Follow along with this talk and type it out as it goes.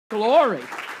Glory.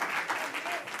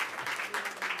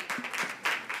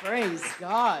 Praise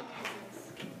God.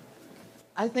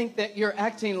 I think that you're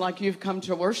acting like you've come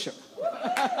to worship.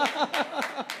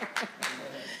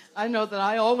 I know that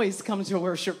I always come to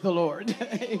worship the Lord.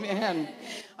 Amen.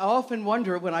 I often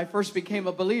wonder when I first became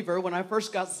a believer, when I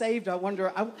first got saved, I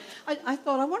wonder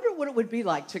what it would be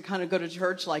like to kind of go to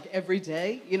church like every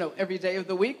day, every day of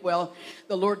the week. Well,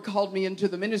 the Lord called me into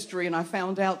the ministry and I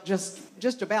found out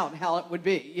just about how it would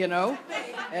be, And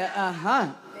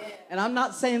I'm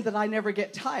not saying that I never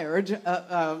get tired.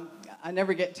 I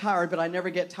never get tired, but I never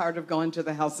get tired of going to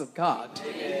the house of God.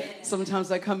 Amen.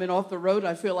 Sometimes I come in off the road,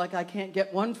 I feel like I can't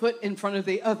get one foot in front of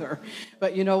the other.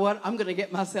 But you know what? I'm going to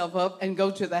get myself up and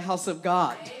go to the house of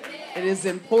God. Amen. It is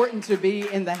important to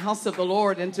be in the house of the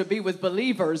Lord and to be with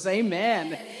believers.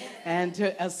 Amen. And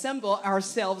to assemble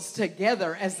ourselves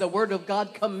together as the Word of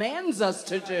God commands us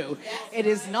to do. It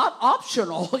is not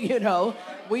optional,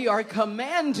 We are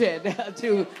commanded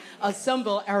to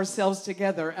assemble ourselves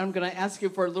together. I'm going to ask you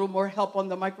for a little more help on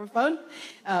the microphone,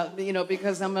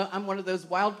 because I'm one of those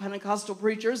wild Pentecostal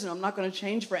preachers, and I'm not going to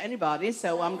change for anybody,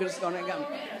 so I'm just going to go.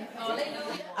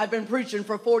 I've been preaching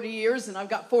for 40 years, and I've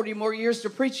got 40 more years to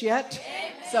preach yet.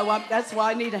 So that's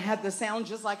why I need to have the sound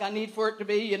just like I need for it to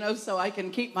be, so I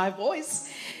can keep my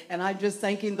voice. And I'm just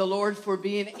thanking the Lord for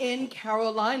being in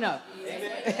Carolina.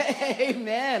 Amen.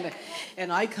 Amen.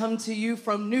 And I come to you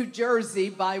from New Jersey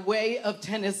by way of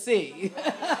Tennessee.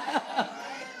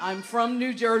 I'm from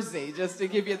New Jersey, just to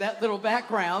give you that little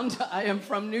background. I am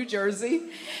from New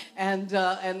Jersey, and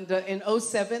in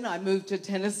 2007 I moved to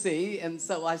Tennessee, and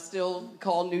so I still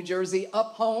call New Jersey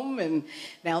up home, and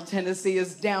now Tennessee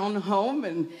is down home,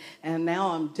 and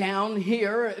now I'm down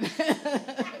here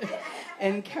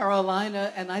in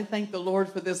Carolina, and I thank the Lord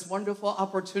for this wonderful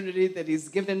opportunity that He's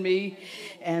given me,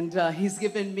 and He's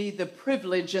given me the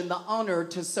privilege and the honor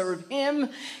to serve Him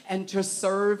and to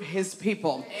serve His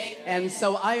people. Amen. And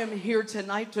so I am here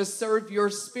tonight to serve your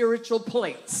spiritual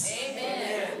plates.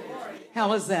 Amen.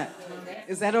 How is that?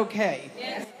 Is that okay?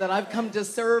 Yes. That I've come to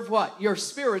serve what? Your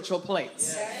spiritual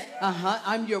plates. Yes.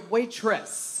 I'm your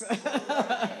waitress.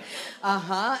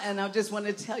 And I just want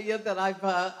to tell you that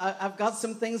I've got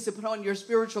some things to put on your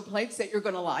spiritual plates that you're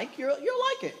going to like. You'll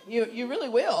like it. You really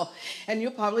will. And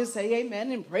you'll probably say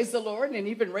amen and praise the Lord and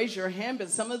even raise your hand. But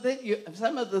some of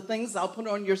the things I'll put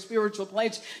on your spiritual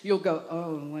plates, you'll go,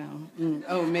 oh, wow.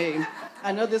 Oh, me.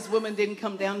 I know this woman didn't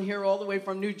come down here all the way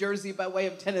from New Jersey by way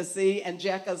of Tennessee and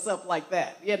jack us up like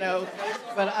that,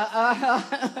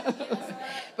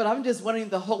 But I'm just wanting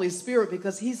the Holy Spirit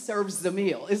because He serves the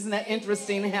meal. Isn't that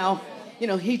interesting how,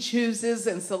 He chooses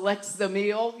and selects the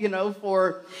meal,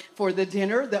 for the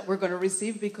dinner that we're going to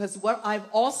receive? Because what I've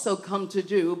also come to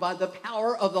do by the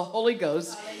power of the Holy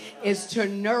Ghost is to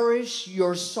nourish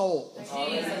your souls.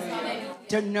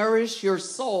 To nourish your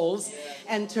souls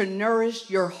and to nourish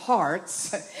your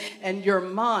hearts and your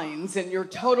minds and your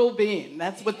total being.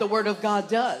 That's what the Word of God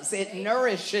does. It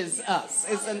nourishes us.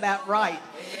 Isn't that right?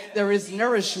 There is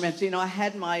nourishment. I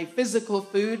had my physical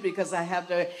food because I have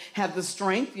to have the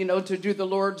strength, to do the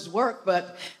Lord's work.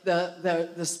 But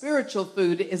the spiritual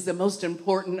food is the most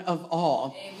important of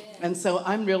all. Amen. And so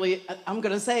I'm going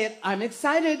to say it. I'm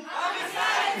excited. I'm excited.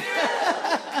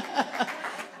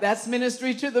 That's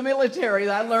ministry to the military.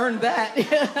 I learned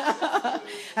that.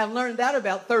 I learned that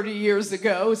about 30 years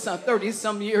ago. So 30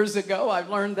 some years ago, I've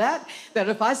learned that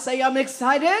if I say I'm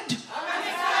excited, I'm excited.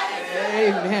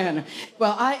 Amen.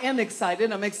 Well, I am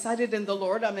excited. I'm excited in the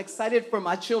Lord. I'm excited for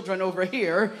my children over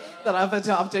here that I've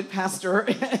adopted, Pastor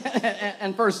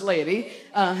and First Lady,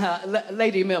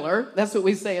 Lady Miller. That's what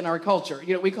we say in our culture.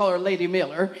 We call her Lady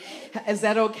Miller. Is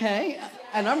that okay?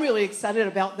 And I'm really excited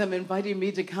about them inviting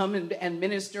me to come and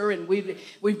minister. And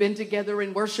we've been together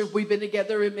in worship. We've been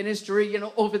together in ministry,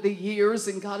 over the years.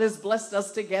 And God has blessed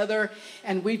us together.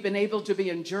 And we've been able to be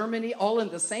in Germany all in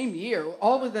the same year.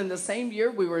 All within the same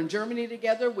year. We were in Germany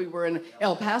together. We were in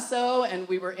El Paso. And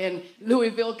we were in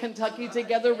Louisville, Kentucky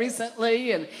together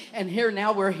recently. And here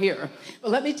now we're here.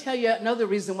 But let me tell you another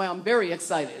reason why I'm very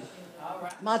excited.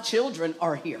 My children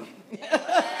are here.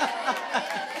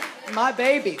 My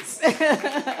babies,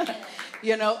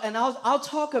 and I'll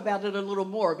talk about it a little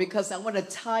more because I want to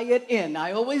tie it in.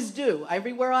 I always do.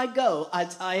 Everywhere I go, I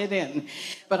tie it in.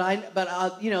 But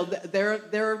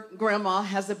their grandma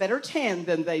has a better tan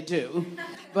than they do.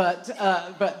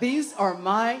 But these are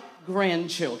my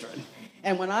grandchildren.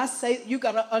 And when I say, you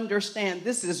got to understand,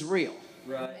 this is real.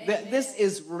 Right. This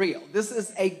is real. This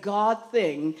is a God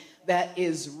thing that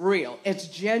is real. It's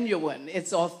genuine.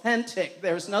 It's authentic.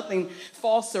 There's nothing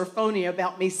false or phony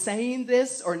about me saying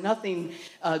this, or nothing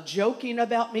joking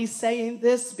about me saying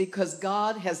this, because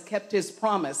God has kept his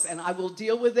promise, and I will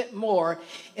deal with it more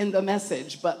in the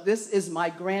message. But this is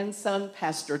my grandson,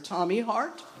 Pastor Tommy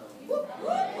Hart.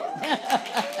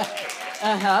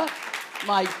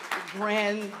 My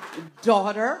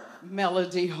granddaughter,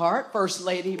 Melody Hart, First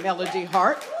Lady Melody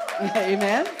Hart.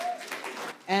 Amen.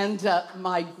 And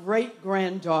my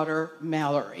great-granddaughter,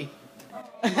 Mallory.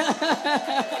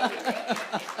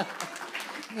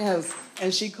 Yes,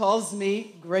 and she calls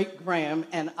me Great Graham,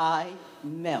 and I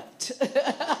melt.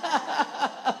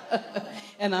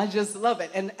 And I just love it.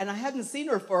 And I hadn't seen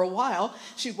her for a while.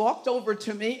 She walked over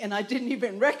to me, and I didn't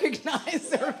even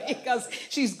recognize her because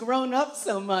she's grown up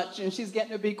so much, and she's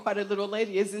getting to be quite a little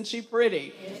lady. Isn't she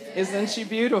pretty? Isn't she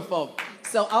beautiful?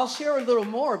 So I'll share a little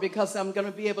more because I'm going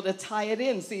to be able to tie it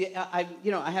in. See, I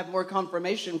have more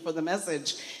confirmation for the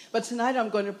message. But tonight I'm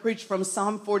going to preach from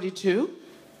Psalm 42.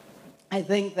 I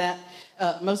think that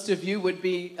most of you would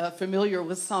be familiar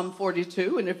with Psalm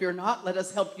 42, and if you're not, let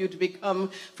us help you to become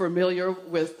familiar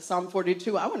with Psalm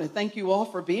 42. I want to thank you all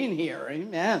for being here.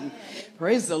 Amen.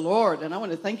 Praise the Lord. And I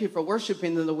want to thank you for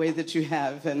worshiping in the way that you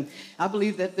have. And I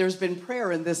believe that there's been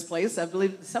prayer in this place. I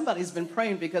believe somebody's been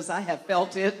praying, because I have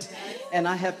felt it, and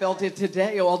I have felt it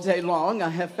today all day long. I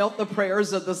have felt the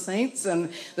prayers of the saints,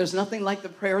 and there's nothing like the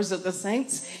prayers of the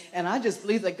saints. And I just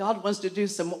believe that God wants to do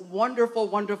some wonderful,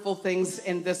 wonderful things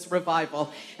in this revival.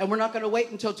 And we're not going to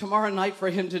wait until tomorrow night for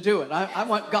him to do it. I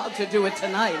want God to do it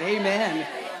tonight. Amen.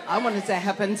 I want it to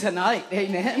happen tonight.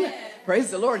 Amen. Praise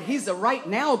the Lord. He's a right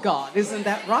now God. Isn't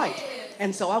that right?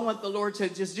 And so I want the Lord to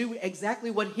just do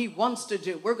exactly what he wants to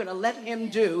do. We're going to let him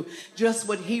do just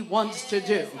what he wants to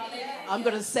do. I'm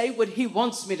going to say what he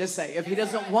wants me to say. If he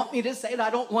doesn't want me to say it, I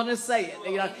don't want to say it.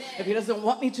 If he doesn't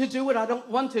want me to do it, I don't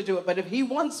want to do it. But if he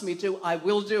wants me to, I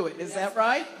will do it. Is that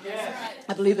right? Yes.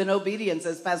 I believe in obedience,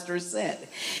 as Pastor said.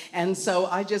 And so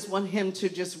I just want him to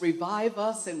just revive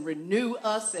us and renew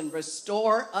us and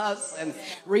restore us and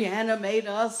reanimate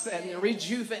us and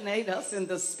rejuvenate us in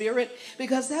the spirit,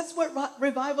 because that's what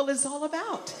revival is all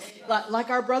about. Like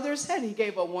our brother said, he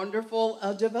gave a wonderful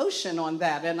devotion on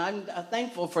that, and I'm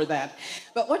thankful for that.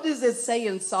 But what does it say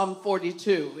in Psalm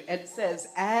 42? It says,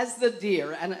 as the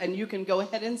deer, and you can go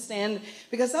ahead and stand,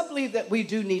 because I believe that we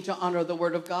do need to honor the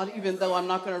word of God, even though I'm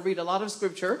not going to read a lot of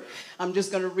scripture. I'm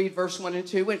just going to read verse 1 and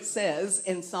 2. It says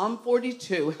in Psalm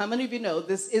 42, how many of you know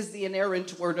this is the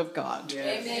inerrant word of God?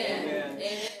 Yes. Amen.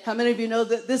 Amen. How many of you know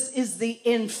that this is the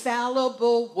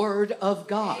infallible word of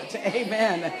God?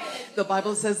 Amen. The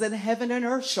Bible says that heaven and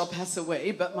earth shall pass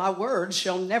away, but my word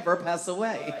shall never pass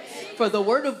away. For the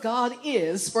word of God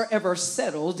is forever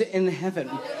settled in heaven.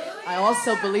 I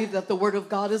also believe that the word of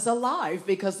God is alive,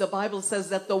 because the Bible says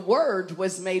that the word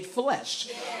was made flesh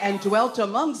and dwelt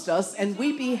amongst us, and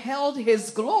we beheld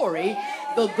his glory,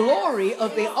 the glory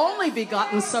of the only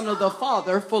begotten Son of the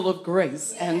Father, full of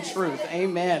grace and truth.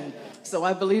 Amen. So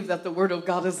I believe that the word of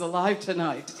God is alive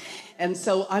tonight. And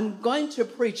so I'm going to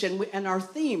preach, and our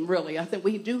theme, really, I think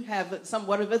we do have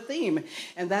somewhat of a theme,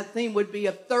 and that theme would be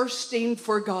a thirsting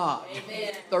for God.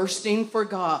 Amen. Thirsting for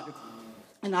God.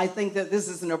 And I think that this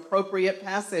is an appropriate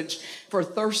passage for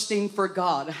thirsting for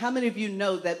God. How many of you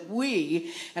know that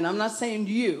we, and I'm not saying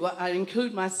you, I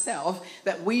include myself,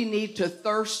 that we need to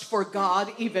thirst for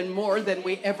God even more than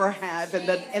we ever have in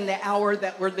the hour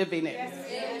that we're living in?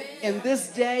 In this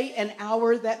day and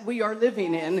hour that we are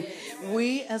living in,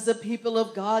 we as a people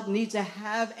of God need to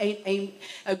have a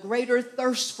greater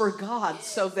thirst for God,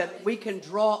 so that we can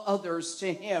draw others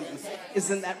to him.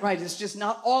 Isn't that right? It's just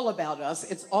not all about us.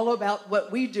 It's all about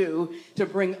what we do to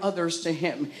bring others to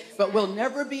him. But we'll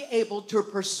never be able to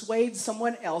persuade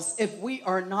someone else if we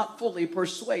are not fully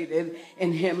persuaded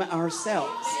in him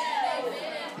ourselves.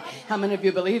 How many of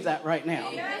you believe that right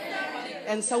now?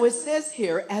 And so it says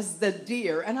here, as the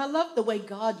deer, and I love the way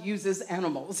God uses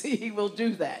animals. He will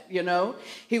do that, you know.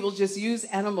 He will just use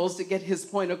animals to get his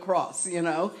point across, you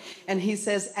know. And he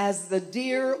says, as the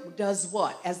deer does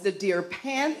what? As the deer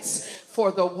pants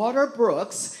for the water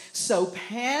brooks, so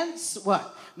pants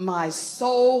what? My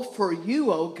soul for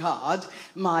you, O God.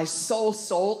 My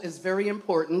soul is very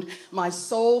important. My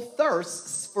soul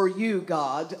thirsts for you,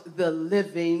 God, the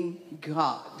living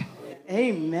God.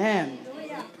 Amen.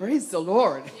 Praise the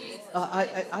Lord.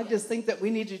 I just think that we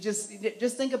need to just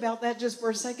think about that just for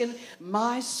a second.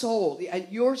 My soul,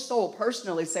 your soul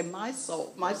personally, say, my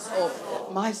soul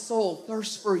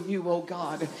thirsts for you, oh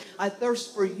God. I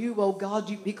thirst for you, oh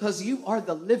God, because you are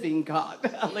the living God.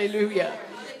 Hallelujah.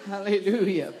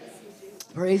 Hallelujah.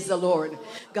 Praise the Lord.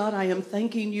 God, I am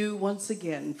thanking you once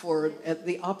again for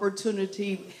the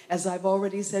opportunity, as I've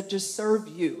already said, to serve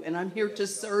you. And I'm here to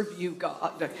serve you,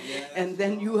 God. And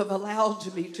then you have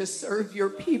allowed me to serve your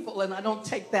people, and I don't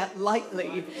take that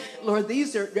lightly. Lord,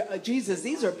 these are, Jesus,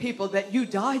 these are people that you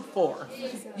died for.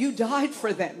 You died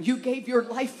for them. You gave your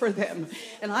life for them.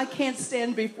 And I can't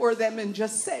stand before them and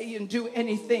just say and do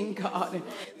anything, God,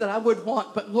 that I would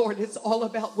want. But Lord, it's all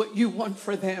about what you want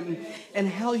for them and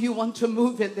how you want to move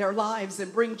in their lives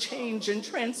and bring change and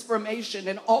transformation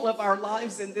in all of our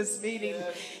lives in this meeting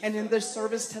and in this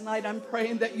service tonight. I'm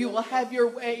praying that you will have your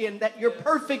way and that your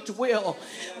perfect will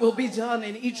be done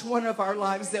in each one of our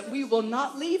lives, that we will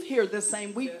not leave here the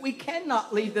same. We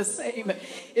cannot leave the same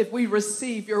if we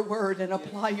receive your word and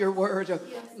apply your word.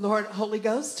 Lord, Holy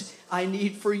Ghost, I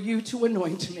need for you to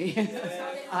anoint me.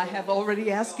 I have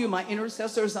already asked you. My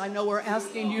intercessors, I know, are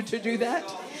asking you to do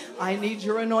that. I need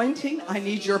your anointing. I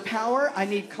need your power. I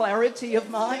need clarity of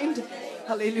mind.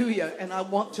 Hallelujah. And I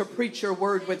want to preach your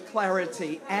word with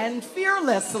clarity and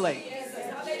fearlessly,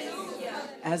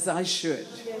 as I should.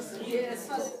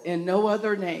 In no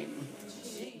other name,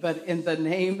 but in the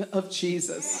name of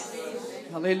Jesus.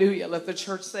 Hallelujah. Let the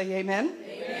church say amen.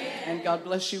 And God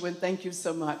bless you and thank you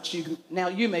so much. Now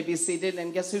you may be seated,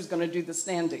 and guess who's going to do the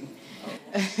standing?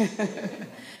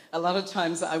 A lot of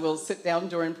times I will sit down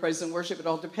during praise and worship. It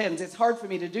all depends. It's hard for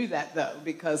me to do that, though,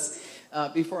 because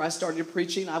before I started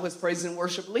preaching, I was praise and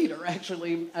worship leader,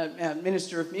 actually a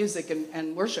minister of music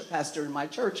and worship pastor in my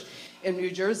church in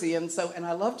New Jersey. And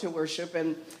I love to worship,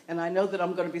 and I know that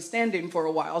I'm going to be standing for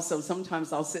a while, so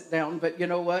sometimes I'll sit down. But you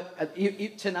know what?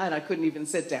 Tonight I couldn't even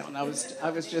sit down. I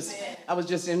was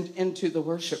just into the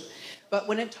worship. But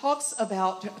when it talks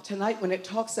about tonight, when it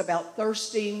talks about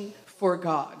thirsting for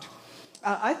God,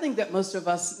 I think that most of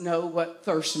us know what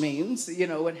thirst means, you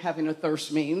know, what having a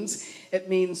thirst means. It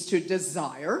means to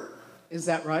desire. Is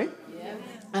that right?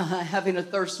 Yeah. Having a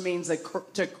thirst means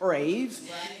to crave.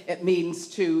 Right. It means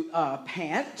to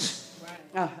pant.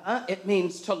 It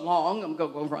means to long. I'm going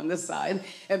to go over on this side.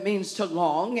 It means to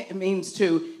long. It means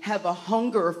to have a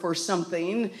hunger for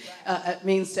something. It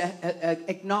means to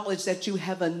acknowledge that you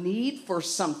have a need for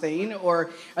something,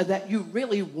 or that you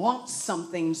really want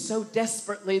something so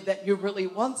desperately that you really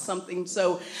want something.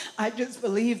 So I just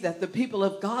believe that the people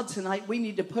of God tonight, we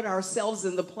need to put ourselves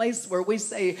in the place where we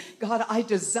say, God, I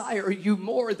desire you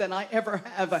more than I ever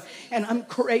have. And I'm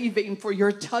craving for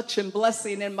your touch and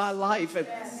blessing in my life.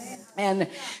 And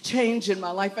change in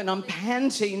my life, and I'm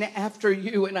panting after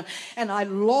you, and I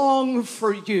long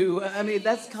for you. I mean,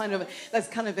 that's kind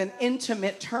of an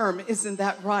intimate term, isn't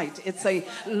that right? It's a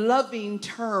loving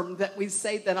term that we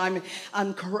say that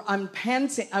I'm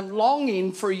panting, I'm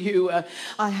longing for you.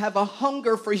 I have a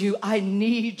hunger for you. I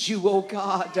need you, oh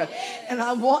God, and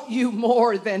I want you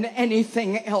more than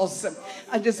anything else.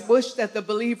 I just wish that the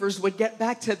believers would get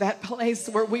back to that place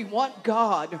where we want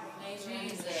God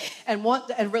and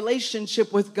want a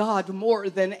relationship with God more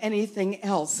than anything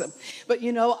else. But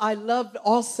you know, I love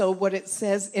also what it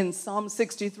says in Psalm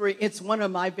 63. It's one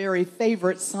of my very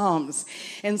favorite Psalms.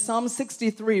 In Psalm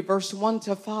 63, verse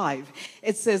 1-5,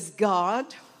 it says, God,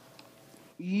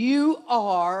 you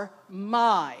are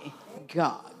my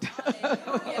God.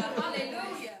 Hallelujah.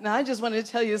 Hallelujah. Now, I just want to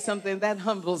tell you something that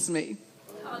humbles me.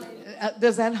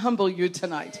 Does that humble you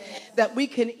tonight? That we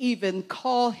can even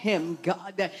call him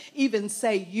God, even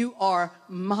say, you are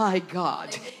my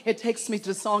God. It takes me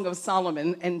to Song of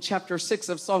Solomon, in chapter 6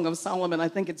 of Song of Solomon, I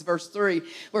think it's verse 3,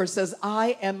 where it says,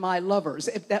 I am my lover's.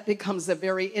 If that becomes a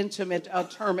very intimate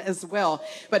term as well.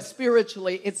 But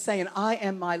spiritually, it's saying, I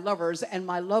am my lover's, and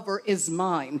my lover is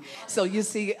mine. So you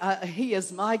see, he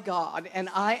is my God, and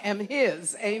I am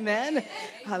his. Amen.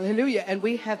 Hallelujah. And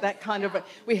we have that kind of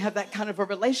a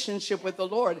relationship with the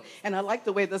Lord. And I like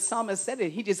the way the psalmist said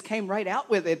it. He just came right out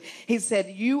with it. He said,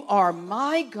 you are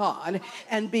my God,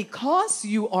 and because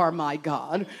you are my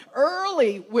God,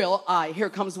 early will I, here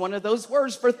comes one of those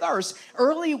words for thirst,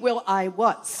 early will I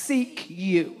what? Seek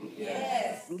you.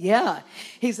 Yes. Yeah.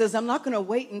 He says, I'm not going to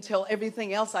wait until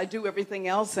everything else, I do everything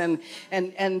else and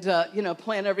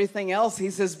plan everything else. He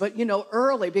says, but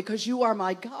early, because you are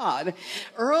my God,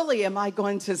 early am I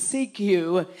going to seek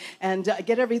you and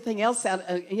get everything else out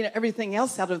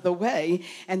of the way,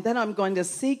 and then I'm going to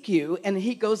seek you. And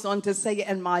he goes on to say,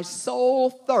 and my soul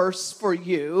thirsts for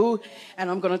you, and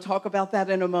I'm going to talk about that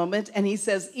in a moment. And he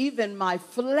says, even my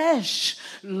flesh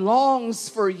longs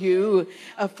for you,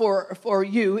 for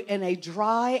you in a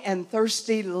dry and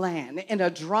thirsty land, in a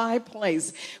dry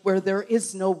place where there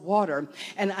is no water.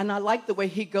 And I like the way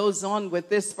he goes on with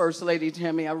this verse, Lady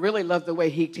Tammy. I really love the way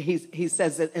he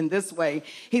says it in this way.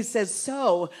 He says,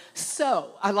 so,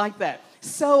 I like that.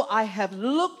 so I have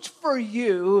looked for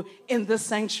you in the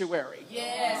sanctuary.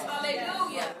 Yes,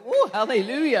 hallelujah. Ooh,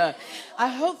 hallelujah. I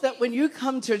hope that when you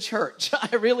come to church,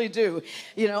 I really do.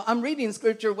 You know, I'm reading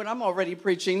scripture when I'm already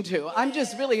preaching too. I'm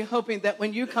just really hoping that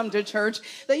when you come to church,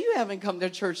 that you haven't come to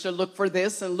church to look for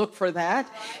this and look for that.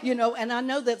 You know, and I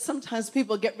know that sometimes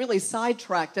people get really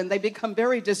sidetracked and they become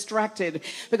very distracted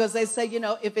because they say, you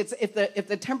know, if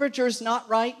the temperature's not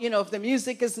right, you know, if the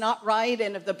music is not right,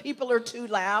 and if the people are too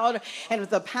loud, and if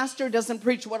the pastor doesn't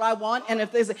preach what I want, and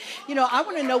if there's, you know, I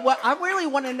really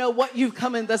want to know what you've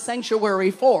come in the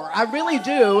sanctuary for. I really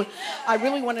do. I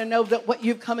really want to know that what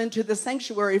you've come into the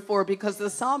sanctuary for, because the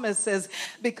psalmist says,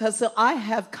 because I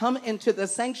have come into the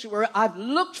sanctuary, I've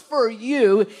looked for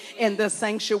you in the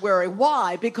sanctuary.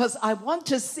 Why? Because I want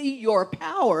to see your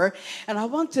power and I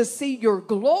want to see your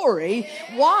glory.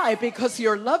 Why? Because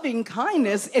your loving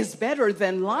kindness is better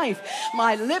than life.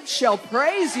 My lips shall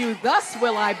praise you, thus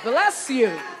will I bless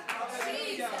you.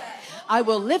 I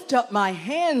will lift up my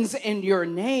hands in your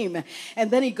name.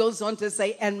 And then he goes on to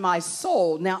say, and my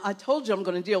soul. Now, I told you I'm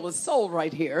going to deal with soul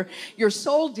right here. Your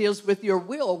soul deals with your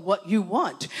will, what you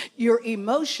want, your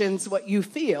emotions, what you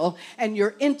feel, and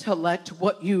your intellect,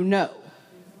 what you know.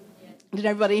 Did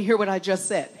everybody hear what I just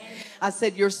said? I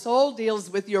said your soul deals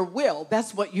with your will.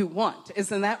 That's what you want.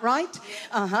 Isn't that right?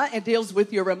 It deals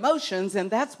with your emotions,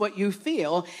 and that's what you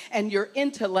feel, and your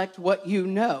intellect, what you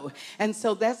know. And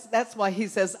so that's why he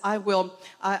says, my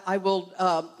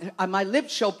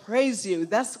lips shall praise you.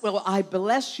 Thus will I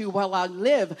bless you while I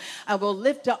live. I will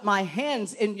lift up my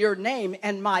hands in your name,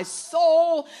 and my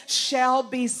soul shall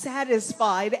be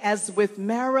satisfied as with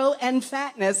marrow and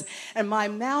fatness, and my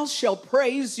mouth shall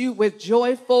praise you with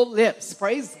joyful lips.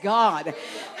 Praise God.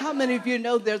 How many of you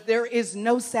know that there is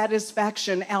no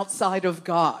satisfaction outside of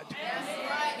God?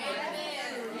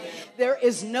 There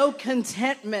is no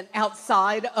contentment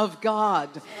outside of God.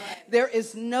 There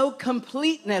is no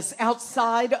completeness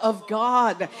outside of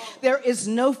God. There is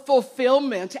no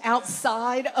fulfillment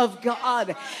outside of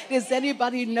God. Does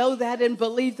anybody know that and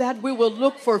believe that? We will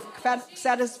look for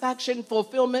satisfaction,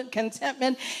 fulfillment,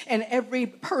 contentment in every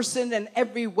person and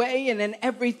every way and in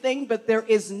everything, but there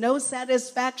is no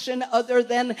satisfaction other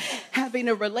than having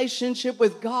a relationship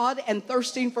with God and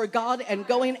thirsting for God and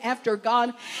going after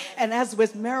God. And as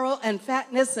with marrow and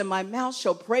fatness, and my mouth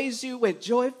shall praise you with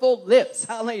joyful lips.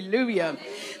 Hallelujah.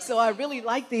 So I really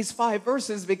like these 5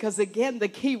 verses because, again, the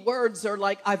key words are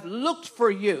like, I've looked for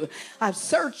you, I've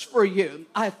searched for you,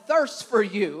 I thirst for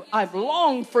you, I've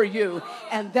longed for you,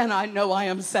 and then I know I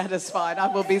am satisfied. I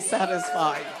will be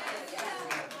satisfied.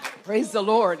 Praise the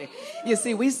Lord. You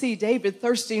see, we see David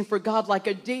thirsting for God like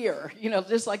a deer,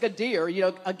 just like a deer.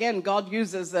 Again, God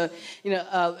uses the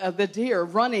deer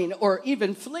running or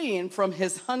even fleeing from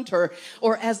his hunter,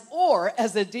 or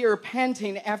as a deer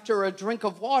panting after a drink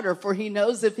of water, for he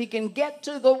knows if he can get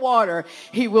to the water,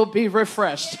 he will be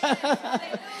refreshed.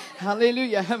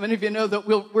 Hallelujah. How many of you know that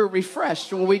we're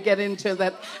refreshed when we get into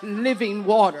that living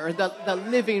water, the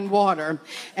living water,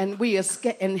 and we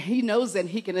escape, and he knows that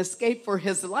he can escape for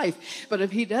his life. But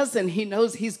if he doesn't, he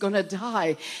knows he's going to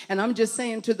die. And I'm just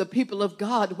saying to the people of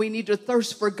God, we need to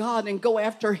thirst for God and go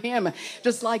after him,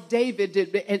 just like David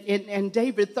did. And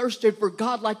David thirsted for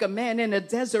God like a man in a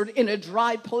desert, in a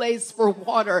dry place for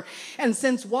water. And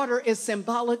since water is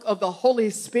symbolic of the Holy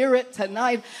Spirit,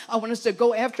 tonight I want us to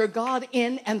go after God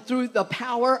in and through the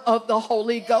power of the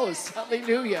Holy Ghost.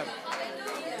 Hallelujah.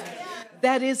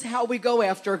 That is how we go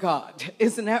after God.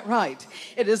 Isn't that right?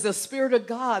 It is the Spirit of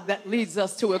God that leads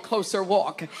us to a closer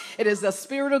walk. It is the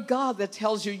Spirit of God that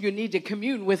tells you you need to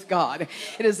commune with God.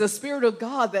 It is the Spirit of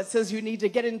God that says you need to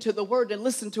get into the Word and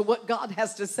listen to what God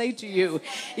has to say to you.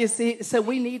 You see, so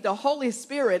we need the Holy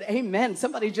Spirit. Amen.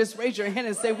 Somebody just raise your hand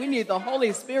and say, we need the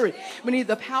Holy Spirit. We need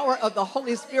the power of the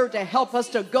Holy Spirit to help us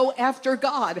to go after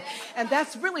God. And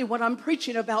that's really what I'm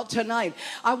preaching about tonight.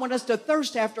 I want us to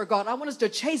thirst after God. I want us to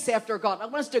chase after God. I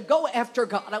want us to go after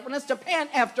God. I want us to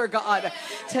pant after God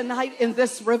tonight in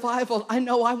this revival. I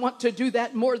know I want to do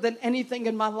that more than anything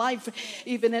in my life.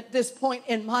 Even at this point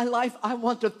in my life, I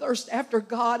want to thirst after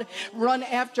God, run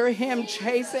after him,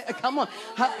 chase it. Come on.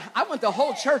 I want the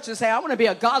whole church to say, I want to be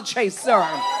a God chaser.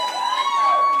 I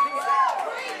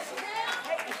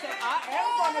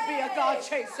am going to be a God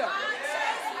chaser.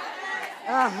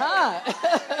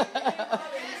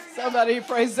 Somebody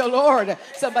praise the Lord.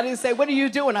 Somebody say, what are you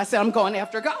doing? I said, I'm going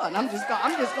after God. I'm just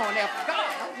going after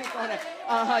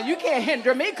God. You can't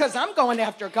hinder me because I'm going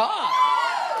after God.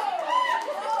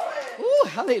 Ooh,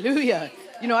 hallelujah.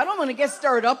 I don't want to get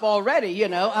stirred up already,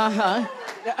 I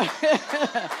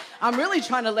I'm really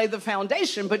trying to lay the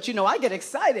foundation, but you know, I get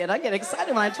excited. I get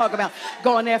excited when I talk about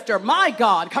going after my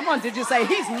God. Come on, did you say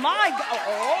he's my God?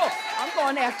 Oh, I'm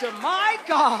going after my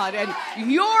God and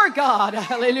your God.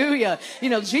 Hallelujah. You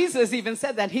know, Jesus even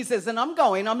said that. He says, and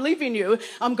I'm leaving you.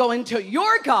 I'm going to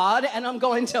your God and I'm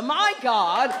going to my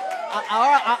God.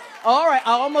 All right,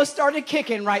 I almost started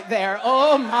kicking right there.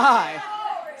 Oh my.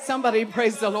 Somebody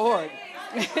praise the Lord.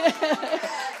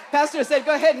 Pastor said,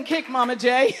 go ahead and kick, Mama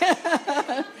J.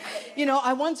 You know,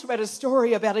 I once read a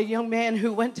story about a young man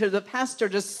who went to the pastor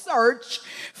to search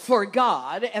for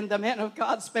God, and the man of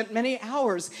God spent many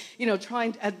hours, you know,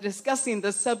 discussing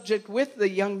the subject with the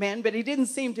young man, but he didn't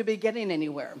seem to be getting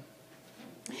anywhere.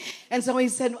 And so he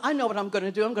said, I know what I'm going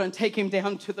to do. I'm going to take him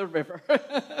down to the river.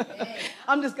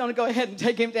 I'm just going to go ahead and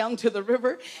take him down to the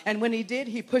river. And when he did,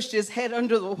 he pushed his head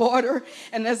under the water.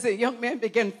 And as the young man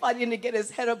began fighting to get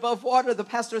his head above water, the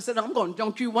pastor said, I'm going to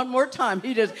dunk you one more time.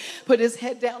 He just put his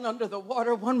head down under the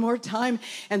water one more time.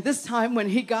 And this time when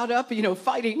he got up,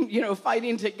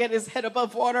 fighting to get his head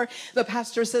above water, the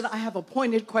pastor said, I have a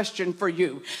pointed question for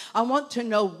you. I want to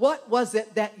know, what was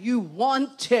it that you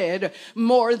wanted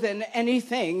more than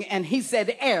anything? And he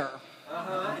said, air.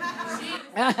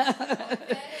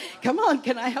 Come on,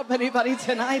 can I help anybody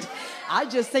tonight? I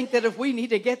just think that if we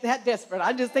need to get that desperate,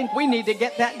 I think we need to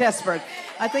get that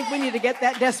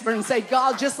desperate and say,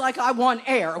 God, just like I want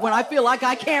air, when I feel like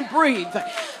I can't breathe,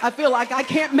 I feel like I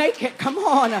can't make it, come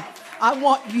on, I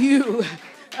want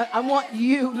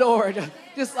you, Lord.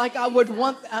 Just like I would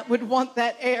want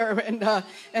that air, and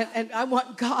I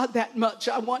want God that much.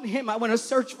 I want him. I want to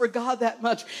search for God that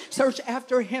much. Search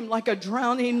after him like a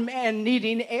drowning man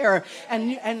needing air.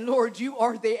 And Lord, you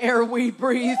are the air we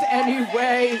breathe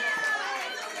anyway.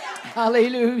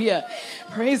 Hallelujah.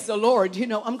 Praise the Lord. You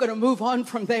know, I'm going to move on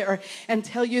from there and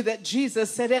tell you that Jesus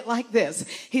said it like this.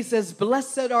 He says,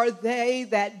 blessed are they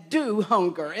that do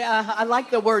hunger. I like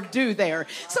the word do there.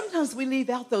 Sometimes we leave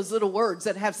out those little words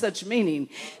that have such meaning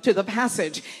to the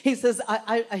passage. He says,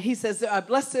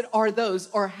 blessed are those,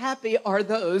 or happy are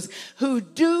those who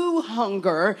do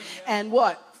hunger and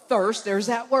what? Thirst, there's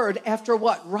that word, after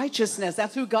what? Righteousness.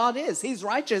 That's who God is. He's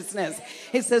righteousness.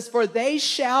 He says, for they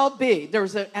shall be.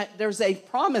 There's a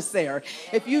promise there.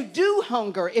 If you do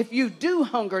hunger,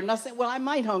 nothing, well, I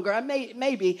might hunger. I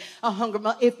maybe a hunger.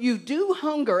 If you do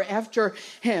hunger after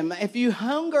him,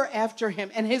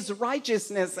 and his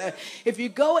righteousness, if you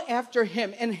go after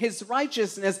him and his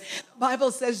righteousness, the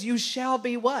Bible says you shall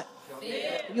be what?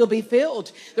 You'll be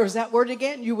filled. There's that word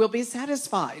again. You will be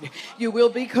satisfied. You will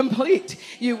be complete.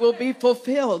 You will be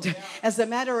fulfilled. As a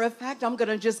matter of fact, I'm going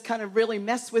to just kind of really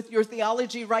mess with your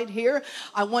theology right here.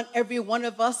 I want every one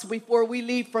of us, before we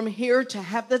leave from here, to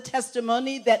have the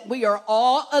testimony that we are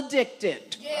all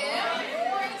addicted.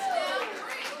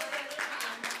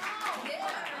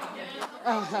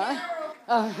 I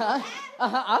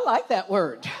like that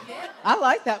word. I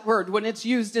like that word when it's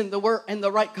used in the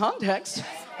right context.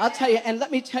 I'll tell you, and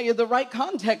let me tell you the right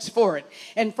context for it.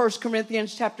 In 1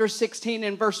 Corinthians chapter 16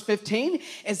 and verse 15,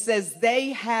 it says,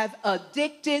 they have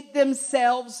addicted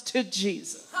themselves to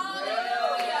Jesus.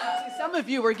 Hallelujah. See, some of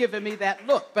you are giving me that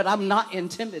look, but I'm not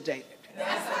intimidated.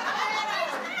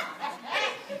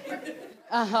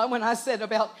 When I said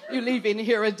about you leaving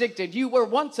here addicted, you were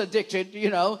once addicted,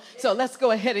 so let's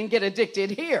go ahead and get addicted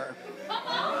here.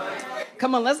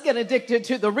 Come on, let's get addicted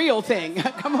to the real thing.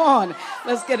 Come on,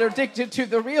 let's get addicted to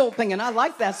the real thing. And I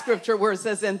like that scripture where it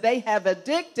says, and they have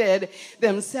addicted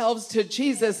themselves to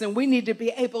Jesus. And we need to be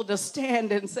able to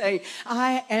stand and say,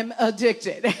 I am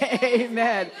addicted.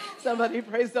 Amen. Somebody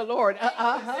praise the Lord.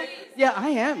 Yeah, I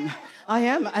am.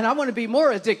 And I want to be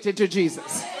more addicted to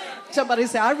Jesus. Somebody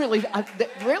say,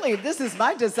 really, this is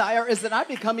my desire, is that I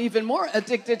become even more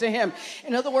addicted to him.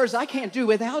 In other words, I can't do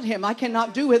without him. I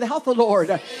cannot do without the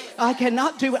Lord. I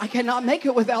cannot make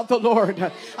it without the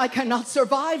Lord. I cannot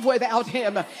survive without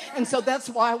him. And so that's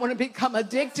why I want to become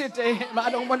addicted to him. I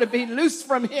don't want to be loose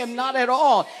from him, not at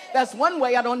all. That's one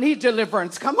way I don't need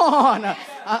deliverance. Come on.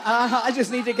 I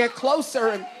just need to get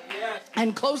closer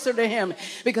and closer to him,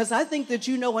 because I think that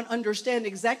you know and understand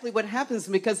exactly what happens,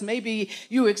 because maybe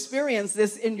you experienced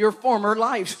this in your former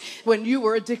life when you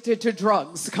were addicted to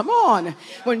drugs. Come on.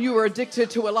 When you were addicted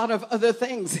to a lot of other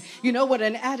things. You know what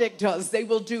an addict does? They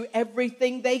will do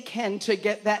everything they can to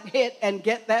get that hit and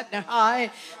get that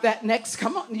high, that next.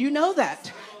 Come on. You know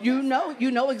that. You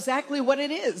know exactly what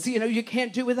it is. You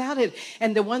can't do without it.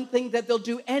 And the one thing that they'll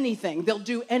do anything.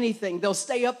 They'll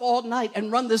stay up all night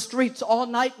and run the streets all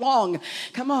night long.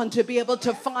 Come on, to be able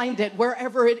to find it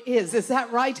wherever it is. Is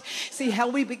that right? See, how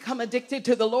we become addicted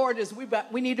to the Lord is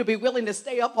we need to be willing to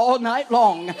stay up all night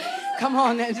long. Come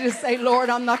on, and just say, Lord,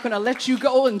 I'm not going to let you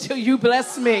go until you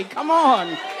bless me. Come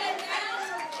on.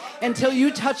 Until you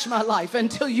touch my life,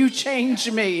 until you change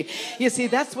me. You see,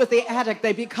 that's what the addict,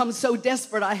 they become so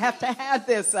desperate. I have to have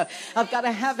this. I've got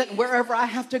to have it wherever I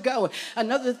have to go.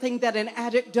 Another thing that an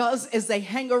addict does is they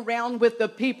hang around with the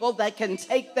people that can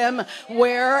take them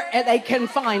where they can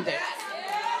find it.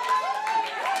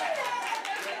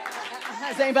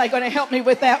 Is anybody going to help me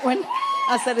with that one?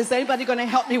 I said, is anybody going to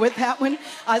help me with that one?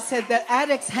 I said that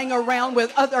addicts hang around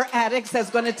with other addicts that's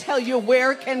going to tell you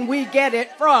where can we get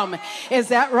it from. Is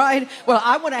that right? Well,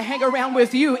 I want to hang around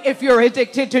with you if you're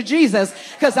addicted to Jesus,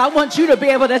 because I want you to be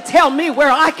able to tell me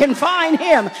where I can find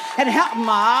him and help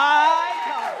my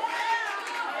God.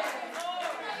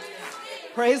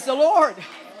 Praise the Lord.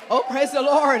 Oh, praise the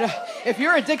Lord. If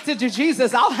you're addicted to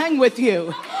Jesus, I'll hang with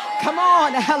you. Come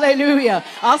on, hallelujah.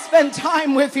 I'll spend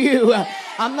time with you.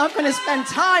 I'm not going to spend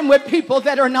time with people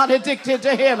that are not addicted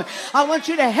to him. I want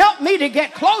you to help me to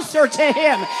get closer to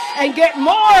him and get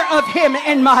more of him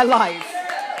in my life.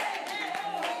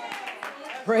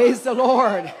 Praise the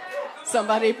Lord.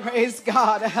 Somebody praise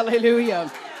God.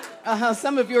 Hallelujah.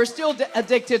 Some of you are still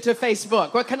addicted to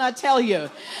Facebook. What can I tell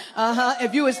you?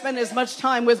 If you would spend as much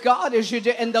time with God as you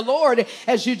do in the Lord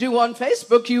as you do on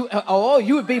Facebook,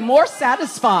 you would be more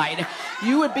satisfied.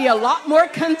 You would be a lot more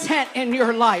content in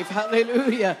your life.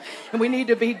 Hallelujah. And we need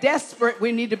to be desperate.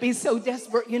 We need to be so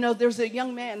desperate. There's a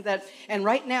young man and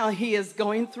right now he is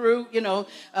going through,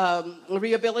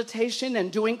 rehabilitation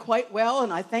and doing quite well.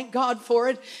 And I thank God for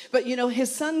it. But,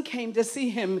 his son came to see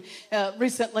him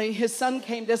recently. His son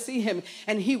came to see him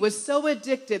and he was so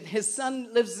addicted. His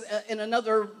son lives in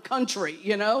another country,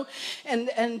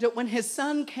 and when his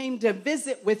son came to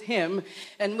visit with him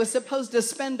and was supposed to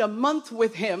spend a month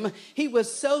with him, he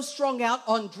was so strung out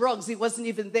on drugs he wasn't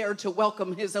even there to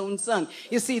welcome his own son.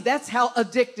 You see, that's how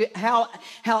addicted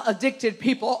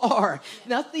people are.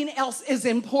 Nothing else is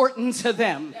important to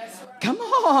them. Come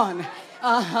on.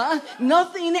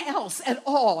 Nothing else at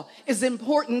all is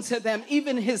important to them.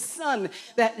 Even his son,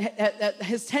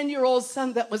 his 10-year-old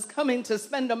son that was coming to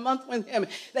spend a month with him,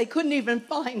 they couldn't even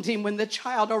find him when the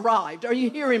child arrived. Are you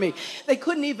hearing me? They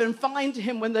couldn't even find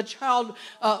him when the child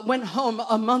went home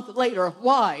a month later.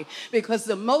 Why? Because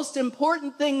the most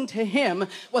important thing to him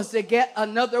was to get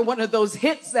another one of those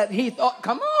hits that he thought,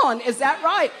 come on, is that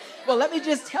right? Well, let me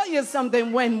just tell you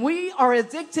something. When we are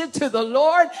addicted to the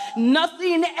Lord,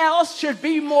 nothing else should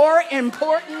be more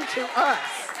important to us.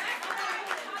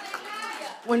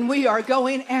 When we are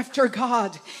going after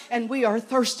God and we are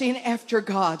thirsting after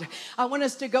God. I want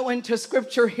us to go into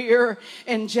scripture here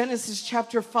in Genesis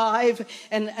chapter 5.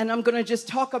 And I'm going to just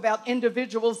talk about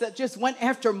individuals that just went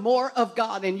after more of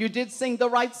God. And you did sing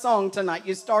the right song tonight.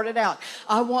 You started out,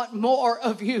 I want more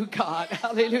of you, God.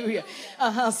 Hallelujah.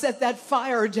 Set that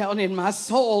fire down in my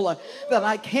soul that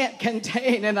I can't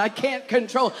contain and I can't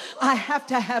control. I have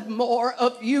to have more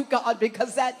of you, God,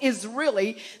 because that is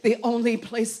really the only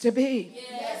place to be.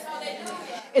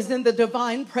 Is in the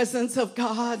divine presence of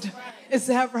God. Is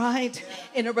that right?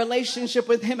 In a relationship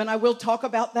with him. And I will talk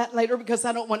about that later because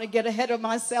I don't want to get ahead of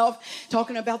myself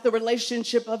talking about the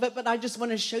relationship of it. But I just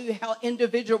want to show you how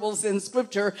individuals in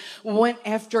scripture went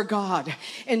after God.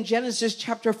 In Genesis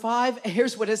chapter 5,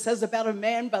 here's what it says about a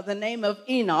man by the name of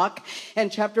Enoch. In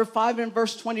chapter 5 and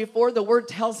verse 24, the word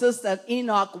tells us that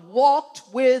Enoch walked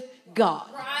with God.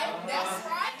 Right, that's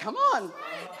right. Come on.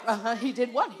 He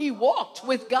did what? He walked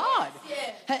with God.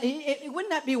 Wouldn't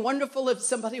that be wonderful if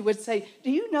somebody would say,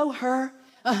 do you know her?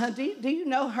 Do you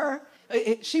know her?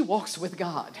 She walks with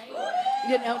God.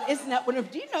 Isn't that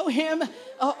wonderful? Do you know him?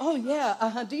 Oh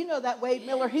yeah. Do you know that Wade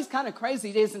Miller? He's kind of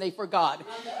crazy, isn't he, for God?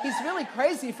 He's really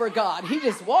crazy for God. He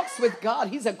just walks with God.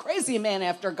 He's a crazy man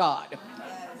after God.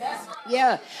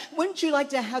 Yeah. Wouldn't you like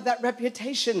to have that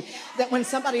reputation that when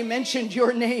somebody mentioned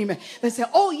your name, they say,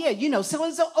 oh yeah,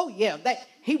 so-and-so. Oh yeah,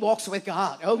 he walks with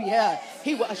God. Oh yeah,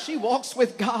 she walks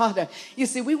with God. You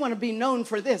see, we want to be known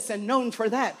for this and known for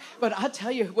that. But I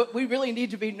tell you, what we really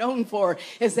need to be known for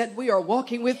is that we are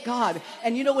walking with God.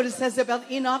 And you know what it says about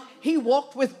Enoch? He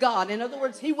walked with God. In other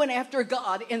words, he went after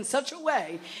God in such a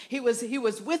way. He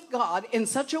was with God in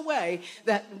such a way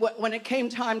that when it came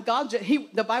time,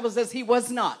 the Bible says he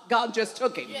was not. God just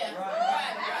took him.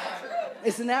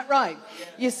 Isn't that right?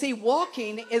 You see,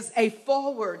 walking is a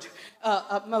forward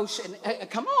motion.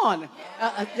 Come on.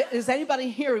 Is anybody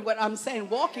hearing what I'm saying?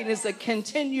 Walking is a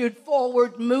continued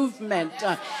forward movement.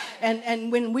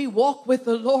 And when we walk with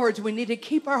the Lord, we need to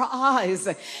keep our eyes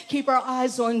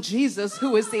on Jesus,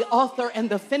 who is the author and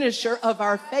the finisher of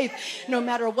our faith. No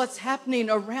matter what's happening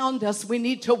around us, we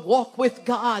need to walk with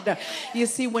God. You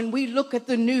see, when we look at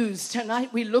the news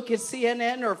tonight, we look at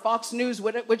CNN or Fox News,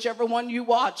 whichever one you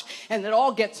watch, and it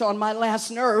all gets on my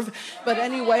last nerve. But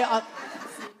anyway,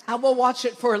 I will watch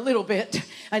it for a little bit.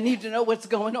 I need to know what's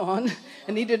going on.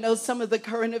 I need to know some of the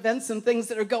current events and things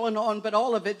that are going on, but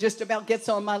all of it just about gets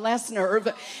on my last nerve,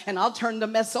 and I'll turn the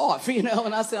mess off, and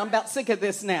I say, I'm about sick of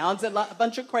this now. It's a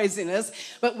bunch of craziness,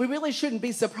 but we really shouldn't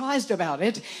be surprised about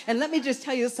it. And let me just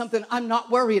tell you something. I'm not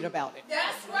worried about it.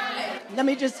 That's right. Let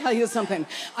me just tell you something.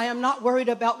 I am not worried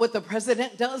about what the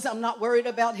president does. I'm not worried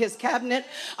about his cabinet.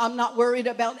 I'm not worried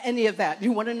about any of that.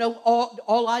 You want to know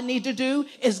all I need to do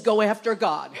is go after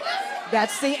God.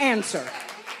 That's the answer.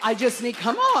 I just need,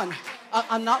 come on.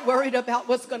 I'm not worried about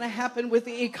what's going to happen with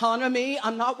the economy.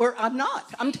 I'm not.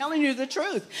 I'm telling you the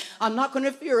truth. I'm not going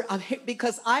to fear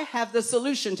because I have the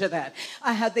solution to that.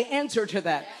 I have the answer to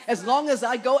that. As long as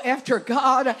I go after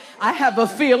God, I have a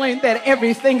feeling that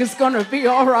everything is going to be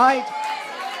all right.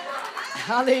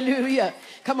 Hallelujah.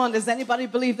 Come on, does anybody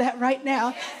believe that right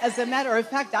now? As a matter of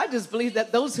fact, I just believe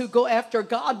that those who go after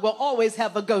God will always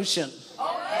have a Goshen.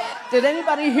 Did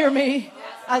anybody hear me?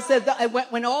 I said that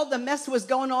when all the mess was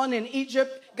going on in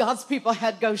Egypt, God's people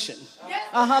had Goshen.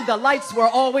 The lights were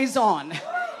always on.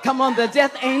 Come on, the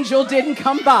death angel didn't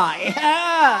come by.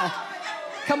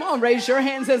 Come on, raise your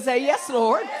hands and say, yes,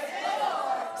 Lord.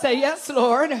 Say, yes,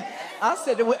 Lord. I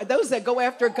said, those that go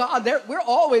after God, we're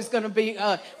always going to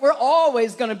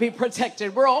be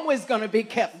protected. We're always going to be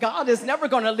kept. God is never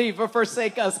going to leave or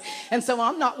forsake us. And so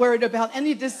I'm not worried about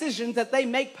any decisions that they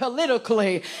make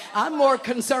politically. I'm more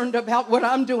concerned about what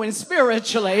I'm doing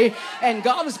spiritually. And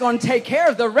God is going to take care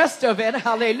of the rest of it.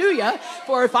 Hallelujah.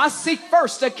 For if I seek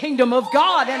first the kingdom of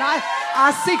God and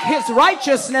I seek his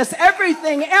righteousness,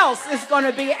 everything else is going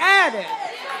to be added.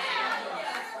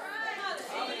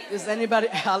 Does anybody,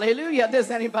 hallelujah,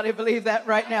 does anybody believe that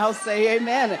right now? Say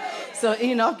amen. So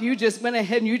Enoch, you just went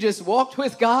ahead and you just walked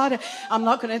with God. I'm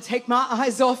not going to take my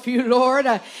eyes off you, Lord,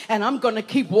 and I'm going to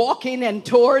keep walking and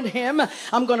toward him.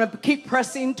 I'm going to keep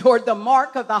pressing toward the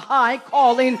mark of the high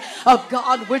calling of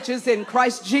God, which is in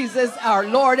Christ Jesus our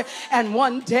Lord. And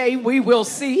one day we will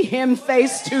see him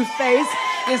face to face.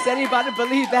 Does anybody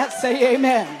believe that? Say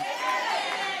amen.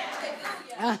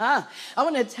 I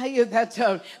want to tell you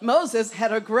that Moses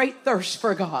had a great thirst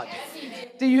for God.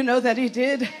 Do you know that he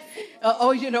did?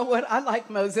 You know what? I like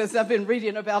Moses. I've been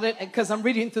reading about it because I'm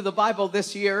reading through the Bible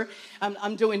this year.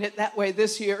 I'm doing it that way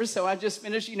this year. So I just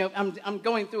finished, I'm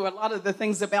going through a lot of the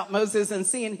things about Moses and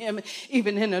seeing him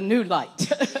even in a new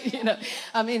light.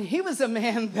 He was a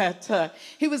man that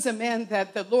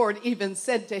the Lord even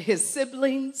said to his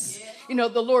siblings.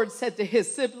 The Lord said to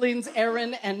his siblings,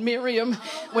 Aaron and Miriam,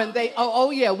 when they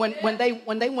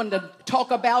wanted to talk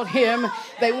about him,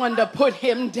 they wanted to put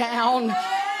him down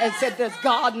and said, does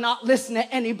God not listen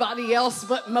to anybody else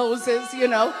but Moses?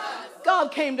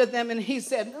 God came to them and he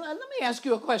said, let me ask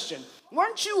you a question.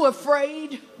 Weren't you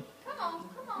afraid? Come on.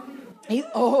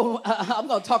 I'm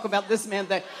going to talk about this man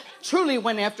that truly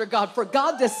went after God. For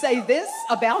God to say this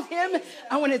about him,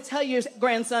 I want to tell you,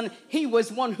 grandson, he was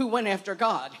one who went after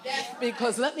God.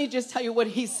 Because let me just tell you what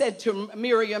he said to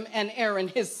Miriam and Aaron,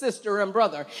 his sister and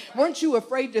brother. Weren't you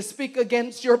afraid to speak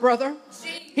against your brother?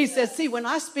 He said, see, when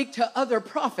I speak to other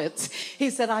prophets, he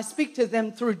said, I speak to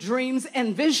them through dreams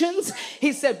and visions.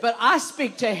 He said, but I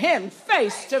speak to him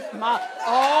face to my,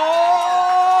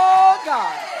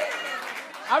 God.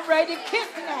 I'm ready to kick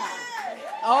now.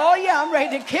 Oh, yeah, I'm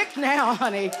ready to kick now,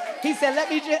 honey. He said, let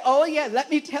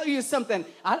me tell you something.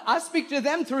 I speak to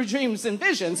them through dreams and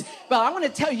visions, but I want to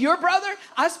tell your brother,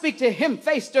 I speak to him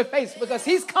face to face because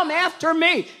he's come after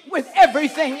me with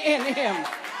everything in him.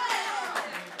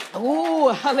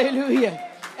 Oh, hallelujah.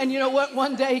 And you know what?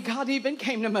 One day God even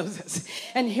came to Moses.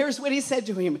 And here's what he said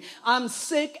to him. I'm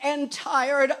sick and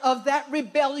tired of that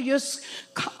rebellious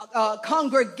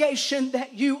congregation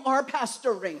that you are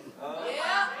pastoring.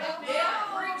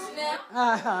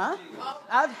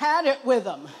 I've had it with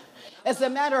them. As a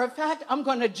matter of fact, I'm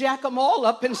going to jack them all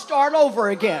up and start over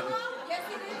again.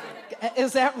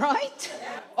 Is that right?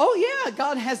 Oh, yeah,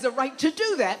 God has the right to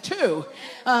do that, too.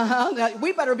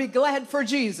 We better be glad for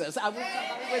Jesus.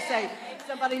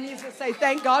 Somebody needs to say,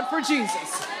 thank God for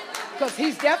Jesus. Because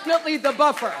he's definitely the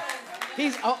buffer.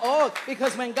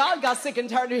 Because when God got sick and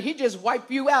tired, he just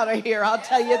wiped you out of here. I'll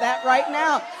tell you that right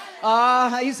now.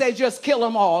 He said, just kill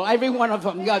them all, every one of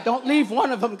them. God, don't leave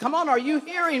one of them. Come on, are you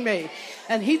hearing me?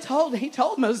 And he told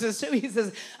Moses too. He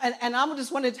says, and I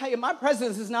just want to tell you, my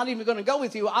presence is not even going to go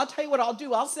with you. I'll tell you what I'll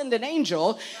do. I'll send an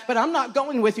angel, but I'm not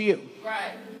going with you.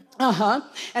 Right.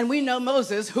 And we know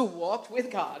Moses, who walked with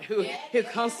God, who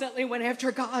constantly went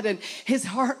after God, and his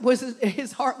heart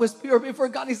was pure before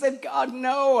God. He said, God,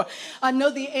 no, I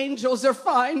know the angels are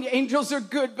fine, the angels are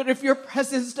good, but if your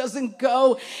presence doesn't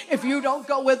go, if you don't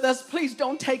go with us, please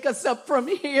don't take us up from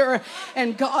here.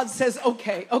 And God says,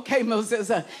 okay,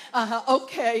 Moses,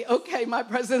 okay, my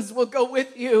presence will go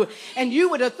with you. And you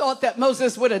would have thought that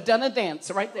Moses would have done a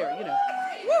dance right there, you know.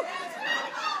 Woo.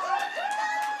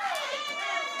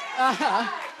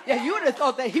 Yeah, you would have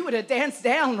thought that he would have danced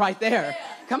down right there.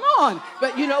 Come on.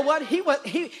 But you know what? He was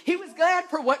glad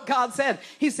for what God said.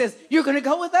 He says, you're going to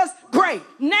go with us? Great.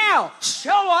 Now,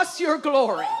 show us your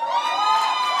glory.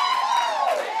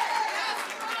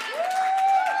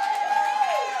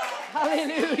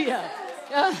 Hallelujah.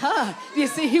 You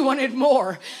see, he wanted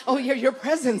more. Oh, yeah, your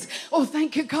presence. Oh,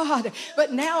 thank you, God.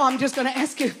 But now I'm just going to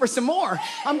ask you for some more.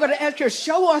 I'm going to ask you,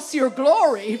 show us your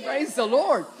glory. Praise the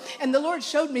Lord. And the Lord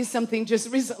showed me something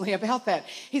just recently about that.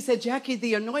 He said, Jackie,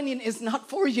 the anointing is not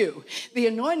for you. The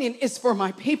anointing is for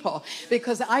my people,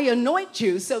 because I anoint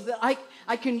you so that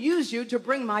I can use you to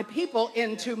bring my people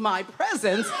into my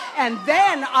presence, and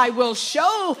then I will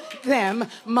show them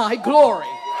my glory.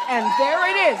 And there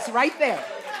it is, right there.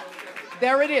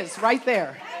 There it is, right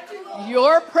there.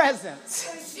 Your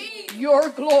presence, your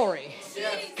glory.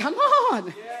 Come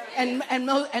on.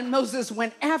 And Moses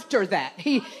went after that.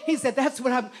 He said, that's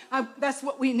what that's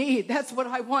what we need. That's what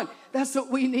I want. That's what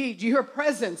we need. Your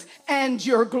presence and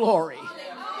your glory.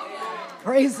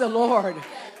 Praise the Lord.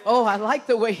 Oh, I like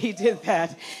the way he did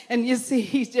that. And you see,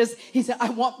 he said, I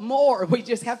want more. We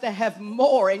just have to have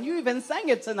more. And you even sang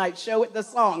it tonight, Show It, the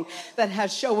song that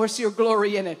has Show Us Your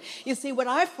Glory in it. You see, what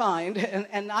I find,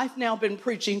 and I've now been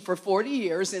preaching for 40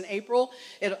 years. In April,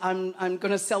 I'm going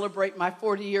to celebrate my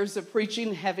 40 years of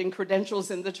preaching, having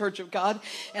credentials in the Church of God.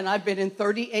 And I've been in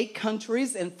 38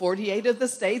 countries and 48 of the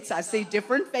states. I see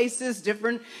different faces,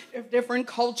 different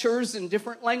cultures and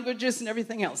different languages and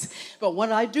everything else. But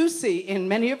what I do see in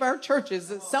many of our churches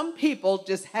that some people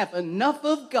just have enough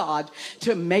of God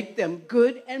to make them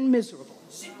good and miserable.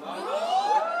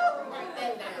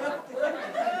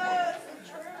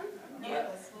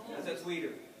 That's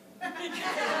sweeter.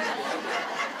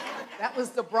 That was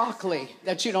the broccoli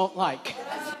that you don't like.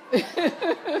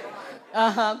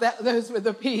 Those were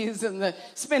the peas and the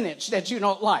spinach that you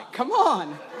don't like. Come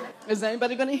on. Is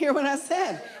anybody going to hear what I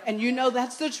said? And you know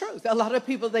that's the truth. A lot of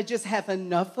people, they just have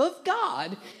enough of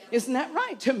God, isn't that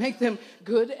right, to make them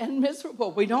good and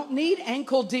miserable. We don't need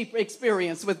ankle-deep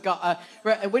experience with God.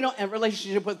 We don't have a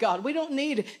relationship with God. We don't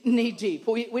need knee-deep.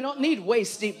 We don't need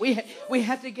waist-deep. We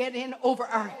have to get in over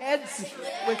our heads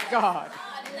with God.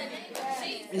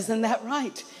 Isn't that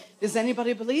right? Does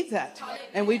anybody believe that?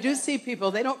 And we do see people,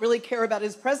 they don't really care about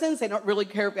his presence. They don't really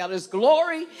care about his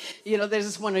glory. You know, they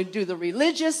just want to do the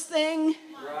religious thing.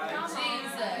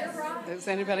 Right. Is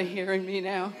anybody hearing me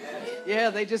now? Yeah,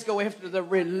 they just go after the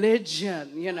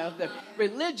religion, you know, the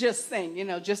religious thing, you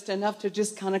know, just enough to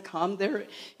just kind of calm their,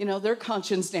 you know, their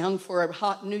conscience down for a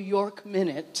hot New York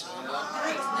minute.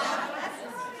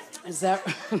 Is that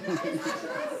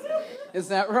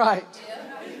right?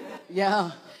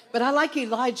 Yeah. But I like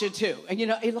Elijah too. And you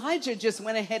know, Elijah just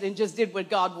went ahead and just did what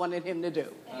God wanted him to do.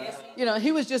 You know,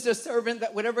 he was just a servant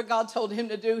that whatever God told him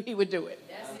to do, he would do it.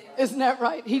 Isn't that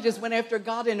right? He just went after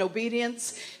God in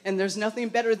obedience, and there's nothing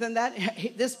better than that.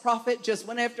 This prophet just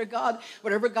went after God.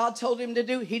 Whatever God told him to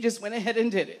do, he just went ahead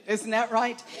and did it. Isn't that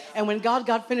right? And when God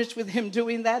got finished with him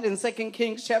doing that in 2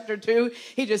 Kings chapter 2,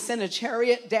 he just sent a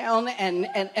chariot down and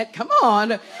come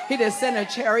on, he just sent a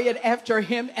chariot after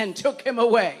him and took him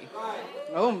away.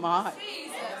 Oh my.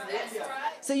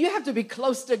 So you have to be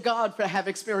close to God to have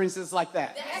experiences like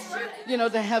that. You know,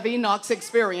 to have Enoch's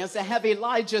experience, to have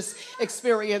Elijah's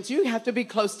experience, you have to be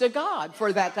close to God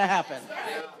for that to happen.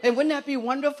 And wouldn't that be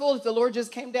wonderful if the Lord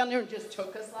just came down there and just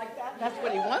took us like that? That's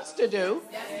what he wants to do.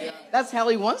 That's how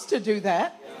he wants to do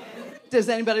that. Does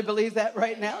anybody believe that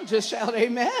right now? Just shout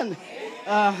amen. Say,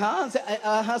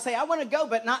 I want to go,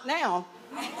 but not now.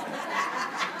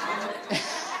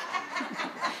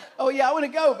 Oh yeah, I want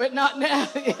to go, but not now.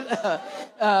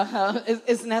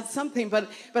 Isn't that something? But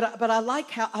I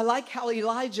like how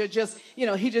Elijah just,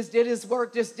 he just did his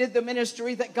work, just did the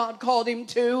ministry that God called him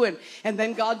to, and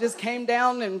then God just came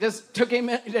down and just took him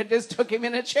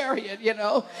in a chariot,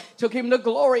 took him to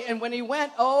glory. And when he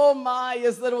went, oh my,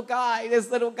 this little guy,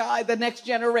 the next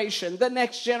generation.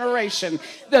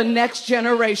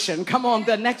 Come on,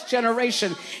 the next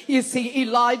generation. You see,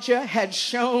 Elijah had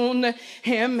shown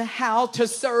him how to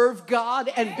serve God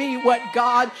and be what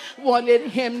God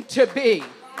wanted him to be.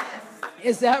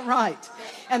 Is that right?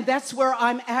 And that's where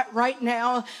I'm at right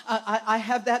now. I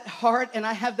have that heart and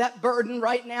I have that burden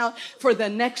right now for the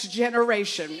next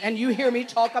generation. And you hear me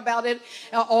talk about it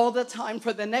all the time,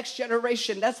 for the next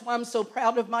generation. That's why I'm so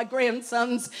proud of my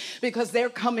grandsons, because they're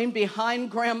coming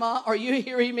behind grandma. Are you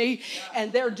hearing me?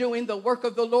 And they're doing the work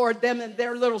of the Lord. Them and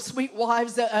their little sweet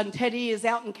wives. And Teddy is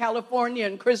out in California,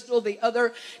 and Crystal, the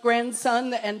other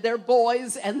grandson, and their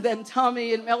boys. And then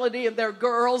Tommy and Melody and their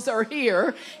girls are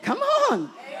here. Come on.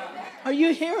 Are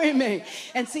you hearing me?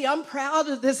 And see, I'm proud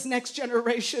of this next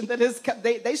generation that is,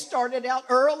 they started out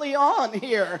early on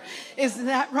here. Isn't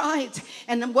that right?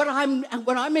 And what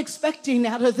I'm expecting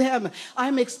out of them,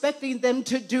 I'm expecting them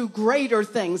to do greater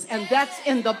things. And that's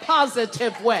in the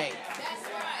positive way.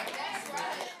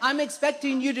 I'm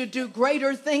expecting you to do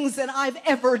greater things than I've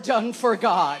ever done for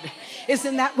God.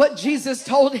 Isn't that what Jesus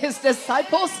told his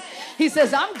disciples? He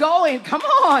says, I'm going, come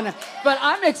on, but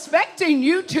I'm expecting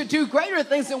you to do greater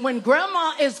things. And when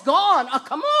grandma is gone,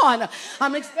 come on,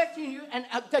 I'm expecting you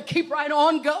to keep right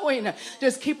on going.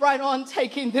 Just keep right on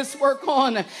taking this work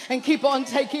on and keep on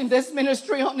taking this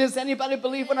ministry on. Does anybody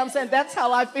believe what I'm saying? That's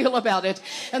how I feel about it.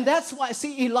 And that's why,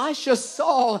 see, Elisha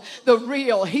saw the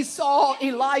real. He saw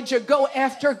Elijah go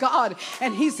after God.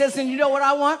 And he says, and you know what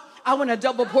I want? I want a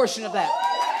double portion of that.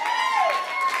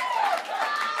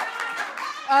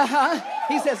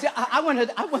 He says, I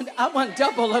want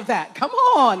double of that. Come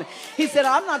on. He said,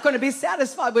 I'm not going to be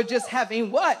satisfied with just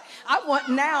having what? I want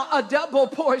now a double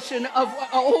portion of,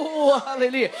 oh,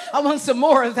 hallelujah. I want some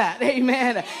more of that.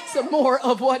 Amen. Some more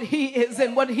of what he is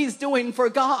and what he's doing for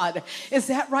God. Is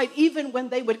that right? Even when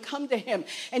they would come to him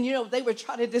and, they would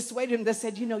try to dissuade him. They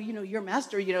said, your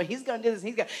master, he's going to do this.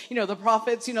 He's got, the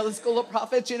prophets, the school of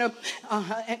prophets,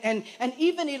 and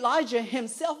even Elijah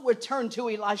himself would turn to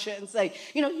Elisha and say,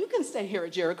 you can stay here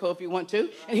at Jericho if you want to.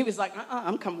 And he was like,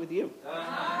 I'm coming with you.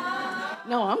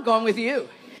 No, I'm going with you.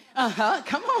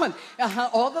 Come on.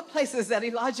 All the places that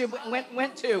Elijah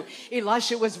went to,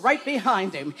 Elisha was right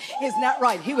behind him. Isn't that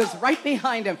right? He was right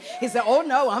behind him. He said, oh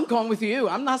no, I'm going with you.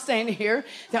 I'm not staying here.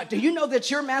 Do you know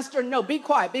that your master? No, be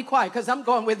quiet, because I'm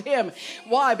going with him.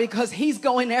 Why? Because he's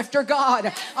going after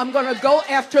God. I'm going to go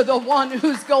after the one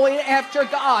who's going after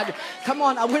God. Come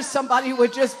on. I wish somebody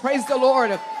would just praise the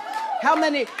Lord. How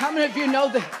many of you know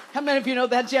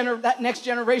that next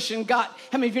generation got?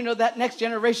 How many of you know that next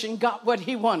generation got what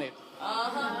he wanted?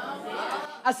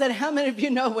 I said, how many of you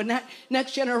know when that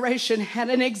next generation had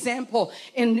an example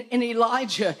in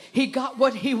Elijah? He got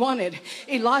what he wanted.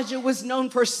 Elijah was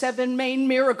known for 7 main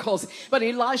miracles, but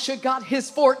Elisha got his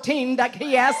 14 that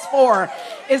he asked for.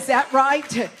 Is that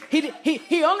right?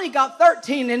 He only got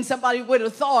 13, and somebody would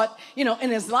have thought, in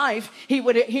his life, he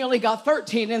only got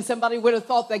 13, and somebody would have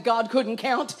thought that God couldn't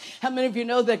count. How many of you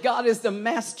know that God is the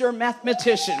master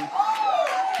mathematician?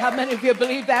 How many of you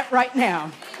believe that right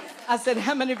now? I said,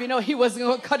 how many of you know he wasn't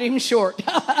going to cut him short?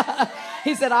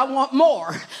 He said, I want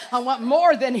more. I want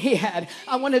more than he had.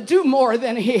 I want to do more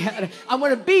than he had. I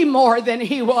want to be more than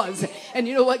he was. And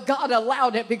you know what? God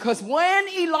allowed it, because when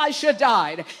Elisha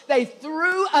died, they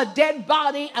threw a dead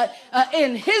body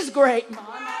in his grave. Come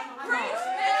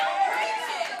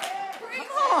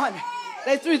on.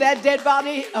 They threw that dead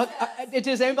body.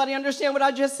 Does anybody understand what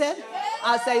I just said?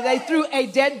 I say they threw a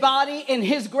dead body in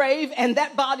his grave, and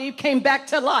that body came back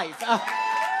to life.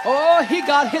 He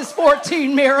got his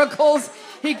 14 miracles.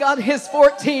 He got his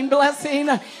 14 blessing.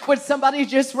 Would somebody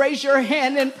just raise your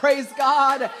hand and praise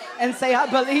God and say, I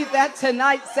believe that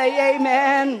tonight? Say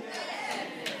amen.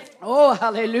 Oh,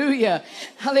 hallelujah.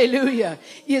 Hallelujah.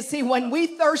 You see, when we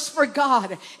thirst for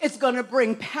God, it's going to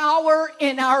bring power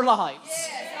in our lives.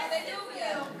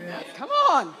 Come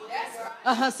on.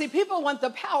 See, people want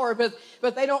the power,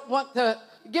 but they don't want the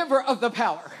giver of the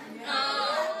power.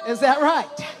 Is that right?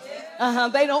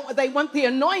 They want the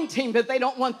anointing, but they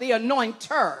don't want the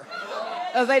anointer.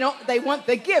 They want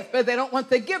the gift, but they don't want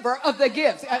the giver of the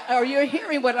gifts. Are you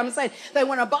hearing what I'm saying? They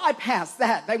want to bypass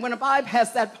that. They want to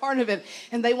bypass that part of it,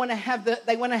 and they want to have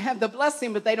the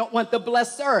blessing, but they don't want the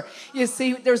blesser. You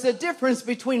see, there's a difference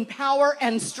between power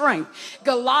and strength.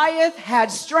 Goliath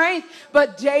had strength,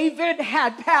 but David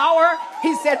had power.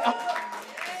 He said,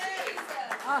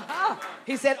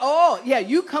 He said, oh, yeah,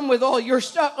 you come with all your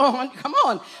stuff on. Come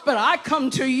on. But I come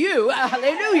to you,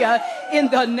 hallelujah, in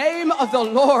the name of the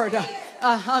Lord.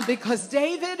 Because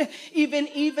David,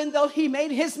 even though he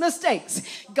made his mistakes,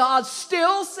 God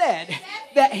still said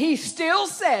that he still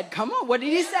said, come on, what did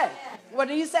he say? What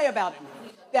did he say about him?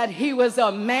 That he was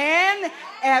a man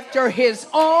after his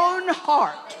own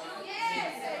heart.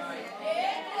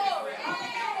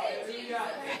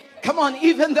 Come on,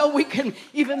 even though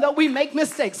we make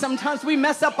mistakes, sometimes we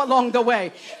mess up along the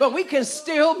way, but we can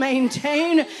still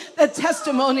maintain the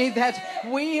testimony that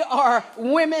we are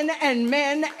women and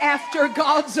men after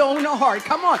God's own heart.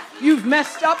 Come on, you've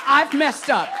messed up, I've messed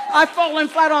up. I've fallen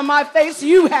flat on my face,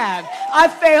 you have.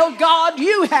 I've failed God,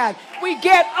 you have. We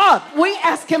get up, we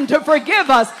ask him to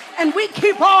forgive us, and we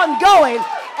keep on going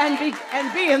and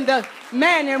being the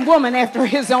man and woman after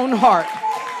his own heart.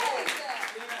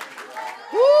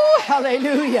 Woo,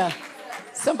 hallelujah.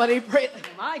 Somebody pray.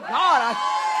 My God.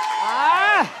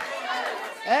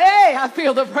 Hey, I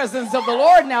feel the presence of the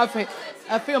Lord now.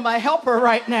 I feel my helper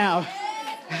right now.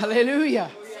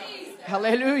 Hallelujah.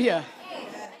 Hallelujah.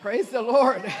 Praise the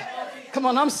Lord. Come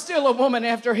on, I'm still a woman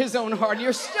after his own heart.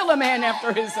 You're still a man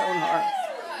after his own heart.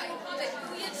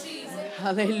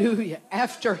 Hallelujah.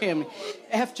 After him,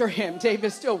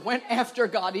 David still went after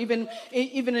God, even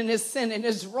in his sin and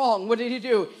his wrong. What did he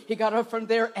do? He got up from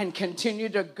there and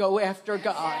continued to go after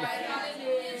God.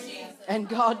 And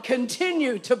God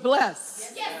continued to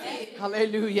bless.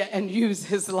 Hallelujah. And use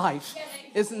his life.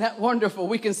 Isn't that wonderful?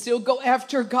 We can still go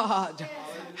after God.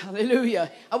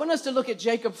 Hallelujah. I want us to look at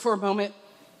Jacob for a moment.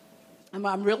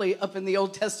 I'm really up in the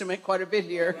Old Testament quite a bit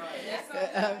here,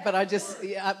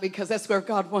 but because that's where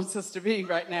God wants us to be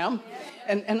right now.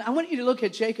 And I want you to look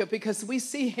at Jacob because we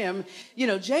see him,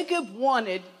 Jacob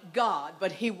wanted God,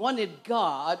 but he wanted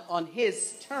God on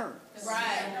his terms.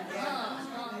 Right.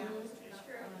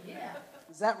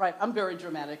 Is that right? I'm very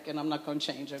dramatic and I'm not going to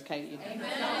change, okay?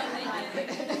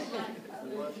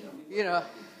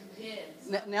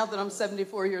 Now that I'm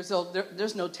 74 years old,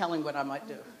 there's no telling what I might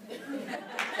do.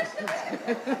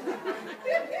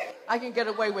 I can get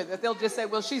away with it. They'll just say,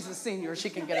 well, she's a senior. She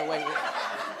can get away with it.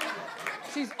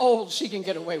 She's old. She can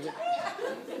get away with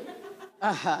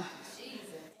it.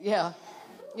 Yeah.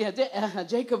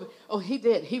 Jacob, he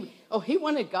did. He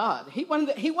wanted God. He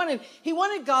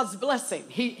wanted God's blessing.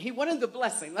 He wanted the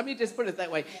blessing. Let me just put it that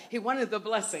way. He wanted the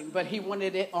blessing, but he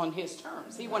wanted it on his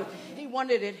terms. He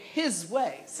wanted it his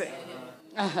way. See?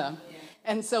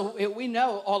 And so we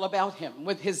know all about him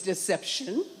with his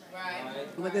deception,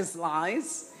 with his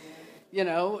lies,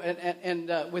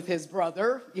 and with his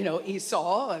brother,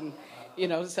 Esau, and,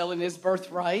 selling his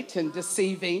birthright and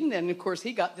deceiving. And, of course,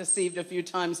 he got deceived a few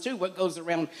times, too. What goes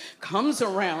around comes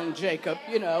around, Jacob,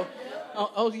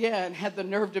 Oh, yeah, and had the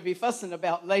nerve to be fussing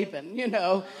about Laban,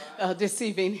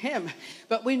 deceiving him.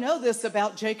 But we know this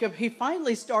about Jacob. He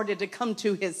finally started to come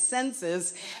to his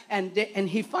senses, and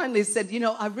he finally said,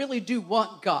 I really do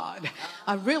want God.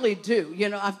 I really do.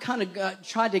 I've kind of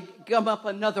tried to come up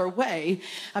another way.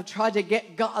 I've tried to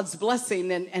get God's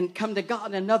blessing and come to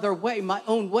God another way, my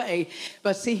own way.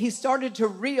 But see, he started to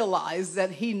realize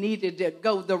that he needed to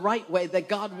go the right way, that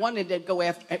God wanted to go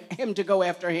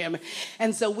after him.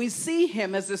 And so we see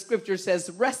him, as the scripture says,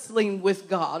 wrestling with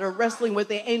God or wrestling with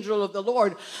the angel of the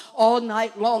Lord all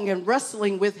night long and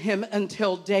wrestling with him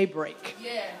until daybreak.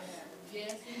 Yes.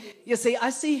 You see, I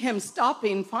see him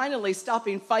finally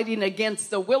stopping fighting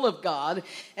against the will of God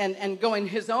and going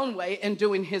his own way and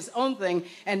doing his own thing.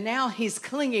 And now he's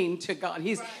clinging to God.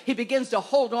 He begins to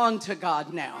hold on to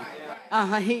God now.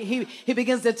 He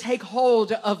begins to take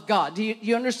hold of God. Do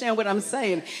you understand what I'm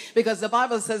saying? Because the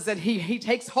Bible says that he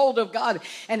takes hold of God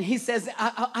and he says,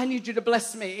 I need you to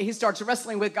bless me. He starts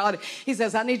wrestling with God. He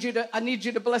says, I need you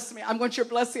to bless me. I want your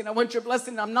blessing. I want your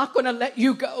blessing. I'm not going to let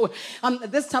you go.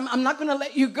 This time I'm not going to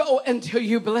let you go until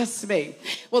you bless me.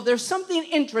 Well, there's something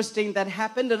interesting that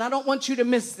happened, and I don't want you to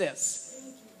miss this,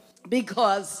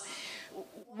 because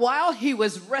while he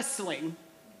was wrestling,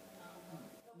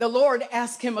 the Lord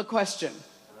asked him a question.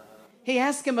 He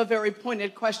asked him a very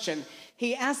pointed question.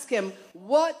 He asked him,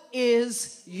 what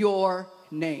is your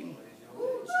name?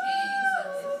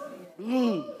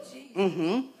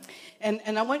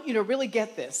 And I want you to really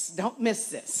get this. Don't miss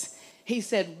this. He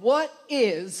said, what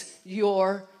is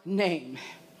your name?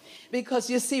 Because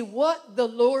you see, what the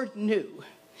Lord knew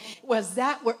was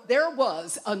that there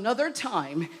was another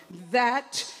time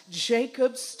that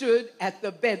Jacob stood at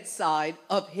the bedside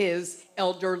of his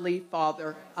elderly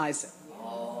father, Isaac.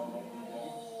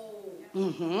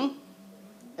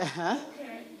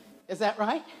 Is that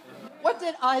right? What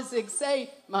did Isaac say,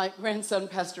 my grandson,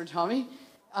 Pastor Tommy?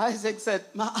 Isaac said,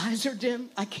 my eyes are dim.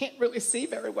 I can't really see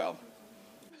very well.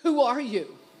 Who are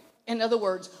you? In other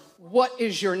words, what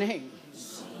is your name?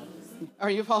 Are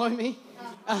you following me?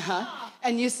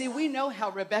 And you see, we know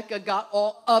how Rebecca got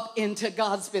all up into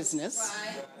God's business.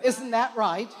 Isn't that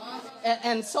right?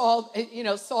 And saw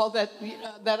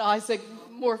that Isaac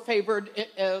more favored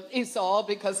Esau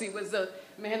because he was a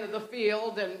man of the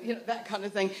field and that kind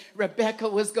of thing. Rebecca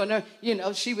was gonna,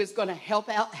 she was gonna help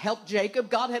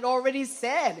Jacob. God had already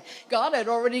said, God had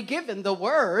already given the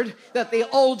word that the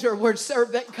older would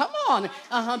serve. That come on,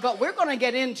 but we're gonna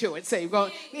get into it,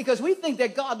 because we think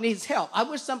that God needs help. I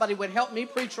wish somebody would help me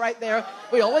preach right there.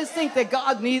 We always think that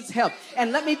God needs help,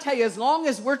 and let me tell you, as long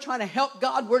as we're trying to help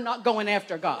God, we're not going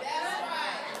after God.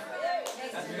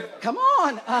 Come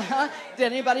on.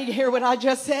 Did anybody hear what I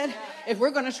just said? If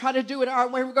we're going to try to do it our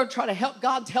way, we're going to try to help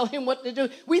God tell him what to do.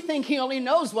 We think he only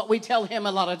knows what we tell him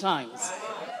a lot of times.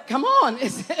 Come on.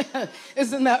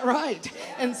 Isn't that right?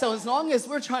 And so as long as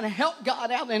we're trying to help God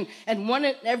out and want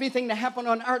everything to happen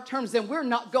on our terms, then we're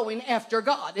not going after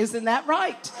God. Isn't that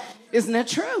right? Isn't that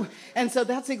true? And so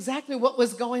that's exactly what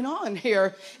was going on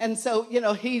here. And so,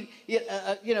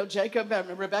 Jacob,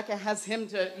 Rebecca has him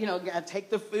to, take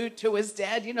the food to his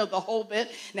dad, the whole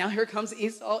bit. Now here comes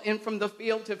Esau in from the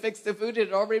field to fix the food. It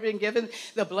had already been given.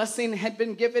 The blessing had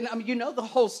been given. I mean, the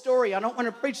whole story. I don't want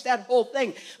to preach that whole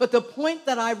thing. But the point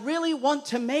that I really want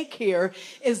to make here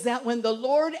is that when the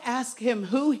Lord asked him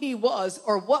who he was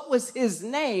or what was his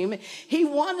name, he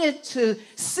wanted to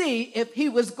see if he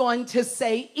was going to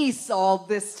say Esau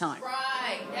this time.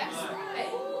 Right, that's right.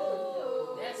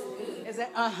 Ooh, that's good. Is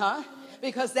that,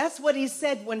 because that's what he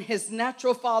said when his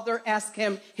natural father asked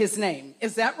him his name.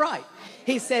 Is that right?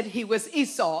 He said he was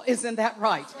Esau. Isn't that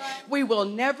right? We will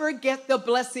never get the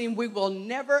blessing. We will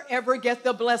never, ever get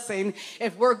the blessing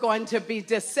if we're going to be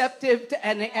deceptive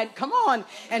and come on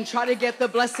and try to get the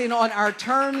blessing on our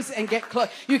terms and get close.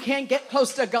 You can't get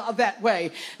close to God that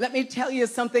way. Let me tell you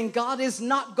something. God is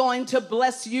not going to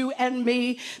bless you and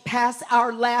me past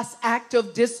our last act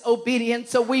of disobedience.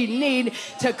 So we need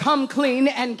to come clean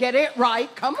and get it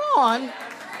right. Come on.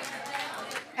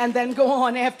 And then go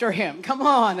on after him. Come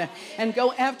on. And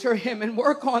go after him and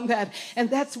work on that. And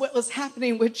that's what was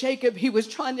happening with Jacob. He was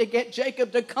trying to get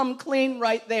Jacob to come clean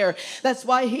right there. That's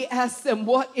why he asked him,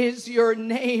 what is your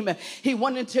name? He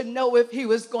wanted to know if he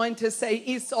was going to say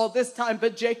Esau this time.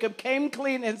 But Jacob came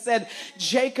clean and said,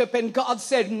 Jacob. And God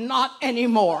said, not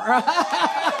anymore. I'm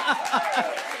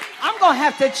going to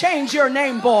have to change your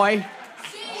name, boy.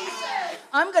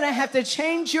 I'm going to have to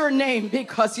change your name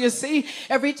because, you see,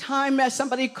 every time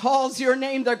somebody calls your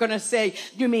name, they're going to say,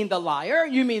 you mean the liar?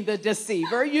 You mean the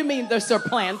deceiver? You mean the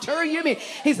supplanter?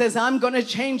 He says, I'm going to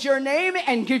change your name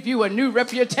and give you a new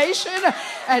reputation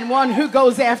and one who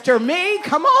goes after me.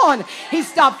 Come on. He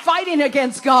stopped fighting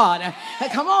against God.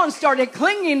 Come on, started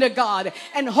clinging to God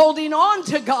and holding on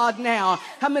to God now.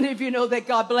 How many of you know that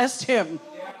God blessed him?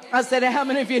 I said, how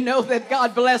many of you know that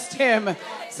God blessed him?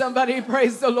 Somebody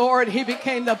praise the Lord. He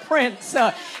became the prince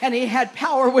and he had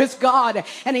power with God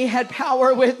and he had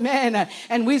power with men.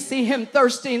 And we see him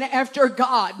thirsting after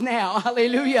God now.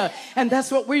 Hallelujah. And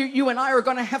that's what you and I are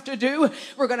going to have to do.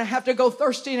 We're going to have to go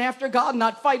thirsting after God,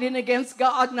 not fighting against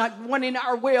God, not wanting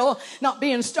our will, not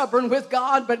being stubborn with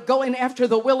God, but going after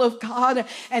the will of God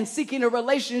and seeking a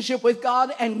relationship with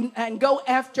God and go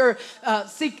after,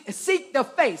 seek the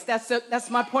face. That's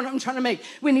my point I'm trying to make.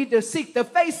 We need to seek the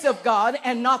face of God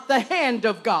and not the hand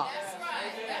of God. That's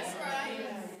right. That's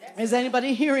right. Is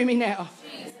anybody hearing me now?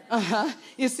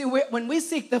 You see, when we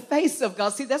seek the face of God,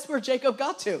 see, that's where Jacob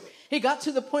got to. He got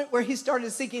to the point where he started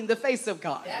seeking the face of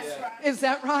God. That's right. Is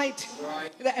that right?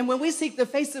 And when we seek the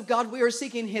face of God, we are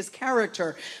seeking his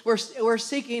character. We're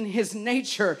seeking his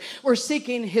nature. We're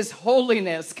seeking his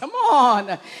holiness. Come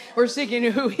on. We're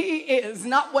seeking who he is,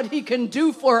 not what he can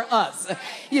do for us.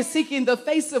 You're seeking the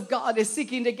face of God is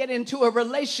seeking to get into a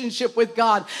relationship with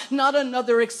God, not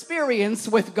another experience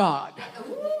with God.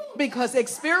 Because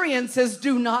experiences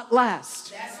do not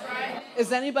last. That's right.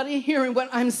 Is anybody hearing what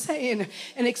I'm saying?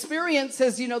 And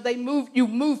experiences, you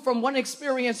move from one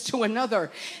experience to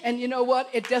another. And you know what?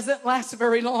 It doesn't last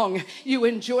very long. You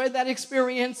enjoy that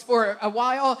experience for a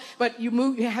while, but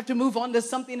you have to move on to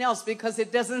something else because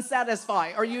it doesn't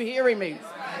satisfy. Are you hearing me?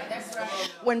 That's right.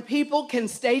 When people can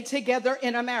stay together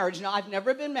in a marriage. Now, I've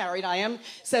never been married. I am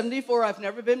 74. I've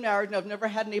never been married, and I've never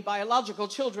had any biological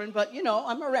children. But, you know,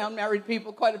 I'm around married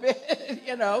people quite a bit,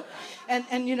 you know.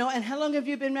 And you know, and how long have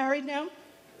you been married now?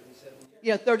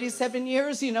 37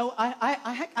 years. You know,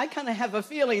 I kind of have a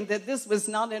feeling that this was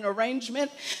not an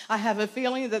arrangement. I have a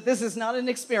feeling that this is not an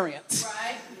experience.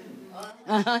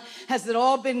 Right. Has it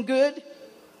all been good?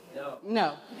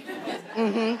 No.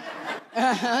 And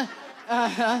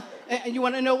you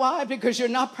want to know why? Because you're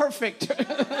not perfect.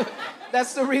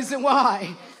 That's the reason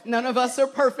why. None of us are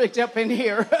perfect up in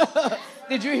here.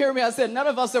 Did you hear me? I said none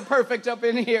of us are perfect up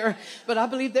in here. But I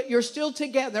believe that you're still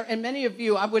together. And many of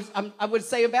you, I would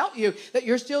say about you, that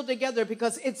you're still together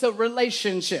because it's a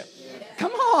relationship.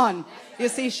 Come on. You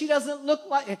see, he doesn't look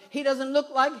like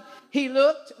he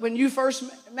looked when you first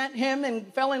met him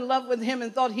and fell in love with him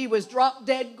and thought he was drop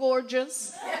dead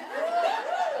gorgeous.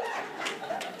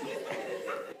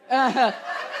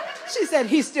 She said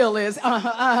he still is.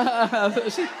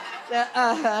 Right.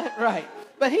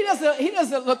 But he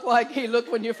doesn't look like he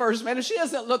looked when you first met him. She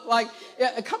doesn't look like,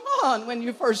 come on, when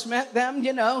you first met them,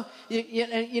 you know,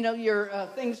 your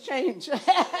things change.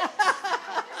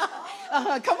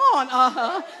 Come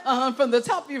on, from the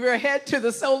top of your head to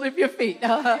the sole of your feet,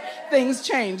 things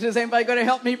change. Is anybody going to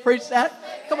help me preach that?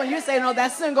 Come on, you say, no,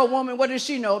 that single woman, what does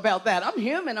she know about that? I'm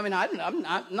human. I mean, I'm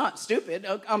not stupid.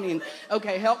 I mean,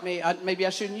 okay, help me. Maybe I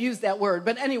shouldn't use that word.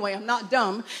 But anyway, I'm not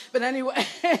dumb. But anyway,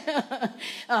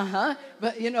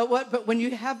 But you know what? But when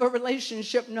you have a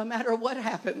relationship, no matter what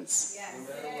happens,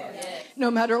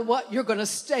 no matter what, you're going to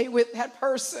stay with that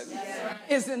person.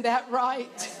 Isn't that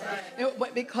right?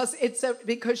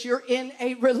 Because you're in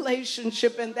a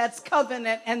relationship, and that's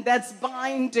covenant, and that's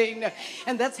binding,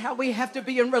 and that's how we have to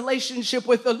be in relationship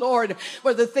with the Lord,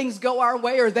 whether things go our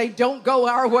way or they don't go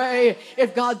our way.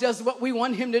 If God does what we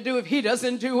want him to do, if he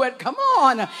doesn't do it, come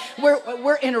on,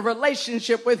 we're in a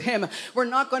relationship with him. We're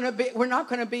not going to be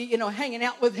hanging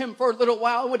out with him for a little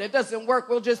while. When it doesn't work,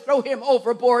 we'll just throw him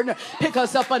overboard and pick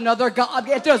us up another God.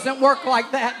 It doesn't work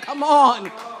like that. Come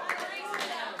on.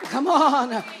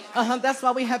 That's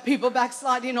why we have people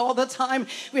backsliding all the time.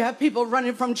 We have people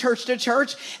running from church to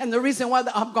church. And the reason why,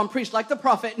 I'm going to preach like the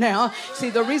prophet now. See,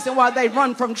 the reason why they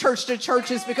run from church to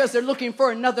church is because they're looking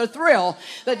for another thrill.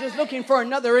 They're just looking for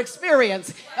another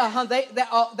experience.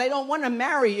 They don't want to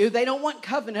marry you. They don't want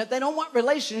covenant. They don't want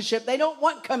relationship. They don't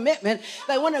want commitment.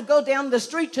 They want to go down the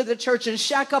street to the church and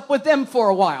shack up with them for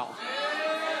a while.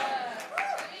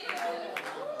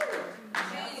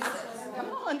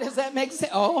 Does that make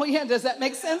sense? Oh, yeah. Does that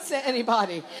make sense to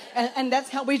anybody? And that's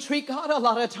how we treat God a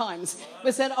lot of times.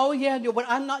 We said, oh, yeah,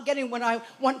 I'm not getting what I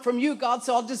want from you, God,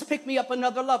 so I'll just pick me up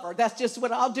another lover. That's just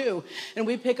what I'll do. And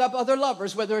we pick up other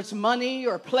lovers, whether it's money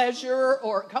or pleasure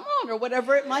or, come on, or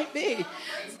whatever it might be.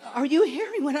 Are you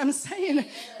hearing what I'm saying?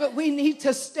 But we need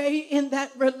to stay in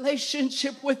that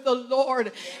relationship with the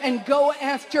Lord and go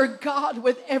after God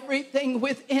with everything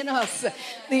within us.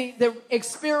 The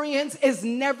experience is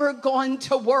never going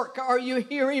to work. Are you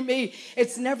hearing me?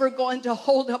 It's never going to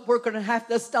hold up. We're going to have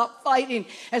to stop fighting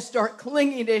and start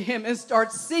clinging to him and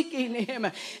start seeking him.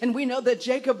 And we know that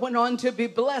Jacob went on to be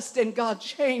blessed, and God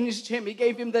changed him. He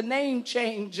gave him the name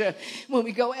change. When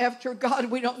we go after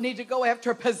God, we don't need to go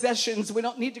after possessions. We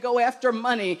don't need to go after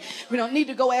money. We don't need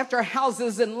to go after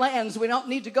houses and lands. We don't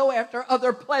need to go after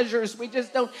other pleasures. We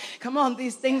just don't. Come on,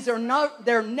 these things they're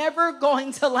never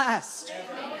going to last.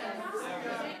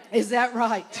 Is that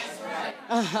right?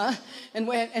 And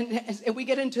we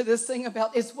get into this thing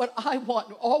about it's what I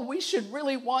want. All we should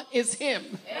really want is him.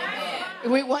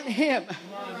 We want him.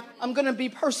 I'm going to be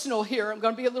personal here. I'm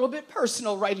going to be a little bit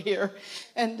personal right here.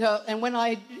 And when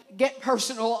I get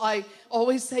personal, I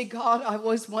always say, God, I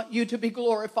always want you to be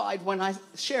glorified when I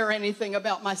share anything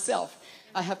about myself.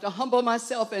 I have to humble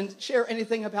myself and share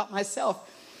anything about myself.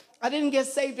 I didn't get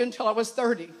saved until I was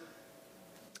 30.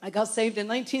 I got saved in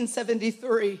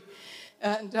 1973.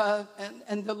 And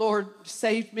the Lord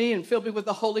saved me and filled me with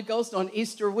the Holy Ghost on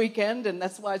Easter weekend, and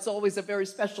that's why it's always a very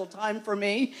special time for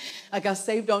me. I got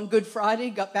saved on Good Friday,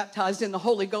 got baptized in the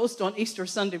Holy Ghost on Easter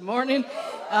Sunday morning,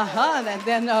 and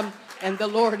then and the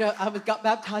Lord, I got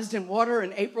baptized in water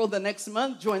in April the next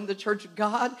month, joined the Church of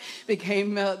God,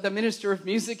 became the minister of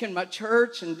music in my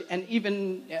church, and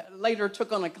even later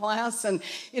took on a class, and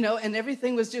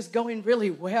everything was just going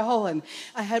really well. And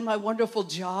I had my wonderful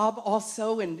job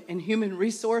also in human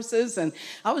resources, and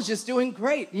I was just doing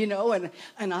great,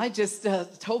 and I just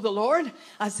told the Lord,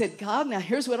 I said, God, now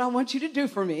here's what I want you to do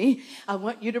for me. I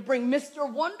want you to bring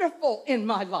Mr. Wonderful in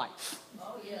my life.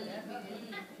 Oh, yeah, that'd be good.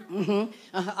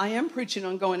 I am preaching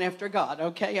on going after God,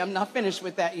 okay? I'm not finished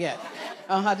with that yet.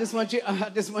 I just want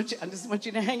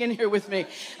you to hang in here with me.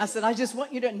 I said, I just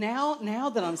want you to, now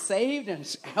that I'm saved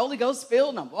and Holy Ghost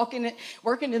filled and I'm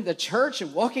working in the church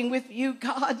and walking with you,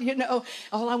 God,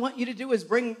 all I want you to do is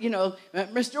bring,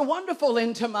 Mr. Wonderful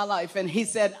into my life. And he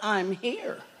said, I'm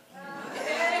here.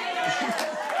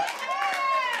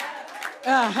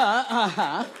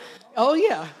 Oh,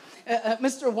 yeah.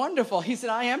 Mr. Wonderful. He said,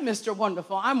 I am Mr.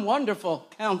 Wonderful. I'm Wonderful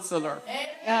Counselor.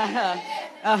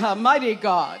 Mighty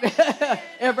God.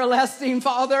 Everlasting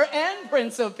Father and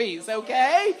Prince of Peace.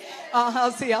 Okay?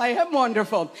 See, I am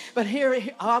wonderful. But here,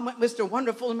 I want Mr.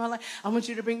 Wonderful in my life. I want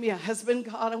you to bring me a husband,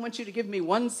 God. I want you to give me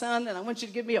one son, and I want you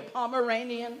to give me a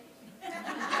Pomeranian.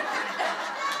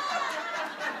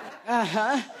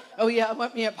 Oh, yeah, I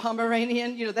want me a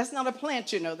Pomeranian. That's not a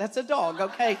plant, That's a dog,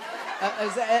 okay?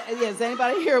 Is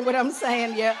anybody hear what I'm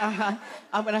saying? Yeah,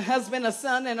 I want a husband, a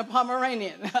son, and a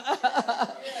Pomeranian.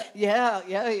 Yeah.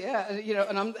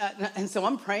 And so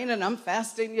I'm praying and I'm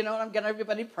fasting, and I'm getting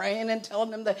everybody praying and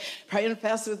telling them to pray and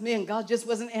fast with me. And God just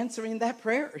wasn't answering that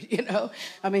prayer,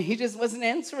 he just wasn't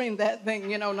answering that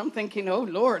thing, and I'm thinking, oh,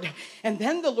 Lord. And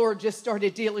then the Lord just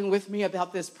started dealing with me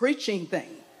about this preaching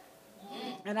thing.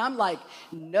 And I'm like,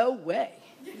 no way.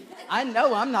 I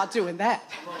know I'm not doing that.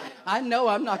 I know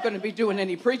I'm not going to be doing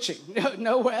any preaching.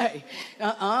 No way.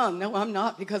 No, I'm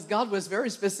not, because God was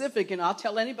very specific. And I'll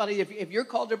tell anybody, if you're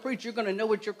called to preach, you're going to know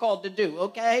what you're called to do,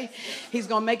 okay? He's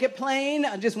going to make it plain.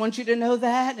 I just want you to know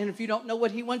that. And if you don't know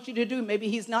what he wants you to do, maybe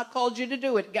he's not called you to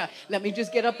do it. God, let me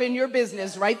just get up in your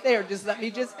business right there. Let me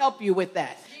just help you with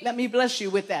that. Let me bless you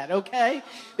with that, okay?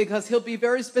 Because he'll be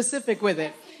very specific with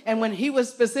it. And when he was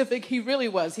specific, he really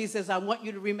was. He says, I want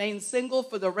you to remain single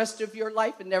for the rest of your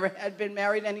life and never had been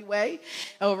married anyway.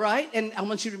 All right? And I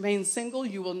want you to remain single.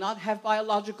 You will not have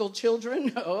biological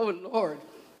children. Oh, Lord.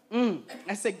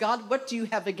 I said, God, what do you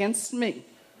have against me?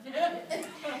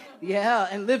 Yeah,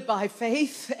 and live by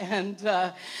faith and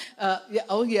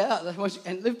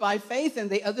and live by faith.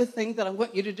 And the other thing that I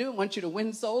want you to do, I want you to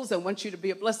win souls. I want you to be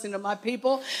a blessing to my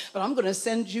people. But I'm going to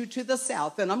send you to the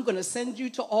South, and I'm going to send you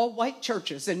to all white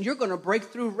churches, and you're going to break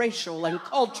through racial and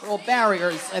cultural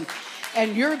barriers,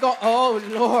 and you're going. Oh,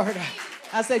 Lord.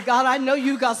 I said, God, I know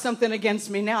you got something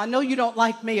against me now. I know you don't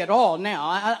like me at all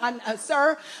now.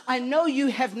 Sir, I know you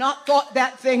have not thought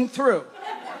that thing through.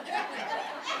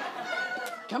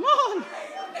 Come on.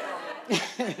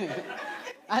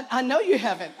 I know you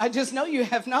haven't. I just know you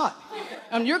have not.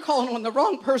 You're calling on the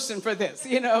wrong person for this,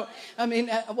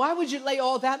 why would you lay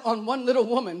all that on one little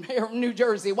woman here in New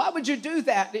Jersey? Why would you do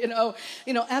that?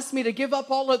 Ask me to give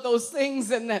up all of those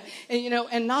things and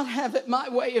not have it my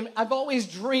way. And I've always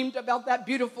dreamed about that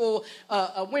beautiful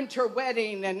winter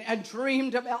wedding and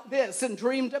dreamed about this and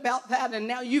dreamed about that. And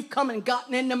now you've come and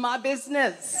gotten into my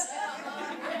business.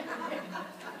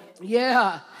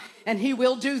 Yeah, and he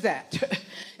will do that.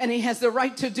 And he has the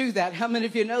right to do that. How many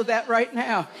of you know that right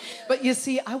now? But you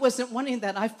see, I wasn't wanting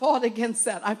that. I fought against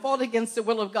that. I fought against the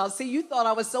will of God. See, you thought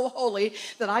I was so holy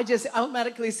that I just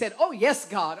automatically said, oh, yes,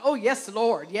 God. Oh, yes,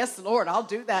 Lord. Yes, Lord, I'll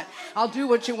do that. I'll do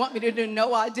what you want me to do.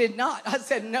 No, I did not. I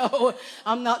said, no,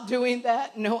 I'm not doing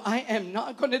that. No, I am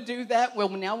not going to do that. Well,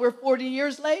 now we're 40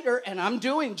 years later, and I'm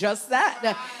doing just that.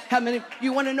 How many?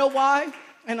 You want to know why?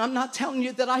 And I'm not telling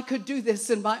you that I could do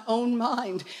this in my own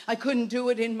mind. I couldn't do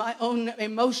it in my own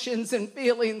emotions and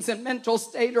feelings and mental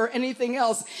state or anything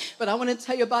else. But I want to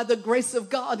tell you, by the grace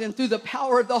of God and through the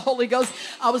power of the Holy Ghost,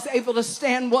 I was able to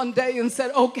stand one day and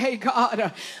said, okay,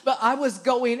 God, but I was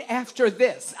going after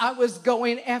this. I was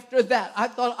going after that. I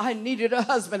thought I needed a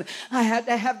husband. I had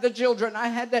to have the children. I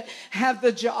had to have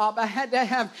the job.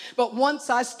 But once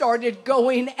I started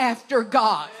going after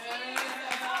God,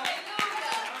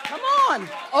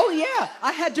 oh, yeah.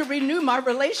 I had to renew my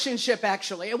relationship,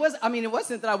 actually. It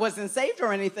wasn't that I wasn't saved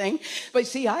or anything. But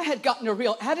see, I had gotten a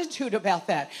real attitude about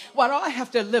that. Why do I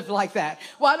have to live like that?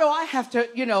 Why do I have to,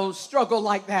 struggle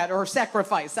like that or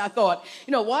sacrifice? I thought,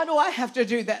 why do I have to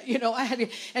do that?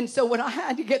 And so when I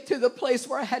had to get to the place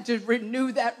where I had to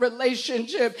renew that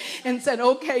relationship and said,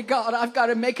 okay, God, I've got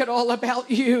to make it all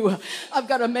about you. I've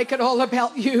got to make it all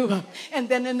about you. And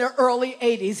then in the early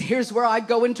 80s, here's where I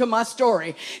go into my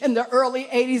story. In the early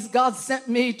 80s, God sent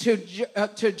me to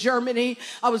Germany.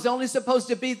 I was only supposed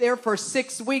to be there for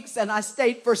 6 weeks, and I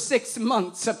stayed for 6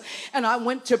 months. And I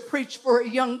went to preach for a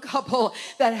young couple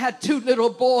that had 2 little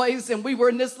boys, and we were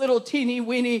in this little teeny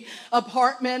weeny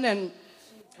apartment, and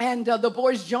And the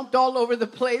boys jumped all over the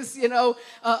place,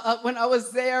 when I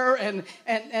was there. And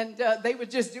they would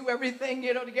just do everything,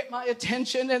 to get my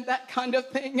attention and that kind of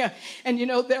thing. And,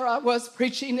 there I was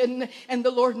preaching. And the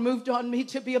Lord moved on me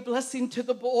to be a blessing to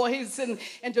the boys and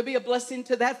to be a blessing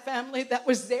to that family that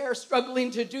was there struggling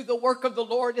to do the work of the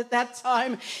Lord at that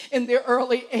time in the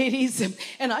early 80s.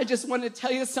 And I just want to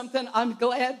tell you something. I'm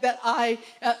glad that I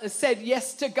said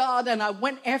yes to God. And I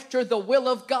went after the will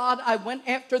of God. I went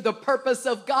after the purpose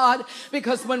of God,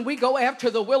 because when we go after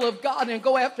the will of God and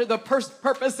go after the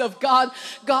purpose of God,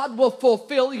 God will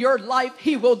fulfill your life.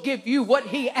 He will give you what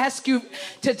He asks you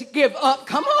to give up.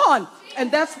 Come on.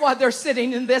 And that's why they're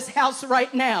sitting in this house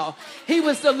right now. He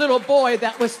was the little boy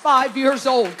that was 5 years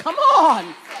old. Come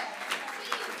on.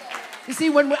 You see,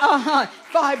 when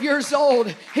 5 years old,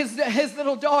 his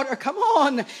little daughter, come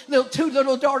on, two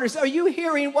little daughters. Are you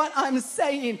hearing what I'm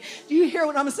saying? Do you hear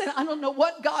what I'm saying? I don't know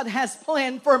what God has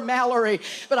planned for Mallory,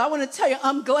 but I want to tell you,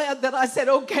 I'm glad that I said,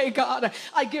 okay, God,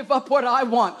 I give up what I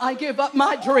want. I give up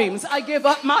my dreams. I give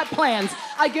up my plans.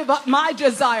 I give up my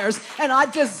desires, and I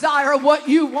desire what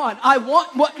you want. I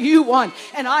want what you want,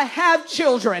 and I have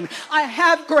children. I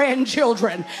have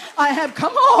grandchildren.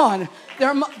 Come on.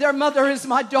 Their mother is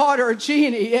my daughter,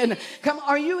 Jeannie. And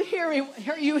are you hearing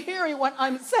what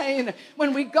I'm saying?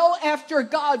 When we go after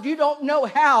God, you don't know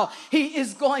how He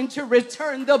is going to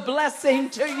return the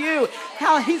blessing to you,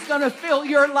 how He's going to fill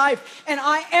your life. And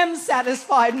I am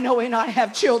satisfied knowing I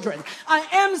have children. I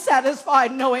am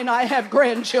satisfied knowing I have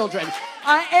grandchildren.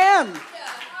 I am.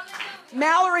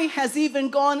 Mallory has even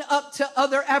gone up to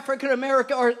other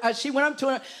African-American, or she went up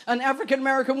to an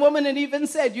African-American woman and even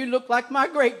said, you look like my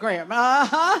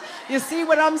great-grandma. You see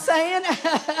what I'm saying?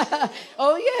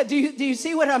 Oh, yeah. Do you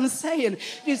see what I'm saying?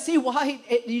 Do you see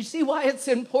why it's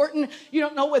important? You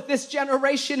don't know what this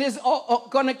generation is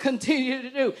going to continue to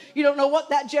do. You don't know what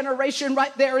that generation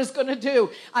right there is going to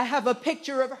do. I have a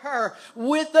picture of her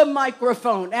with a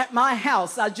microphone at my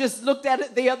house. I just looked at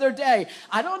it the other day.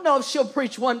 I don't know if she'll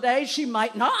preach one day. She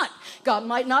might not. God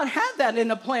might not have that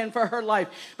in a plan for her life.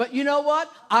 But you know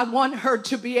what? I want her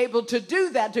to be able to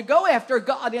do that, to go after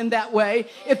God in that way,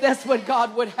 if that's what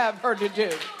God would have her to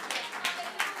do.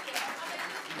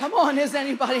 Come on, is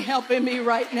anybody helping me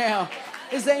right now?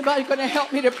 Is anybody going to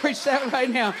help me to preach that right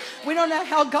now? We don't know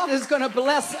how God is going to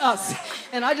bless us.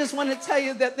 And I just want to tell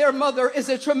you that their mother is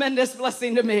a tremendous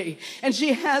blessing to me. And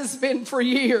she has been for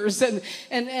years and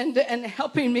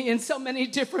helping me in so many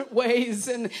different ways,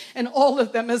 and all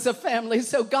of them as a family.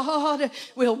 So God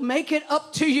will make it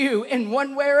up to you in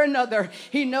one way or another.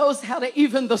 He knows how to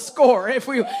even the score if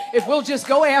we'll just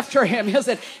go after Him. He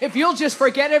said, if you'll just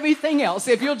forget everything else,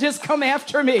 if you'll just come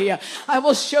after me, I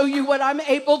will show you what I'm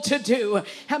able to do.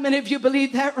 How many of you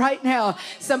believe that right now?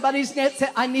 Somebody's net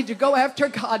said, I need to go after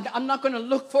God. I'm not going to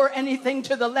look for anything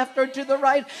to the left or to the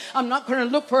right. I'm not going to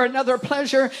look for another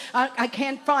pleasure. I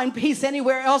can't find peace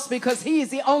anywhere else because He's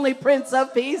the only Prince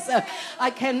of Peace. I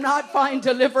cannot find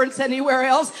deliverance anywhere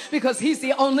else because He's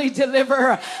the only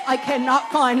deliverer. I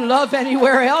cannot find love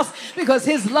anywhere else because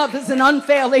His love is an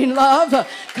unfailing love.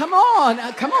 Come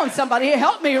on, somebody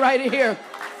help me right here.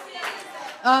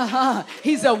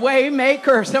 He's a way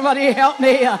maker. Somebody help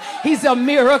me. He's a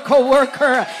miracle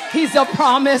worker. He's a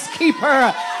promise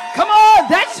keeper. Come on,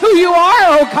 that's who you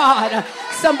are, oh God.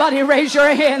 Somebody raise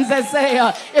your hands and say,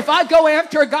 if I go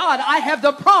after God, I have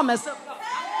the promise of God.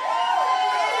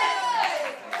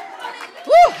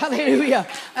 Woo, hallelujah.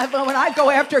 When I go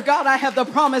after God, I have the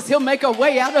promise He'll make a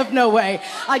way out of no way.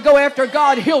 I go after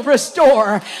God, He'll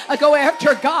restore. I go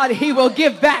after God, He will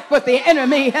give back what the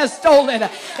enemy has stolen.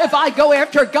 If I go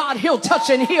after God, He'll touch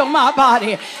and heal my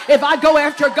body. If I go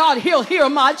after God, He'll heal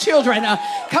my children.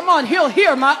 Come on, He'll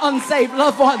heal my unsaved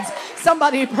loved ones.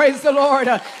 Somebody praise the Lord.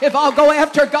 If I'll go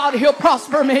after God, He'll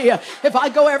prosper me. If I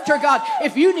go after God,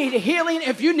 if you need healing,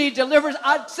 if you need deliverance,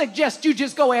 I'd suggest you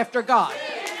just go after God.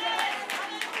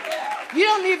 You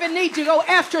don't even need to go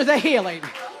after the healing.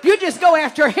 You just go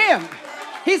after Him.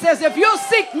 He says, if you'll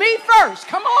seek me first,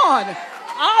 come on,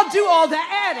 I'll do all the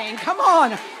adding. Come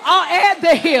on, I'll add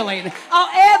the healing. I'll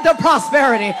add the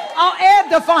prosperity. I'll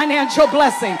add the financial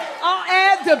blessing. I'll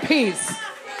add the peace.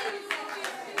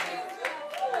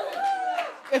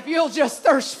 If you'll just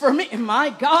thirst for me, my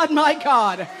God, my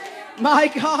God, my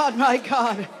God, my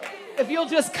God. If you'll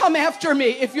just come after me,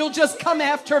 if you'll just come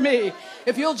after me,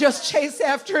 if you'll just chase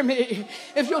after me,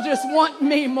 if you'll just want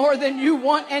me more than you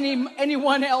want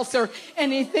anyone else or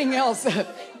anything else,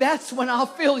 that's when I'll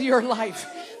fill your life.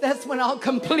 That's when I'll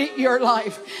complete your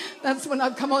life. That's when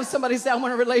I'll come on. Somebody say, I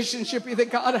want a relationship with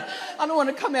God. I don't want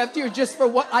to come after you just for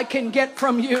what I can get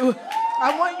from you.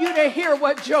 I want you to hear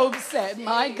what Job said.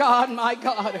 My God, my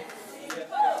God.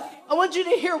 I want you to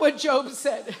hear what Job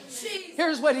said.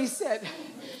 Here's what he said.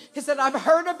 He said, I've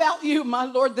heard about you, my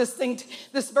Lord. This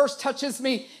verse touches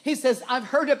me. He says, I've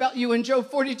heard about you. In Job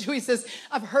 42, he says,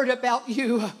 I've heard about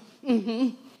you.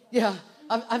 Yeah,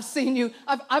 I've seen you.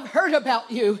 I've heard about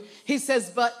you. He says,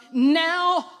 but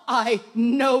now I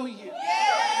know you.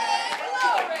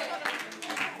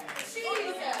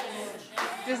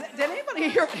 Did anybody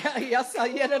hear? Yes,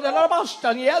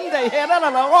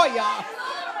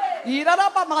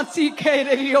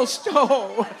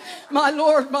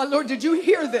 my Lord, did you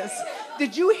hear this?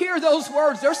 Did you hear those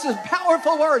words? There's some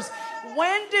powerful words.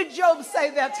 When did Job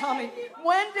say that, Tommy?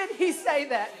 When did he say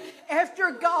that? After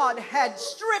God had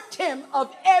stripped him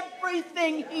of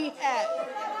everything he had.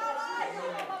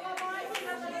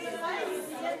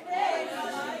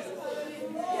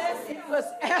 It was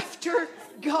after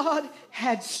God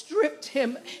had stripped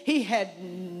him. He had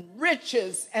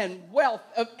riches and wealth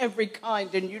of every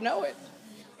kind, and you know it.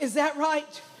 Is that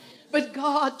right? But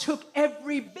God took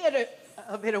every bit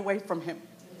of it away from him.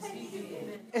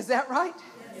 Is that right?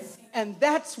 And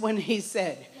that's when he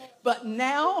said, but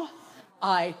now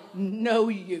I know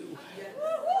you.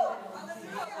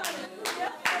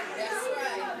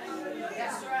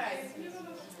 That's right.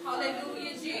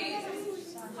 Hallelujah,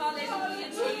 Jesus. Hallelujah,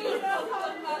 Jesus.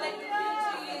 Hallelujah,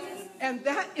 Jesus. And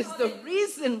that is the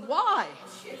reason why,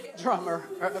 drummer,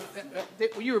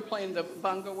 you were playing the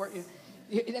bongo, weren't you?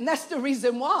 And that's the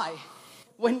reason why.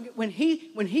 When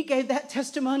he gave that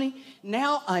testimony,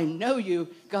 now I know you,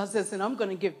 God says, and I'm going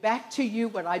to give back to you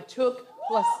what I took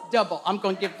plus double. I'm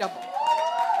going to give double.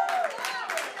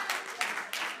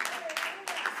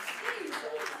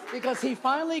 Because he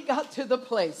finally got to the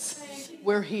place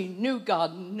where he knew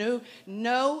God.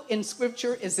 Know in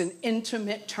Scripture is an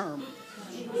intimate term.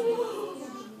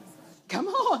 Come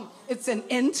on. It's an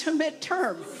intimate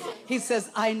term. He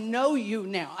says, I know you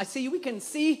now. I see, we can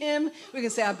see him. We can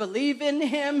say, I believe in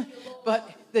him. But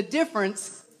the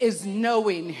difference is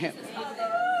knowing him.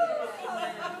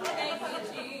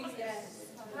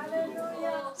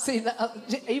 See,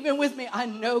 even with me, I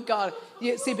know God.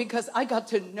 See, because I got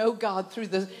to know God through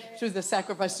the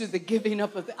sacrifice, through the giving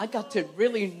up of I got to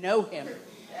really know him.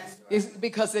 It's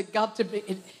because it got to be,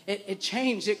 it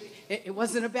changed. It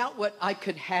wasn't about what I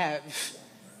could have.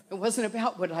 It wasn't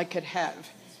about what I could have.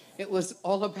 It was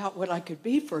all about what I could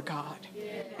be for God.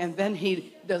 And then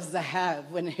he does the have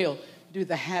when he'll do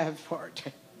the have part,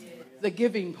 the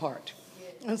giving part.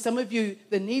 And some of you,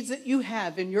 the needs that you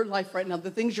have in your life right now,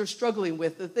 the things you're struggling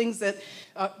with, the things that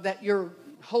you're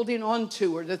holding on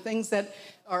to, or the things that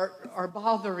are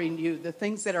bothering you, the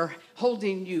things that are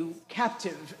holding you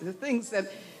captive, the things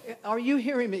that, are you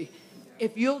hearing me?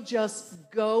 If you'll just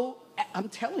go, I'm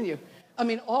telling you, I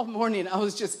mean, all morning I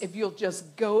was just, if you'll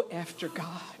just go after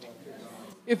God.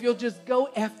 If you'll just go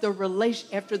after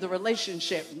the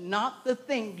relationship, not the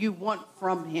thing you want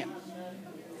from him.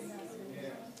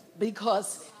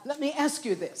 Because, let me ask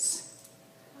you this.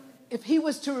 If he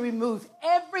was to remove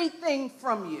everything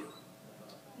from you,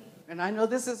 and I know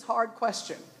this is a hard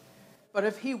question, but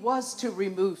if he was to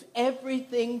remove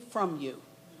everything from you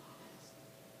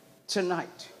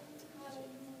tonight,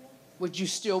 would you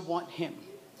still want him?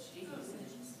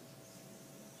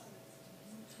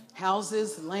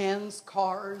 Houses, lands,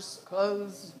 cars,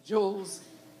 clothes, jewels,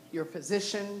 your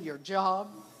position, your job,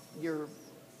 your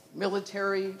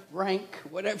military rank,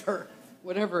 whatever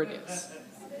it is.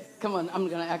 Come on, I'm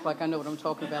going to act like I know what I'm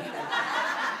talking about.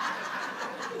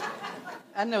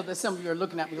 I know that some of you are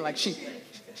looking at me like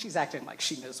she's acting like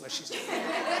she knows what she's doing.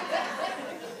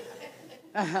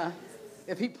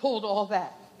 If he pulled all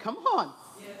that, come on.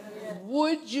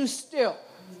 Would you still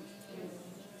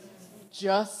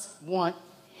just want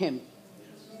him?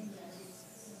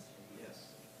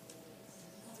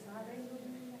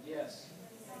 Yes.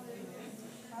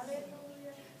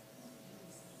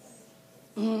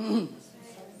 Mm-hmm.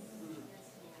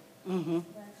 Mm-hmm.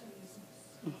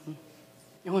 Mm-hmm.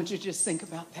 I want you to just think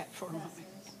about that for a moment.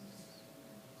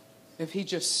 If he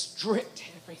just stripped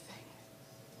everything,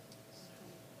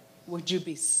 would you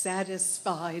be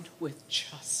satisfied with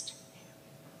just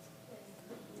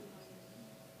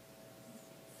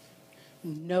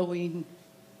him? Knowing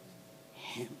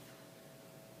him.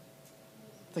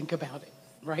 Think about it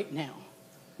right now.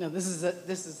 Now, this is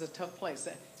a tough place.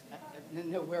 I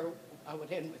didn't know where I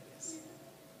would end with this.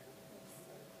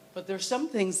 But there's some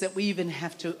things that we even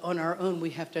have to, on our own, we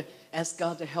have to ask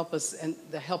God to help us, and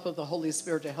the help of the Holy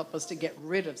Spirit to help us to get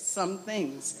rid of some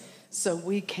things so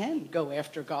we can go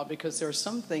after God, because there are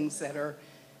some things that are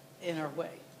in our way.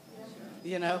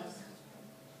 You know,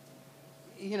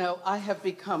 I have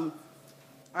become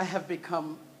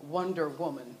Wonder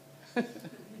Woman.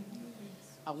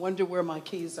 I wonder where my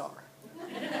keys are.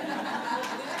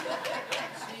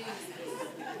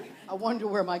 I wonder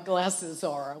where my glasses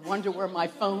are. I wonder where my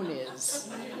phone is.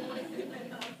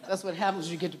 That's what happens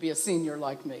when you get to be a senior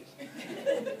like me.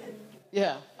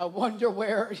 Yeah, I wonder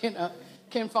where,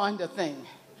 can't find a thing.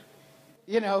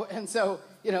 And so,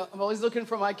 I'm always looking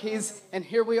for my keys, and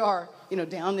here we are,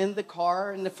 down in the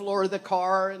car, in the floor of the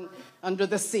car, and under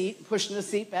the seat, pushing the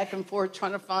seat back and forth,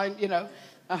 trying to find, there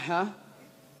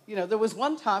was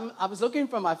one time I was looking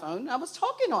for my phone, I was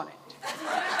talking on it.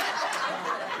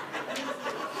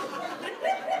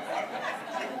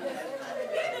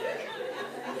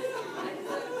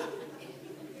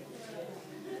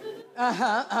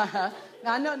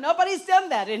 Now, I know nobody's done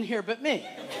that in here but me.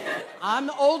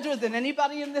 I'm older than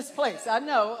anybody in this place. I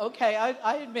know. Okay,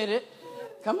 I admit it.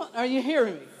 Come on, are you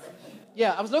hearing me?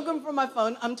 Yeah, I was looking for my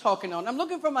phone. I'm talking on. I'm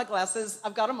looking for my glasses.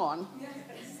 I've got them on.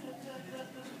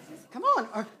 Come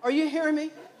on, are you hearing me?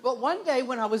 But one day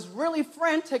when I was really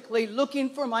frantically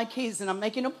looking for my keys, and I'm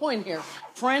making a point here,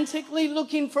 frantically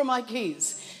looking for my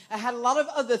keys, I had a lot of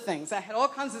other things. I had all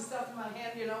kinds of stuff in my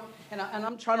hand, and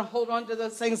I'm trying to hold on to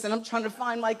those things, and I'm trying to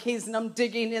find my keys, and I'm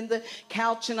digging in the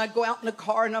couch, and I go out in the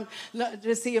car, and I'm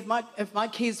to see if my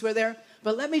keys were there.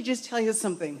 But let me just tell you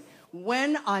something.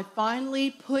 When I finally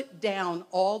put down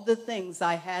all the things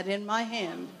I had in my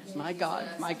hand, my God.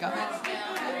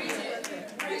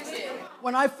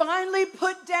 When I finally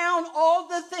put down all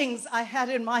the things I had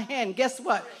in my hand, guess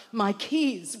what? My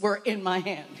keys were in my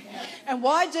hand. And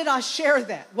why did I share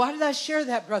that? Why did I share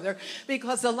that, brother?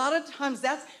 Because a lot of times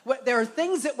there are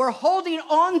things that we're holding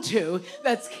on to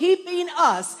that's keeping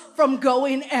us from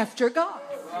going after God.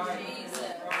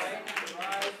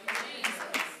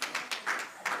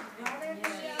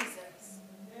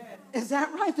 Is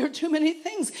that right? There are too many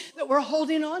things that we're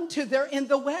holding on to. They're in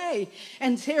the way.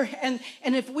 And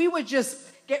if we would just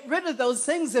get rid of those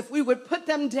things, if we would put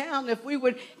them down, if we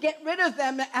would get rid of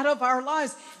them out of our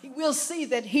lives, we'll see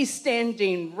that he's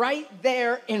standing right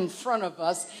there in front of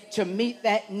us to meet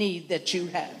that need that you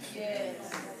have.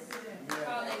 Yes.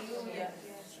 Hallelujah.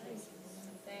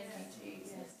 Thank you,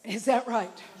 Jesus. Is that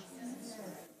right?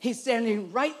 He's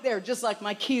standing right there, just like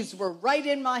my keys were right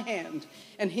in my hand.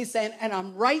 And he's saying, and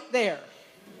I'm right there.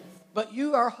 But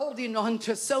you are holding on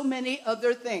to so many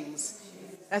other things.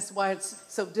 That's why it's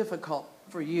so difficult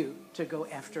for you to go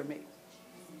after me.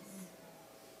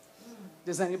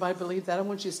 Does anybody believe that? I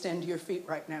want you to stand to your feet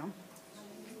right now.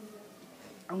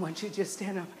 I want you to just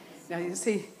stand up. Now, you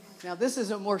see, this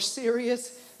is a more serious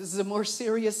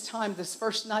time, this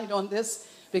first night on this,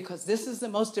 because this is the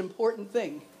most important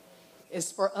thing. Is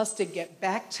for us to get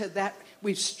back to that.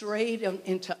 We've strayed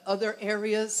into other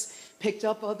areas, picked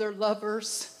up other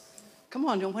lovers. Come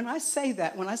on, and when I say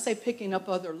that, when I say picking up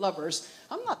other lovers,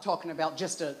 I'm not talking about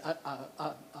just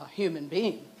a human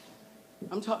being.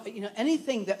 I'm talking,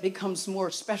 anything that becomes more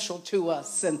special to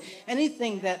us, and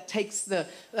anything that takes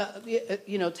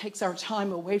takes our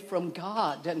time away from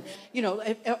God. And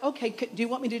okay, do you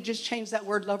want me to just change that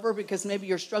word lover because maybe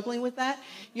you're struggling with that?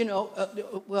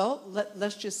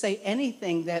 Let's just say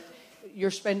anything that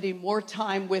you're spending more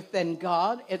time with than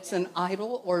God, it's an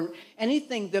idol, or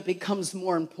anything that becomes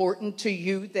more important to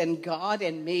you than God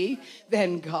and me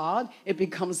than God, it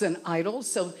becomes an idol.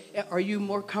 So are you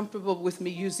more comfortable with me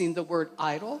using the word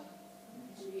idol?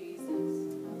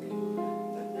 Jesus.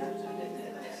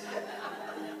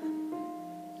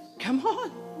 Come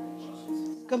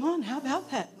on, how about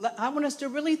that? I want us to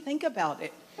really think about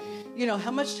it.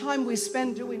 How much time we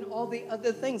spend doing all the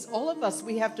other things. All of us,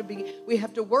 we have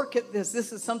to work at this.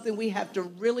 This is something we have to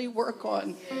really work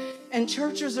on. And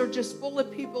churches are just full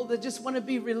of people that just want to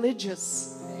be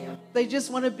religious. They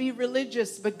just want to be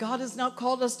religious. But God has not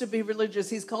called us to be religious.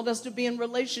 He's called us to be in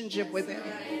relationship with him.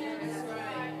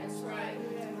 That's right.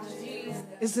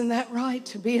 Isn't that right?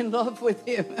 To be in love with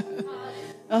him.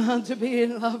 To be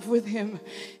in love with him.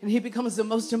 And he becomes the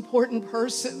most important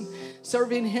person.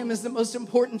 Serving him is the most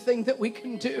important thing that we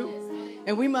can do.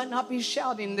 And we might not be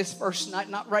shouting this first night,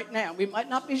 not right now. We might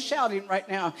not be shouting right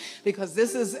now because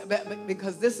this is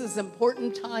an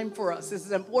important time for us. This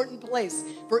is an important place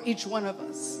for each one of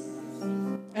us.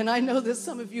 And I know that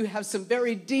some of you have some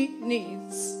very deep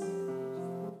needs.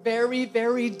 Very,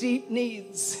 very deep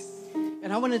needs.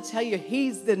 And I want to tell you,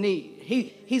 he's the need.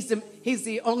 He's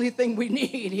the only thing we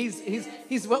need.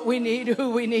 He's what we need, who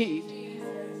we need.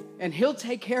 And he'll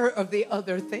take care of the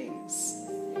other things.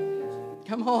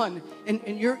 Come on.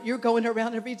 And you're going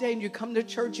around every day and you come to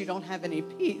church, you don't have any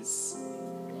peace.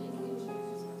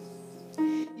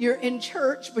 You're in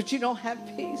church, but you don't have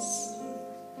peace.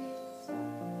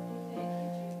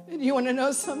 And you want to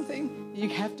know something? You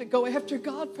have to go after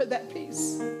God for that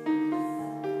peace.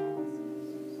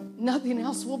 Nothing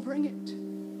else will bring it.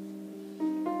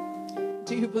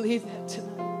 Do you believe that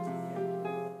tonight?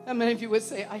 How many of you would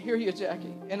say, I hear you,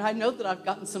 Jackie, and I know that I've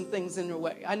gotten some things in your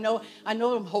way. I know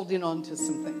I'm holding on to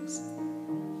some things.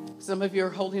 Some of you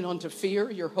are holding on to fear.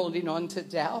 You're holding on to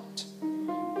doubt.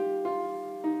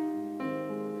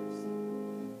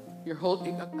 You're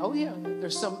holding, oh yeah,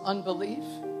 there's some unbelief.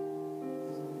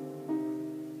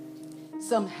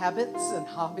 Some habits and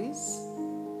hobbies.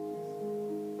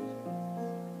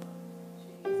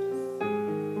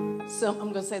 I'm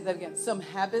going to say that again. Some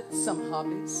habits, some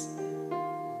hobbies.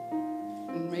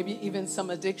 And maybe even some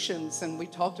addictions. And we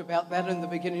talked about that in the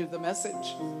beginning of the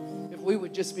message. If we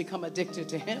would just become addicted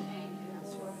to Him,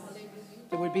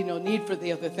 there would be no need for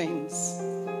the other things.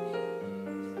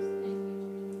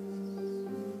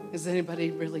 Is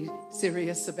anybody really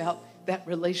serious about that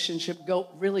relationship,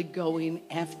 really going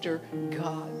after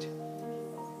God?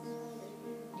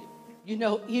 You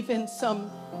know, even some,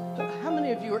 how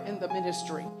many of you are in the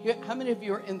ministry? How many of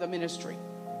you are in the ministry?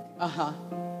 How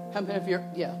many of you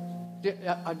are, yeah.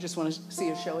 I just want to see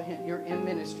a show of hands. You're in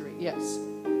ministry, yes.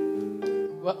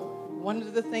 Well, one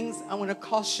of the things I want to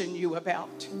caution you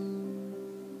about,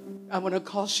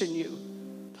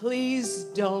 please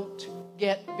don't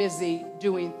get busy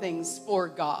doing things for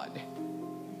God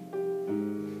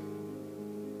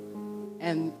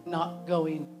and not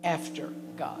going after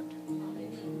God.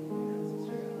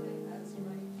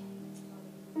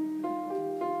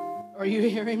 Are you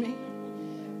hearing me?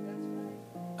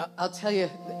 I'll tell you,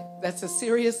 that's a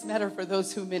serious matter for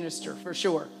those who minister, for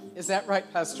sure. Is that right,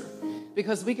 Pastor?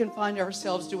 Because we can find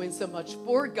ourselves doing so much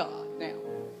for God now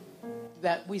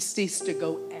that we cease to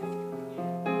go after.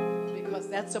 Because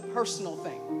that's a personal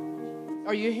thing.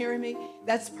 Are you hearing me?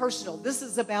 That's personal. This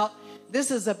is about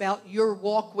your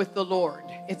walk with the Lord.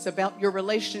 It's about your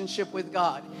relationship with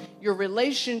God. Your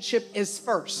relationship is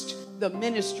first. The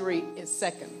ministry is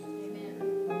second.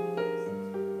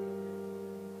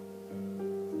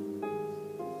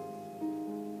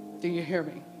 Do you hear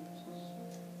me?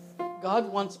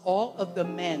 God wants all of the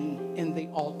men in the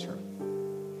altar.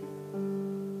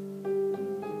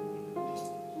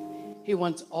 He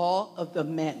wants all of the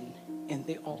men in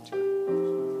the altar.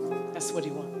 That's what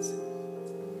He wants.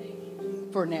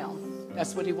 For now.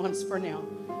 That's what He wants for now.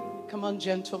 Come on,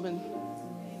 gentlemen.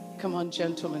 Come on,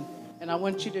 gentlemen. And I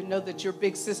want you to know that your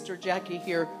big sister Jackie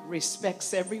here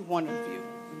respects every one of you.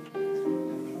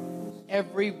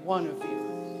 Every one of you.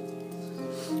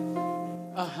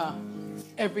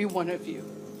 Every one of you.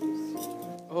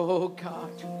 Oh,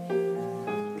 God.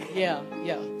 Yeah.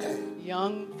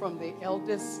 Young from the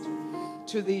eldest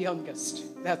to the youngest.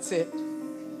 That's it.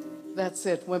 That's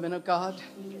it, women of God.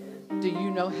 Do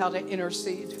you know how to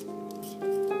intercede?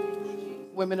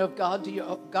 Women of God,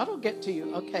 God will get to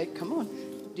you. Okay, come on.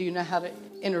 Do you know how to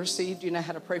intercede? Do you know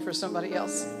how to pray for somebody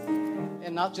else?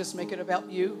 And not just make it about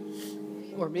you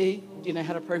or me. Do you know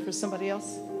how to pray for somebody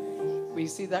else? Will you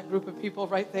see that group of people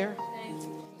right there?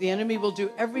 The enemy will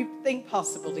do everything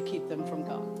possible to keep them from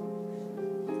God.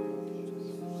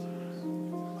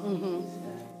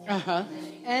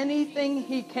 Anything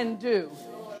he can do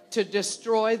to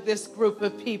destroy this group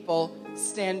of people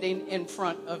standing in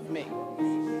front of me.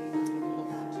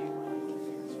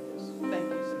 Thank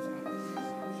you.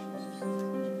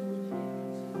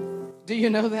 Do you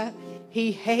know that?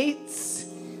 He hates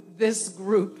this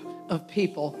group of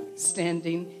people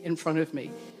standing in front of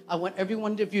me. I want every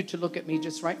one of you to look at me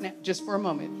just right now, just for a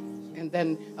moment, and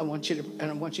then I want you to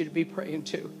be praying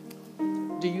too.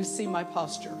 Do you see my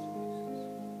posture?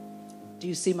 Do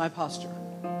you see my posture?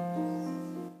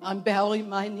 I'm bowing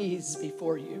my knees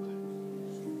before you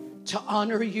to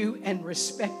honor you and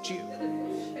respect you.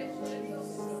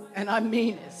 And I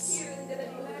mean this.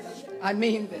 I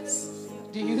mean this.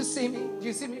 Do you see me? Do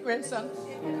you see me, grandson?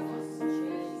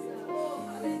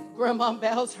 Grandma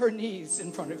bows her knees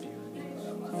in front of you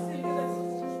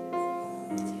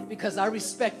because I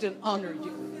respect and honor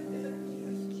you.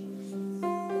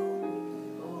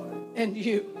 And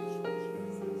you.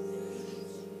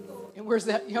 And where's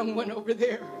that young one over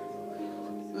there?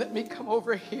 Let me come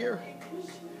over here.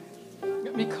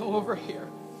 Let me come over here.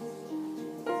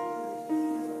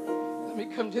 Let me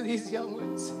come to these young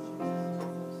ones.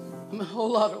 I'm a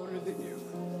whole lot older than you.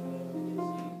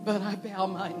 But I bow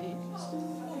my knees.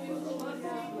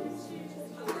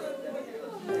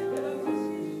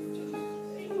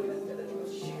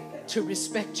 To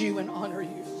respect you and honor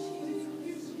you.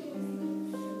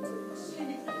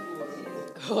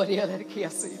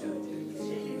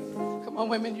 Come on,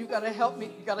 women, you got to help me.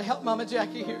 You got to help Mama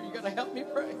Jackie here. You got to help me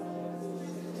pray.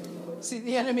 See,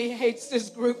 the enemy hates this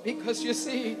group because, you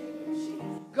see,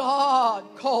 God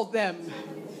called them.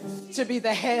 to be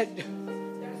the head.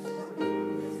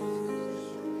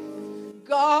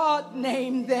 God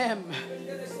named them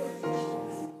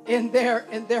in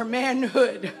their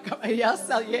manhood. Come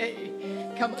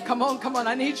on.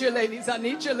 I need you, ladies.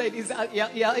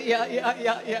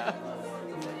 Yeah.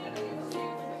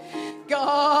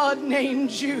 God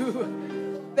named you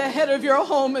the head of your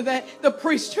home and the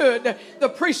priesthood, the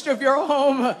priest of your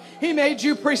home. He made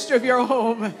you priest of your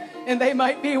home, and they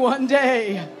might be one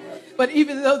day. But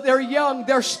even though they're young,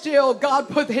 they're still, God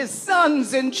put his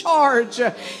sons in charge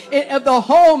of the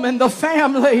home and the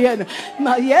family and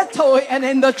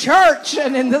in the church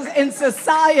and in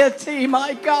society.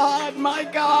 My God.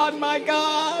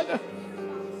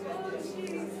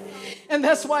 And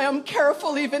that's why I'm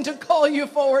careful even to call you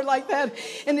forward like that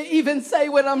and to even say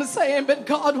what I'm saying. But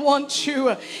God wants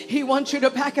you. He wants you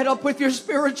to pack it up with your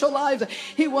spiritual lives.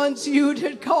 He wants you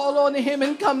to call on him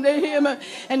and come to him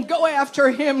and go after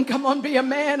him. Come on, be a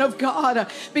man of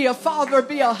God. Be a father,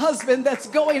 be a husband that's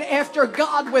going after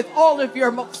God with all of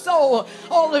your soul,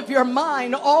 all of your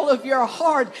mind, all of your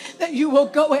heart, that you will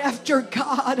go after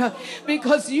God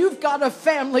because you've got a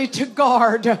family to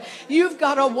guard. You've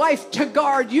got a wife to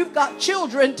guard. You've got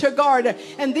children to guard.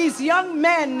 And these young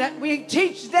men, we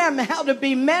teach them how to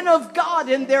be men of God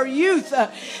in their youth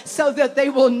so that they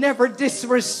will never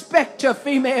disrespect a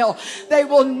female. They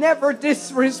will never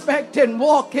disrespect and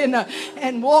walk in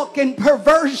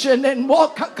perversion and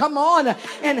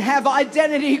and have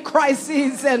identity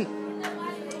crises. And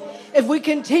if we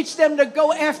can teach them to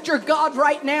go after God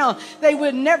right now, they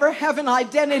would never have an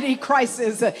identity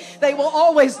crisis. They will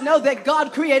always know that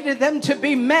God created them to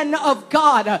be men of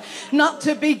God, not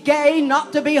to be gay,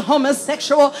 not to be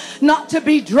homosexual, not to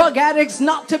be drug addicts,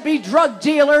 not to be drug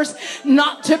dealers,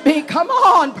 not to be, come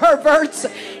on, perverts.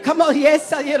 Come on, yes,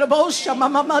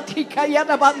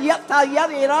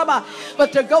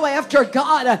 but to go after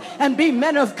God and be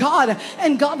men of God,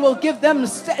 and God will give them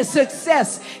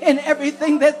success in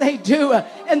everything that they do,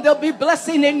 and there'll be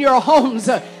blessing in your homes,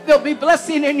 there'll be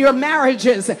blessing in your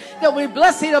marriages, there'll be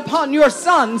blessing upon your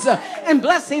sons and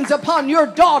blessings upon your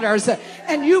daughters,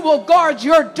 and you will guard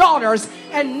your daughters,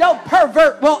 and no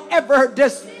pervert will ever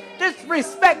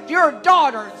disrespect your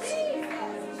daughters.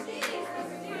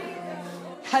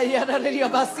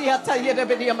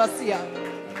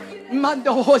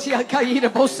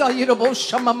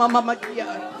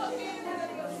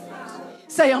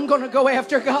 Say, I'm going to go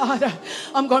after God.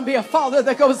 I'm going to be a father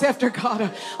that goes after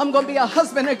God. I'm going to be a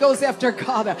husband that goes after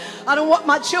God. I don't want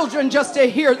my children just to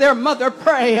hear their mother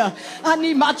pray. I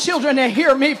need my children to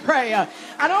hear me pray. I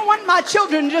don't want my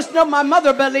children to just know my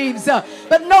mother believes,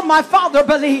 but know my father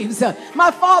believes.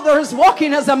 My father is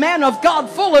walking as a man of God,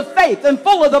 full of faith and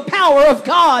full of the power of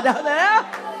God.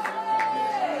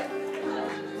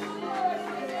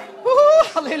 Ooh,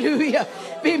 hallelujah.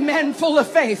 Be men full of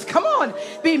faith. Come on.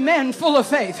 Be men full of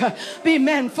faith. Be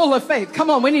men full of faith. Come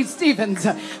on. We need Stephens.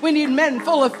 We need men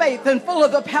full of faith and full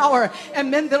of the power. And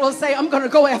men that will say, I'm going to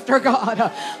go after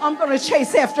God. I'm going to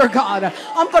chase after God.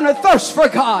 I'm going to thirst for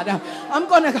God. I'm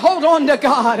going to hold on to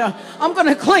God. I'm going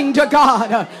to cling to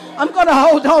God. I'm going to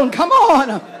hold on. Come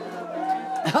on.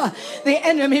 The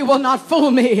enemy will not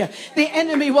fool me. The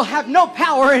enemy will have no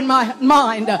power in my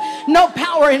mind, no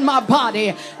power in my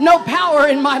body, no power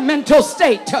in my mental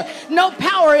state, no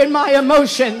power in my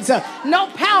emotions, no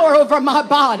power over my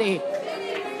body.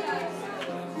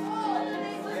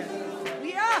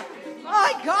 Yeah,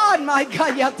 my God, my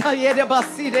God.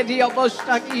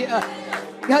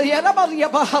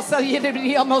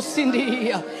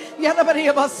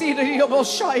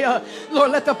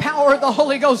 Lord, let the power of the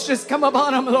Holy Ghost just come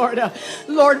upon them, Lord.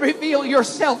 Lord, reveal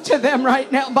yourself to them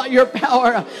right now by your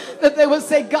power, that they will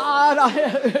say, God,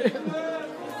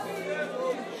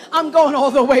 I'm going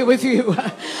all the way with you.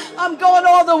 I'm going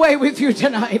all the way with you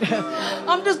tonight.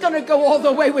 I'm just going to go all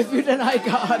the way with you tonight,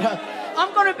 God.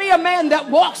 I'm going to be a man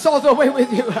that walks all the way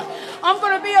with you. I'm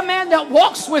going to be a man that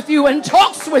walks with you and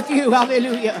talks with you.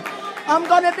 Hallelujah. I'm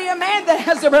going to be a man that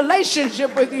has a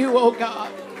relationship with you, oh God.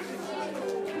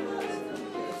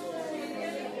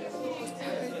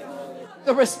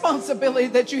 The responsibility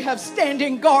that you have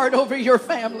standing guard over your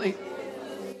family.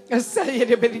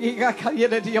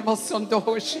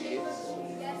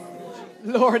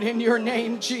 Lord, in your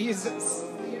name, Jesus.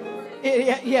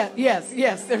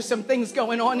 Yes, there's some things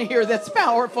going on here that's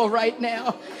powerful right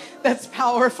now. That's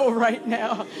powerful right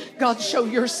now. God, show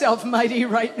yourself mighty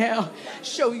right now.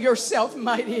 Show yourself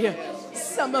mighty.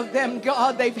 Some of them,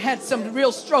 God, they've had some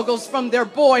real struggles from their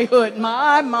boyhood.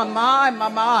 My.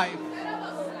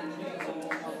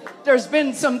 There's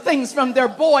been some things from their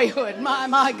boyhood,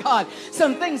 my God.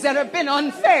 Some things that have been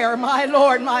unfair, my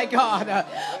Lord, my God.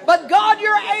 But God,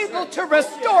 you're able to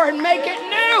restore and make it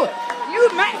new. You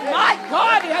make, my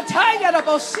God,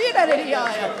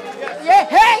 yeah,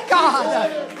 hey,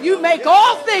 God, you make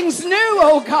all things new,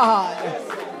 oh God.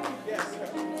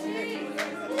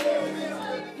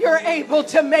 You're able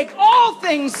to make all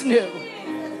things new.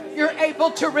 You're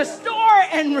able to restore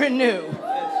and renew.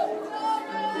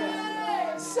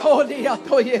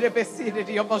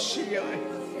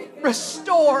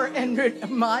 Restore and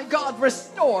my God,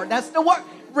 restore. That's the word.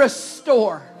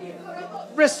 Restore.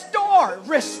 Restore,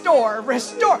 restore,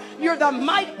 restore. You're the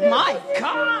mighty, my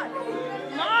God.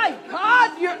 My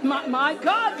God, my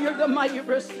God, you're the mighty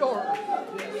restorer.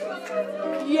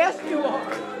 Yes, you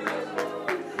are.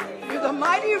 You're the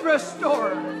mighty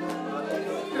restorer.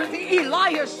 You're the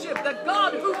Eliashib, the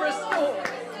God who restores.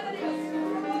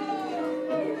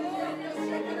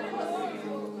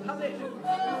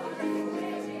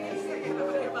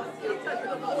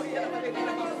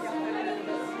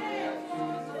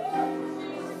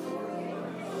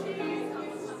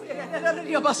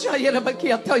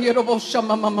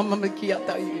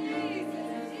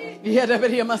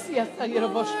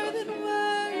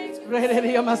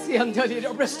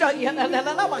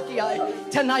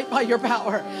 Tonight by your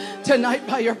power. Tonight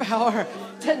by your power.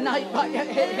 Tonight by your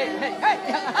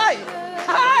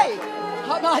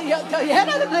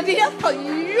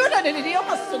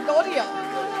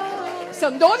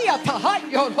Sandoria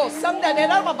Tahayo,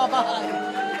 Sandana Baba,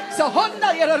 Sahonda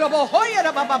Yarabo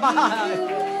Hoya Baba,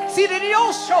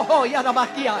 Sidio Shoho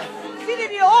Yarabakia,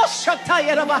 Sidio Shata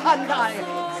Yarabahanda,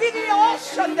 Sidio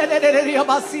Shandere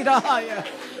Basira.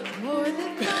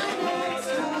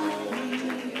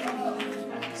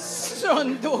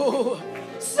 Sundu,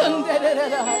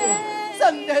 Sandere.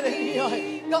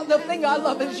 God, the thing I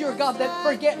love is your God that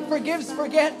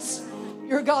forgets.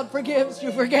 Your God forgives,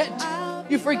 you forget.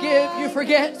 You forgive, you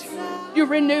forget. You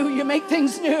renew, you make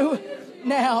things new.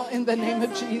 Now, in the name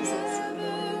of Jesus.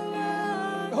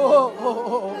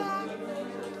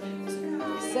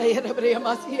 Say it.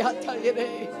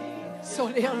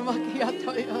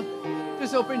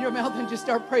 Just open your mouth and just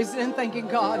start praising and thanking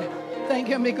God. Thank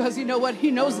Him because you know what? He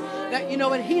knows that, you know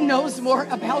what? He knows more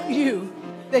about you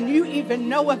than you even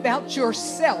know about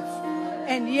yourself.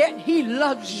 And yet He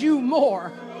loves you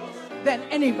more than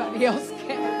anybody else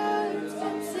can.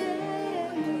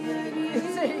 You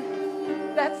see,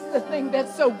 that's the thing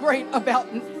that's so great about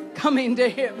coming to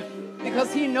Him,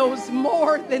 because He knows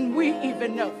more than we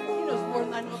even know. He knows more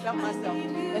than I know about myself.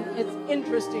 And it's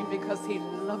interesting because He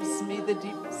loves me the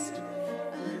deepest.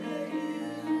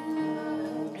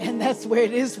 And that's where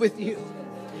it is with you.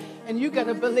 And you got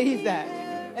to believe that.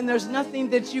 And there's nothing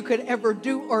that you could ever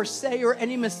do or say or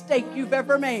any mistake you've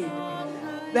ever made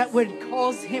that would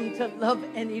cause Him to love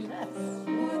any less.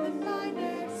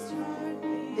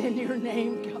 In your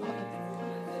name, God.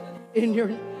 In your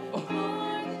name.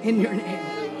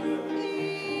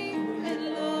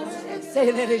 Say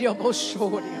that in your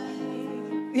Boshoria.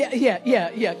 Yeah.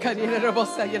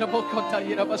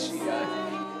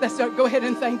 That's right. Go ahead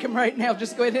and thank Him right now.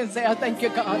 Just go ahead and say, I thank you,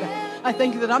 God. I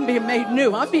thank you that I'm being made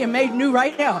new. I'm being made new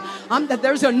right now. That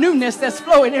there's a newness that's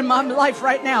flowing in my life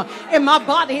right now, in my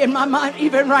body, in my mind,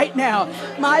 even right now.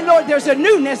 My Lord, there's a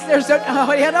newness. There's a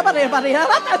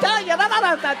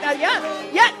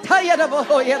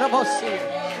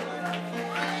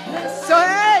so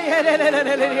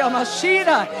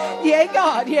yeah,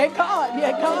 God, yes,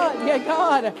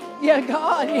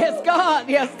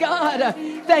 God.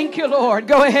 Thank you, Lord.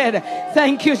 Go ahead.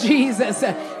 Thank you, Jesus.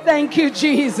 Thank you,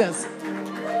 Jesus.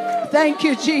 Thank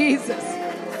you, Jesus.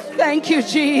 Thank you,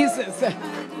 Jesus.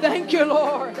 Thank you,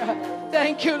 Lord.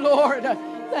 Thank you, Lord.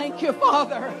 Thank you,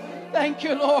 Father. Thank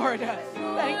you, Lord.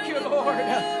 Thank you, Lord.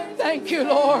 Thank you,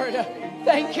 Lord.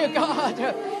 Thank you, God.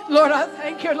 Lord, I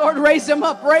thank you, Lord. Raise them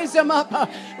up, raise them up,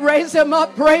 raise them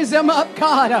up, raise them up,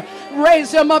 God.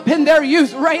 Raise them up in their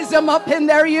youth, raise them up in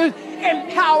their youth.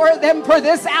 Empower them for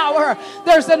this hour.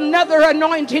 There's another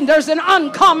anointing. There's an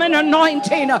uncommon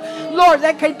anointing, Lord,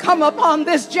 that can come upon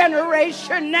this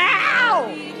generation now.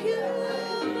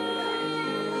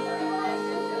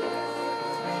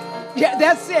 Yeah,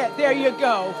 that's it. There you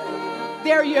go.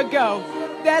 There you go.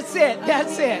 That's it.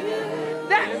 That's it.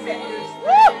 That's it.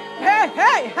 Woo!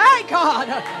 Hey, God.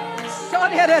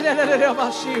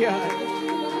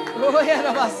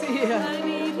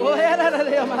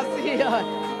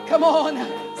 Come on.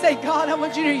 Say, God, I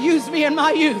want you to use me in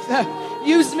my youth.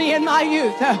 Use me in my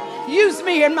youth. Use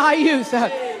me in my youth.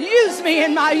 Use me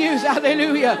in my youth.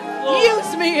 Hallelujah.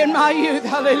 Use me in my youth.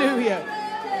 Hallelujah.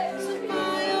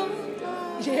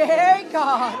 Yeah,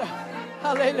 God.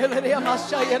 Hallelujah.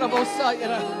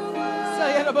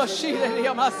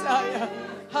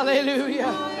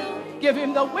 Hallelujah. Give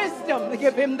him the wisdom.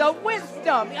 Give him the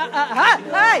wisdom.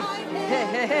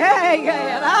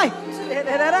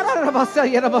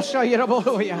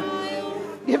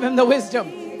 Give him the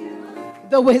wisdom.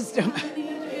 The wisdom.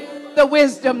 The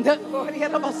wisdom.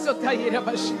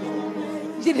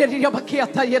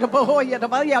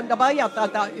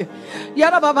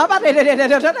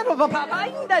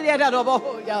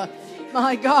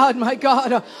 My God, my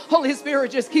God. Holy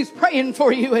Spirit just keeps praying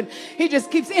for you, and he just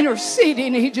keeps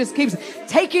interceding. He just keeps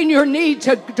taking your need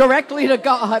directly to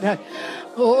God.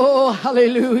 Oh,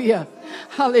 hallelujah.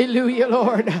 Hallelujah,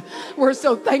 Lord. We're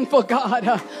so thankful,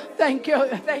 God. Thank you,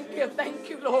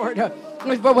 Lord,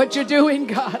 for what you're doing,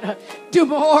 God. Do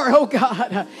more, oh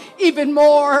God. Even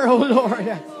more, oh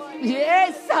Lord.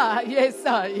 Yes, yes,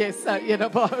 yes,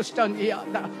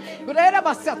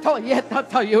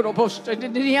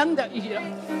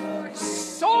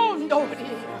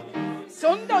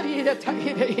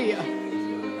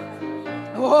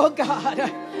 oh God,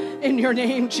 in your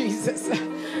name, Jesus.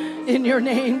 In your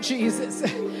name, Jesus.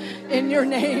 In your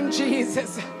name,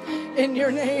 Jesus. In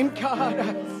your name,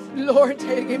 God. Lord,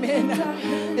 take him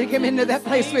in. Take him into that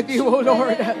place with you, oh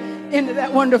Lord. Into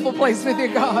that wonderful place with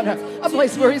you, God. A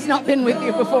place where he's not been with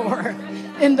you before.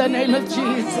 In the name of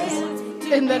Jesus.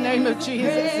 In the name of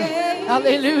Jesus.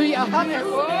 Hallelujah.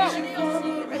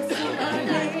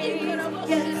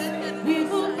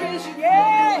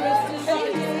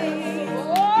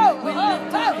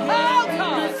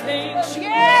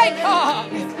 Yeah,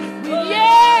 God.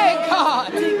 Yeah,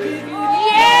 God.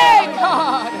 Yeah,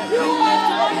 God.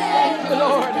 Thank you,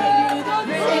 Lord.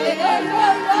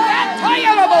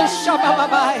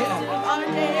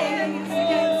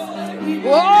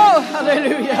 Oh,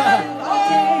 hallelujah.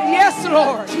 Yes,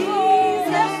 Lord.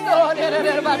 Yes, Lord.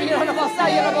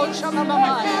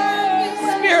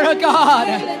 Spirit of God,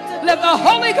 let the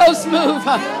Holy Ghost move.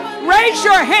 Raise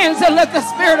your hands and let the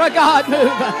Spirit of God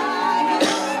move.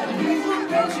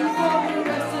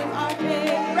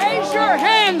 Raise your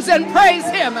hands and praise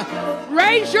him.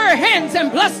 Raise your hands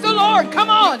and bless the Lord. Come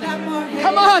on.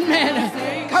 Come on,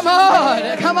 man. Come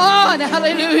on. Come on.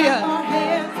 Hallelujah.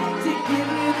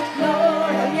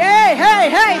 Yay. Hey,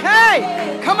 hey, hey.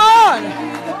 Come on.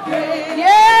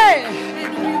 Yay.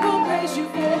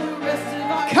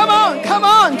 Come on. Come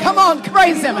on. Come on.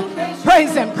 Praise him.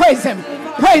 Praise him. Praise him.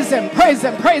 Praise him. Praise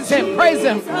him. Praise him. Praise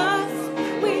him.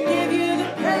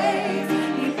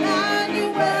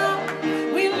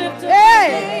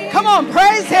 Hey, come on,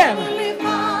 praise him.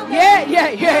 Yeah, yeah,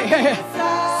 yeah, yeah.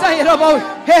 Say it about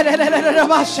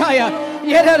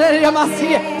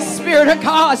Spirit of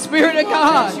God, Spirit of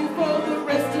God.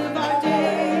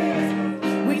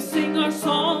 We sing our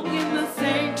song in the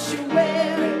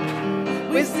sanctuary.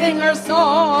 We sing our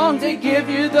song to give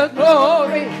you the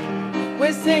glory.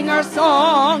 We sing our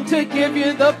song to give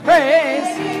you the praise.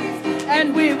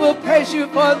 And we will praise you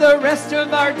for the rest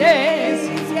of our days.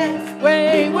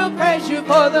 We will praise you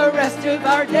for the rest of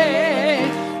our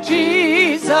days.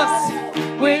 Jesus,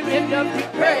 we lift up your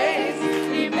praise.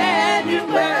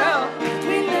 Emmanuel,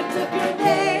 we lift up your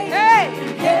name. Hey,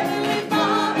 Heavenly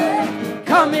Father,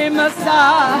 come in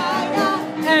Messiah.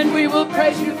 And we will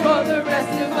praise you for the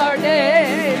rest of our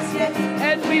days.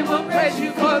 And we will praise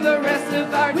you for the rest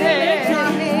of our days.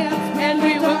 And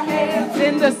we will hands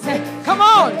in the same. Come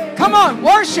on, come on,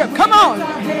 worship, come on.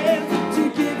 To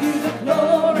give you the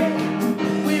glory.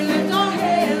 We lift our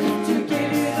hands to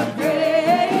give you the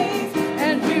praise.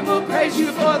 And we will praise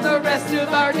you for the rest of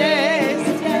our days.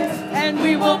 And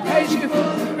we will praise you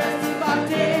for the rest of our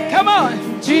days. Come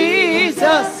on,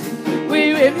 Jesus,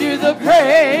 we lift you the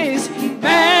praise.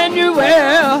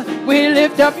 Emmanuel, we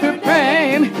lift up your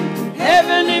name.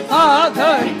 Heavenly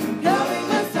Father, Coming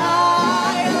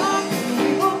Messiah,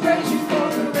 we will praise you for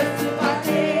the rest of our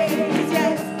days.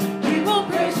 Yes, we will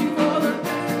praise you for the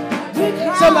rest of our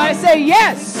days. somebody say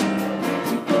yes.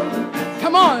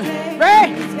 Come on,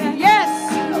 right? Yes.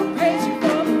 We'll praise you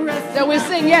for the rest So we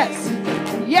sing yes.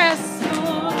 Yes.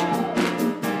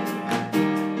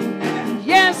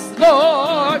 Yes,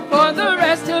 Lord, for the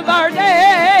rest of our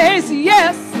days.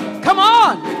 Yes. Come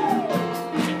on.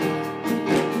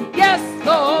 Yes,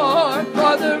 Lord,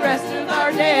 for the rest of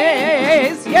our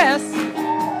days. Yes.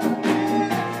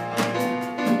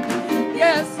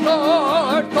 Yes,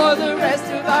 Lord, for the rest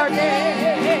of our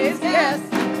days. Yes.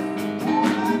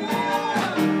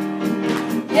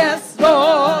 Yes,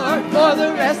 Lord, for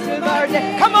the rest of our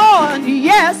days. Come on.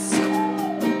 Yes.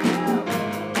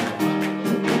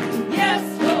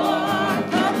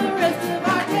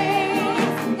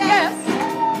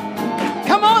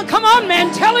 on,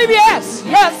 man. Tell him yes.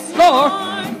 Yes, Lord.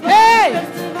 Hey.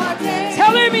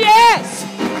 Tell him yes.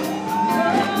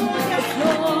 Yes,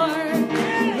 Lord.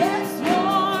 Yes,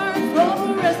 Lord. For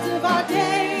the rest of our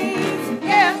days.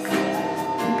 Yes.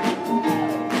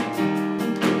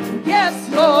 Yes,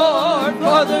 Lord,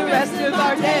 for the rest of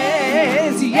our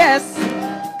days. Yes.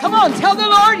 Come on, tell the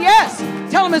Lord yes.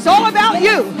 Tell him it's all about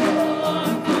you. Lord,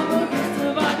 for the rest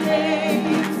of our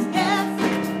days. Yes.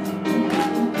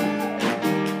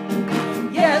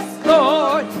 Yes,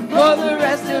 Lord, for the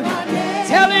rest of our days.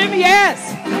 Tell him yes.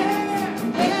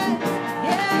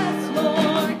 Yes,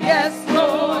 Lord. Yes,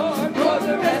 Lord, for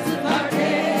the rest of our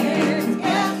days.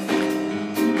 Yes.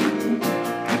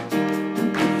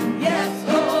 Yes,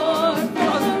 Lord,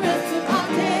 for the rest of our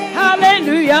days.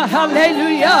 Hallelujah,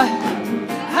 hallelujah,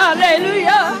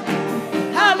 hallelujah,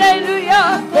 hallelujah,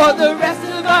 for the rest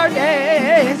of our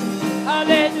days.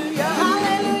 Hallelujah,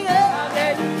 Hallelujah.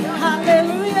 hallelujah,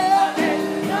 Hallelujah.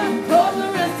 For the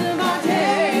rest of our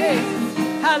days.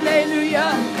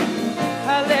 hallelujah,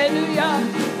 hallelujah,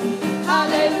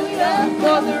 hallelujah,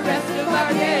 for the rest of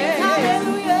our days.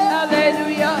 Hallelujah.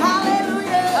 Hallelujah,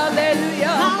 Hallelujah.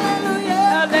 hallelujah, Hallelujah.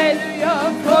 hallelujah,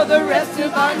 for the rest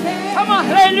of our days. Come on,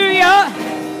 hallelujah,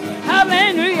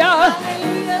 hallelujah,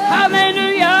 Hallelujah.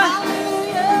 hallelujah,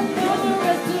 Hallelujah. For the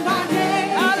rest of our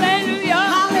days. hallelujah,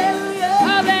 Hallelujah.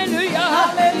 hallelujah,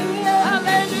 Hallelujah.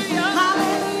 hallelujah,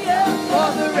 Hallelujah. for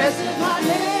the rest of our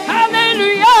days.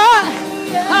 hallelujah,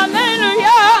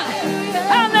 hallelujah,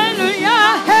 hallelujah,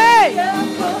 hey,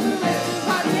 For the rest of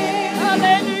our days.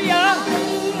 hallelujah,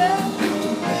 Hallelujah.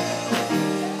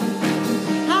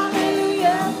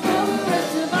 Hallelujah. For the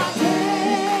rest of our days.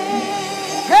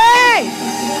 hey,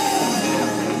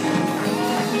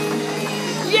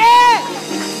 yeah,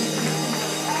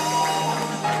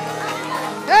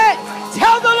 hey,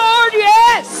 tell the Lord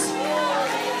yes.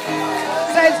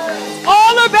 Says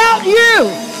all about you.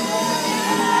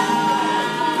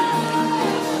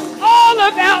 All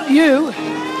about you.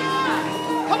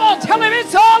 Come on, tell him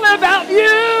it's all about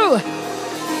you.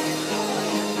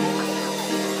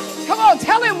 Come on,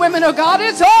 tell him, women of God,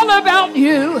 it's all about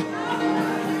you.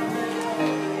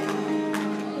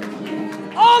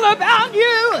 All about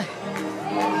you.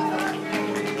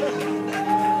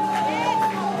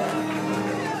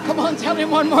 Come on, tell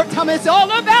him one more time, it's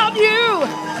all about you.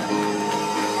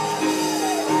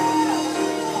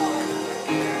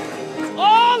 It's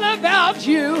all about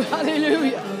you.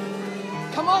 Hallelujah.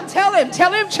 Come on, tell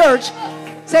him, church.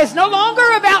 Say it's no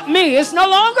longer about me. It's no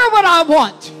longer what I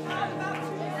want.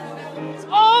 It's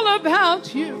all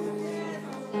about you.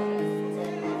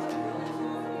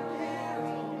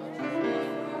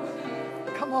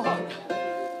 Come on.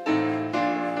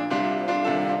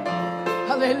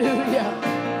 Hallelujah.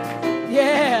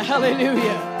 Yeah,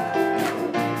 hallelujah.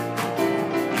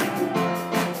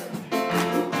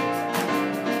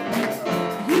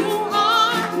 You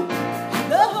are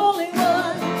the Holy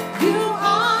One. You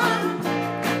are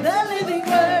the living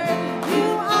Word. You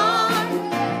are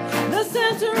the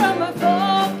center of my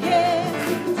focus,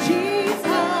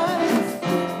 Jesus.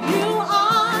 You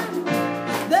are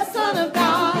the Son of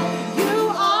God. You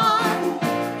are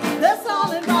the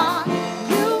solid rock.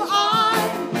 You are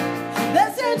the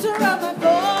center of my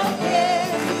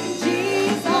focus.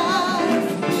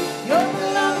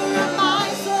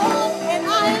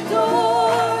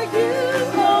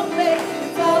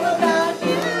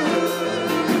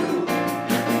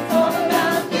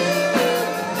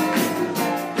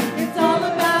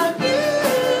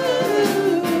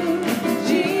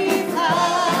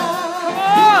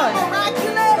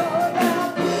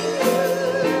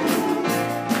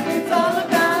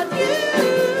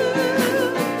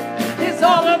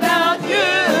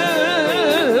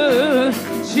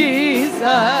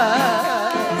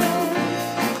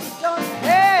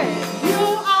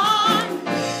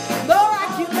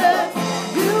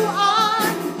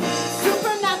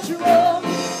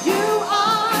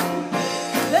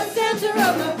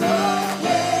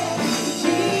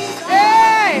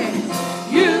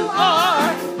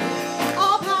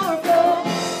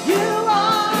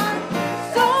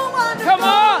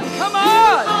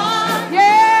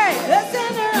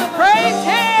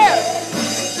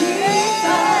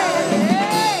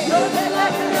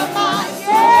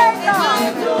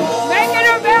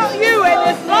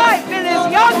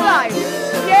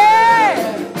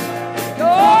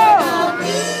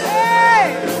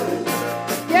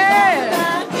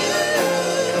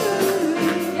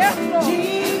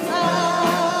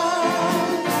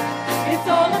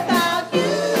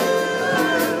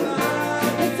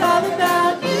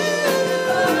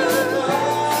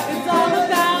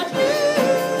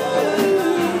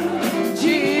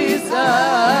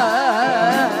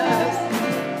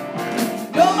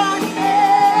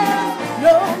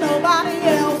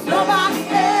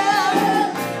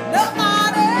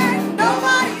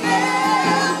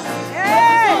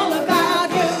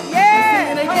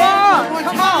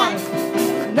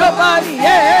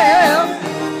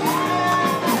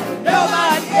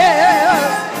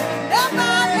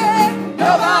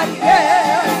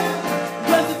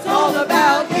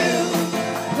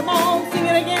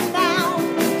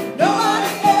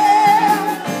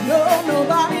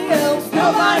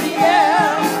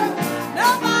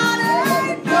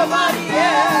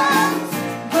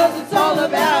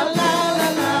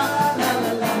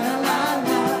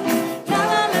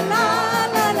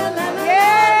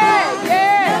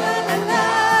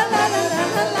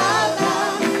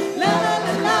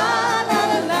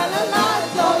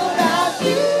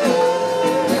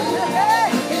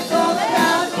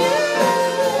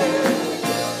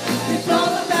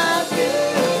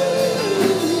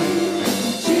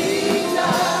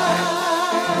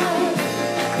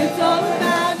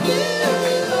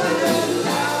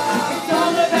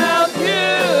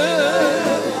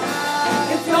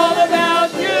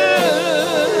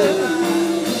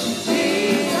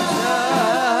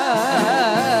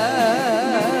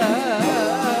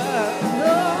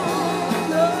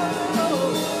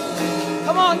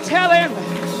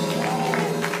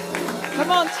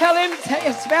 Him.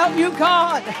 It's about you,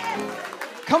 God.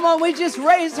 Come on, we just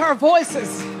raise our voices.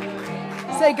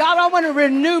 Say, God, I want to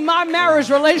renew my marriage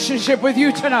relationship with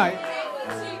you tonight.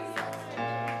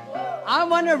 I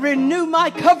want to renew my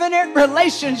covenant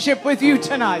relationship with you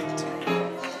tonight.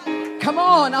 Come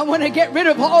on, I want to get rid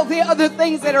of all the other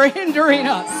things that are hindering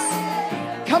us.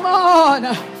 Come on,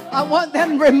 I want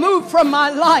them removed from my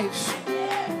life.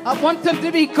 I want them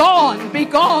to be gone, be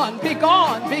gone, be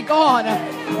gone, be gone.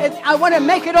 I want to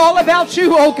make it all about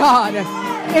you, oh God.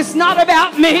 It's not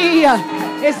about me.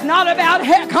 It's not about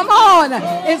him. Come on,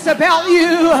 it's about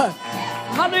you.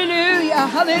 Hallelujah,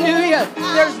 hallelujah.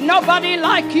 There's nobody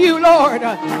like you, Lord.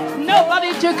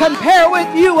 Nobody to compare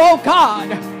with you, oh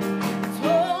God.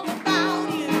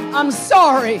 I'm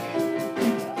sorry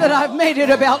that I've made it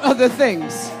about other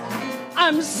things.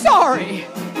 I'm sorry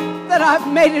that I've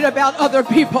made it about other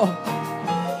people.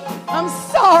 I'm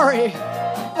sorry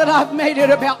that I've made it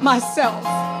about myself.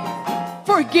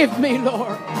 Forgive me,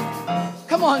 Lord.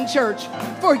 Come on, church.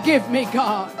 Forgive me,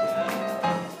 God.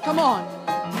 Come on.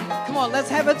 Come on, let's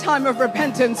have a time of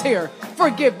repentance here.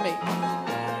 Forgive me.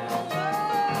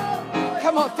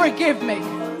 Come on, forgive me.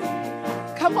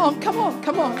 Come on, come on,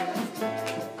 come on.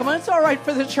 Come on, it's all right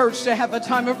for the church to have a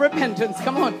time of repentance.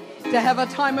 Come on, to have a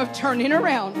time of turning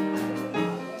around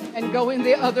and going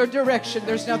the other direction.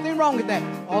 There's nothing wrong with that.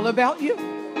 All about you.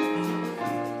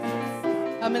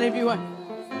 How many of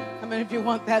you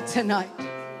want that tonight?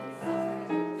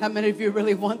 How many of you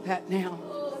really want that now?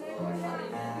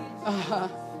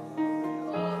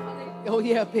 Oh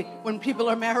yeah, when people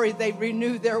are married, they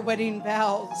renew their wedding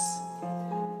vows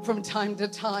from time to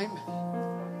time.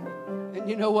 And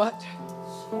you know what?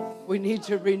 We need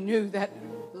to renew that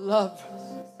love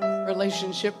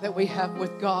relationship that we have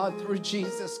with God through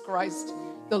Jesus Christ,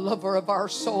 the lover of our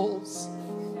souls,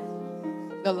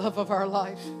 the love of our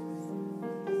life,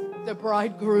 the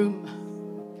bridegroom,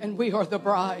 and we are the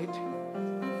bride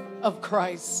of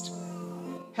Christ.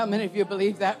 How many of you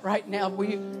believe that right now?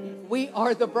 We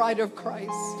are the bride of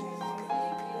Christ.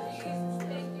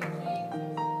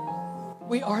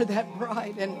 We are that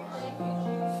bride, and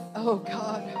oh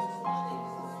God.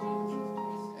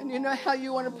 You know how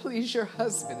you want to please your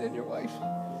husband and your wife?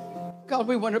 God,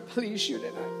 we want to please you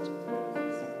tonight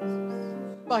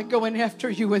by going after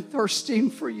you and thirsting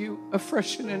for you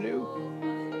afresh and anew.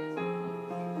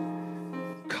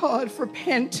 God, for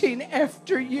panting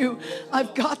after you.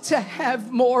 I've got to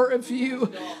have more of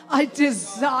you. I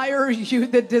desire you,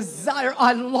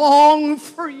 I long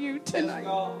for you tonight.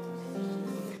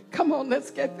 Come on,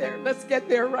 let's get there. Let's get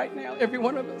there right now, every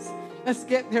one of us. Let's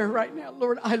get there right now.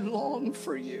 Lord, I long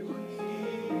for you.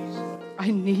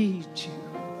 I need you.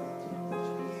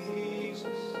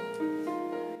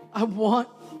 I want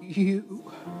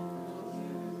you.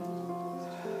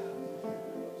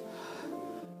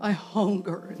 I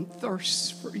hunger and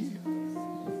thirst for you.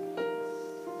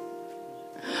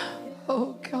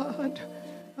 Oh God.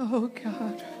 Oh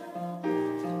God.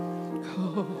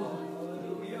 Oh.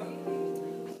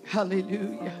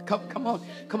 Hallelujah. Come on.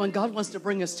 God wants to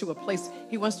bring us to a place.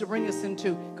 He wants to bring us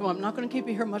into, come on, I'm not going to keep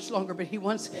you here much longer, but he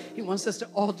wants us to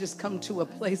all just come to a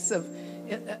place of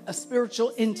a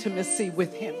spiritual intimacy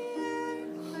with him.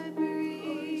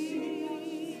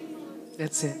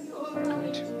 That's it.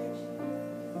 Good.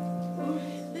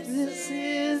 This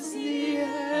is the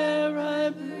air I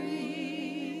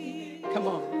breathe. Come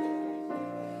on.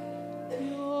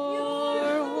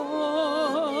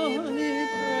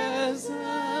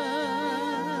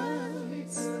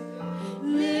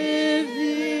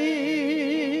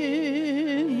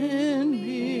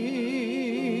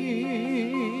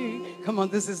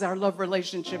 This is our love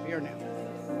relationship here now.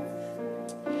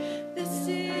 This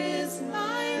is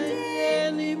my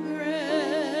daily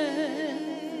bread.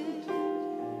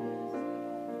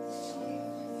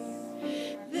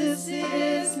 This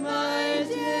is my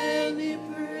daily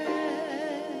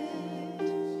bread.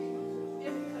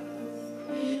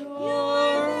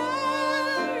 Your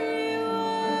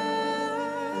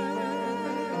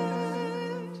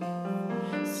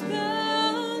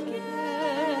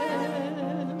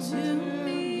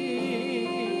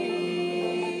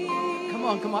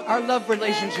Come on, our love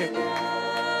relationship.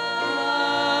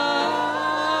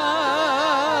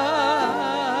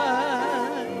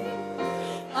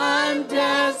 I'm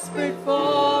desperate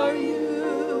for you.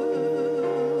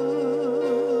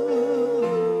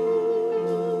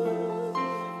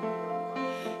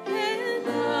 And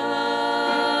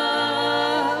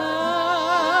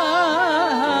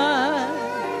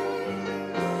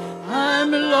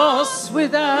I'm lost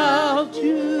without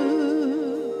you.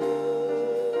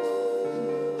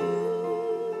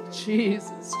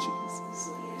 Jesus.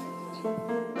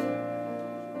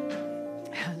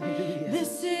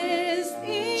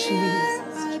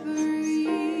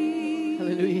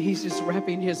 just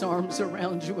wrapping his arms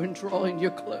around you and drawing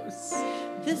you close.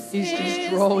 This He's just is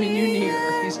drawing you the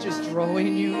near. He's just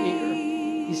drawing you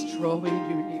near. He's drawing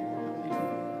you near.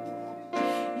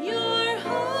 Your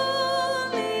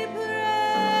holy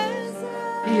presence.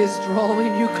 He is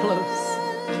drawing you close.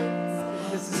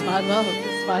 This is my love.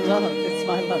 It's my love. It's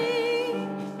my love.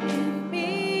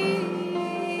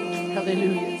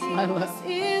 Hallelujah. It's my love.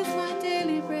 This is my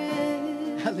daily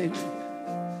bread. Hallelujah.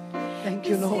 Thank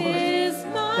you, Lord. This is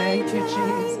my Thank you,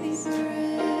 daily Jesus.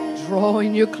 bread.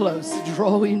 Drawing you close,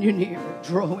 drawing you near,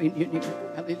 drawing you near.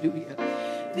 Hallelujah.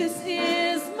 This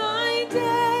is my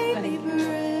daily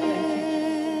bread.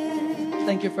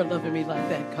 Thank you for loving me like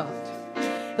that, God.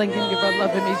 Thank you for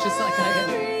loving me just like I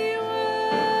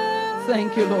am.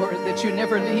 Thank you, Lord, that you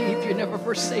never leave, you never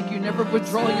forsake, you never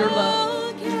withdraw your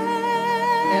love.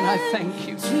 And I thank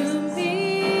you. To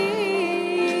me,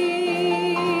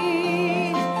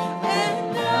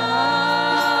 and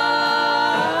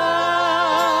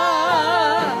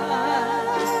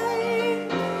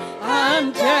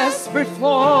I'm desperate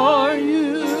for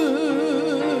you.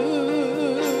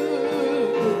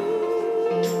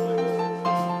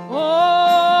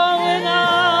 Oh, and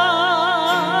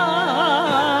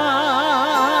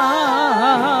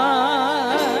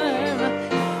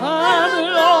I'm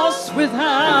lost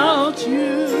without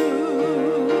you.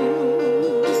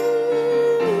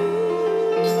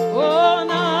 Oh,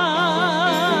 and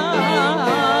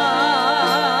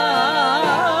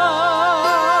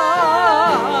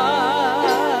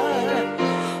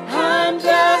I'm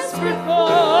desperate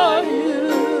for you.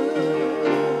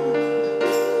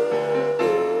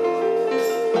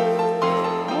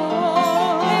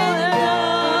 Oh, and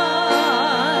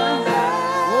I'm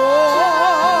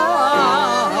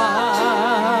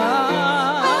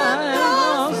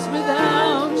lost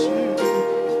without you.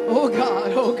 Oh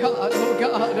God, oh God, oh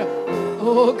God.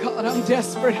 Oh God, I'm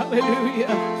desperate. Hallelujah.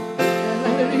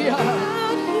 Hallelujah.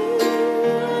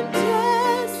 I'm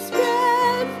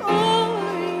desperate for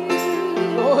you.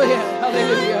 Oh yeah,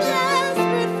 hallelujah.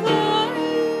 Desperate for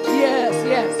you. Yes,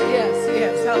 yes, yes,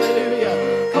 yes, hallelujah.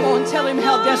 Come on, tell him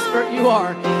how desperate you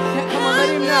are. Come on, let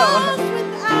him know.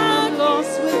 I'm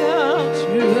lost without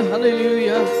you.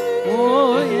 Hallelujah.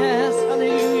 Oh yes,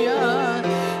 hallelujah.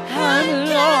 I'm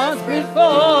lost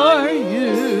before you.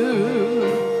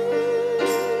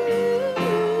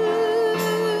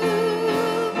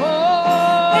 Oh,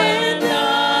 and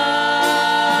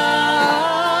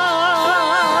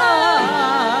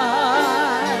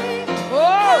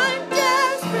I'm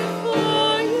desperate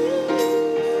for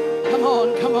you. come on,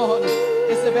 come on.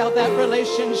 It's about that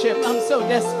relationship. I'm so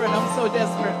desperate. I'm so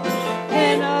desperate.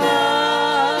 And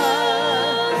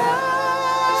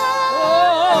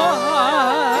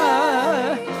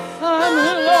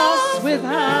I'm lost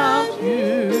without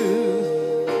you.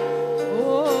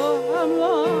 Oh, I'm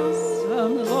lost.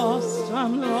 I'm lost.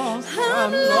 I'm lost.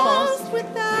 I'm lost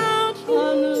without you.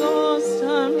 I'm lost.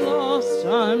 I'm lost.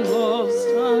 I'm lost.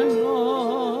 I'm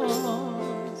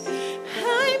lost.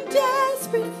 I'm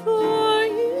desperate for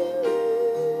you.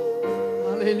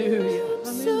 Hallelujah.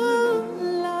 So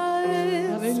lost.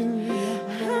 Hallelujah.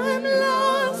 I'm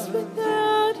lost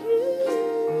without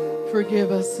you.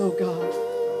 Forgive us, oh God.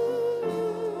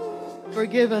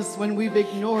 Forgive us when we've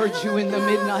ignored you in the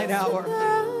midnight hour.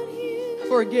 Without you.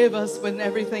 Forgive us when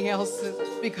everything else has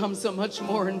become so much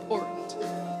more important.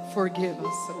 Forgive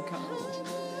us, oh God.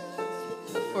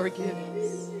 Forgive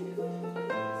us.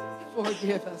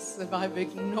 Forgive us if I've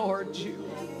ignored you.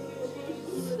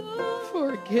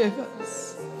 Forgive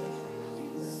us.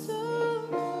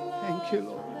 Thank you,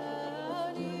 Lord.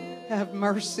 Have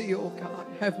mercy, oh God.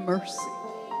 Have mercy.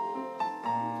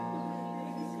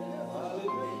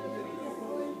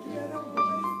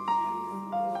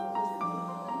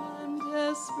 I'm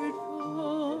desperate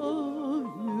for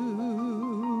you.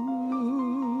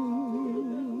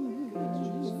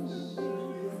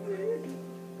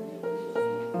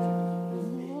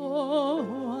 Oh,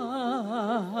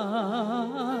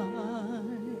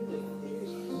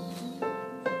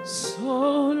 I'm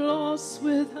so lost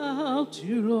without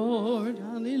you, Lord.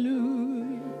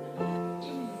 Hallelujah.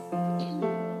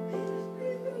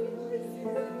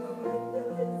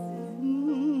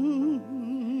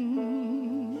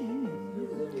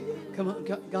 Come on,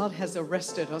 God has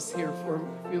arrested us here for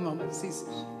a few moments. He's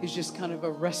just kind of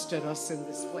arrested us in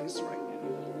this place right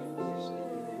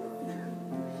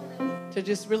now. To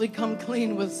just really come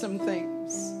clean with some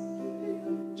things.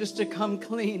 Just to come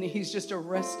clean, he's just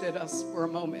arrested us for a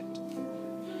moment.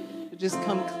 To just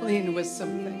come clean with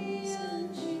some things.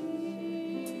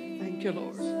 Thank you,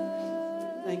 Lord.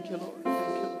 Thank you, Lord. Thank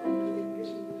you, Lord.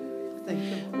 Thank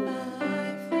you, Lord.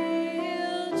 I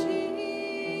fail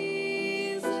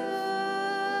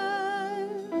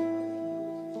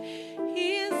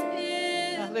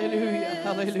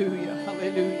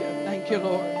Hallelujah. Thank you,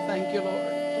 Lord. Thank you,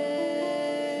 Lord.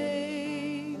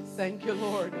 Thank you,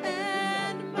 Lord.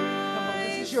 Come on,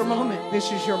 this is your moment.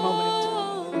 This is your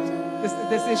moment. This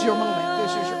is your moment.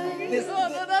 This is your this is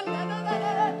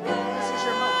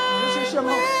your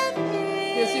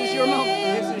moment. This is your moment. This is your moment.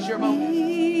 This is your moment.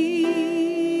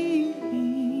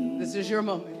 This is your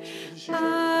moment.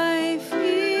 I feel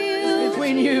It's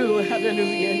between you,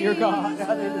 hallelujah, and your God.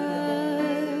 Hallelujah.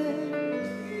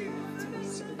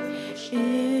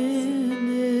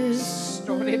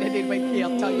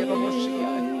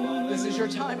 This is your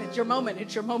time. It's your moment.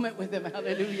 It's your moment with him.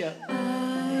 Hallelujah.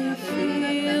 I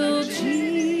feel Jesus.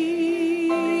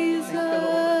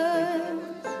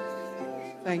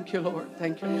 Thank you, Lord.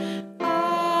 Thank you, Lord.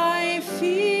 I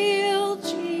feel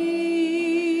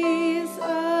Jesus.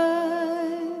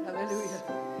 Hallelujah.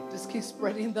 Just keep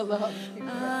spreading the love. Keep spreading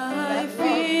I that love.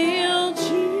 feel Just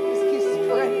keep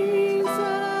spreading. Jesus.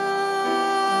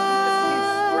 Just keep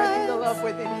spreading the love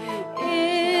within you.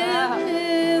 In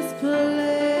this place,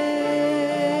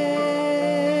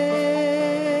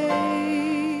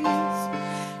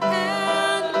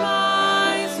 and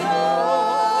my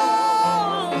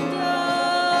soul does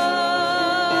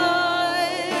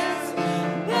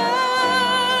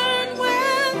burn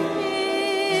within me.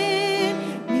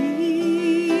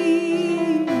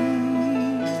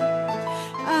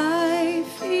 I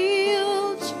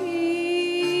feel Jesus.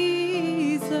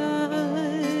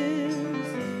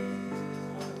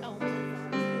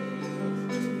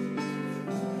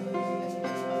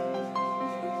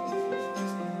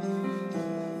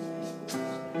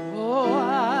 Oh,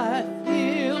 I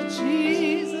feel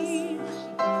Jesus.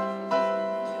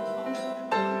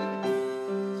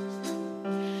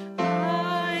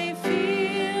 I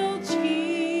feel Jesus.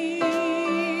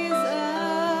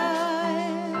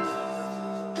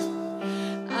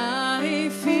 I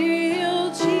feel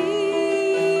Jesus.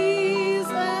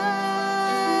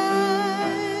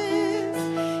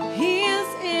 He is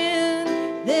in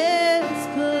this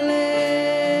place,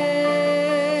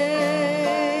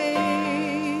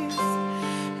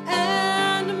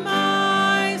 and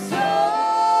my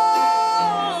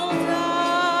soul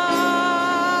dies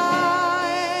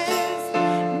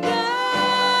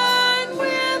burn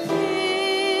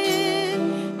within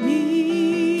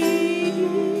me.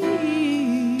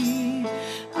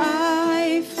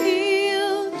 I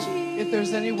feel Jesus. If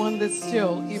there's anyone that's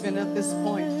still, even at this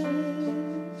point,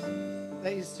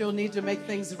 that you still need to make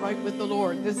things right with the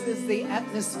Lord, this is the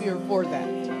atmosphere for that.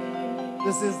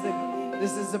 This is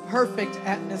the perfect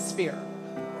atmosphere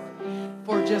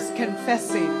for just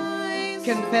confessing,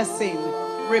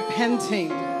 repenting,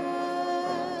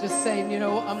 just saying, you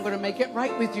know, I'm going to make it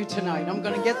right with you tonight. I'm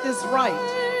going to get this right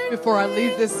before I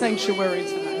leave this sanctuary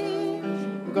tonight.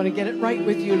 I'm going to get it right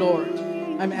with you, Lord.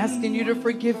 I'm asking you to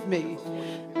forgive me.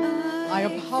 I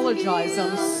apologize.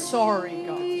 I'm sorry,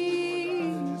 God,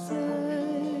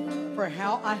 for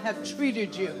how I have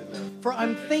treated you. For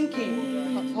I'm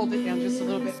thinking, I'll hold it down just a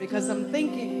little bit, because I'm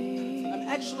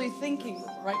actually thinking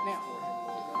right now.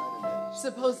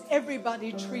 Suppose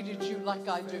everybody treated you like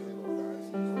I do.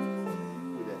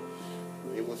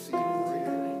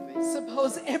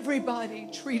 Suppose everybody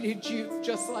treated you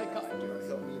just like I do.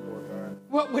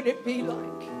 What would it be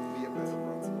like?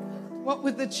 What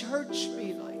would the church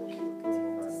be like?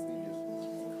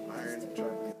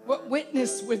 What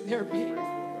witness would there be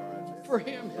for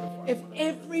him if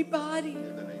everybody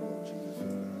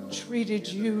treated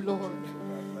you, Lord,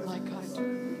 like I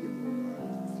do?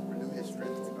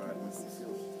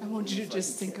 I want you to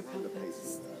just think about that.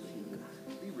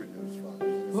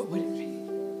 What would it be?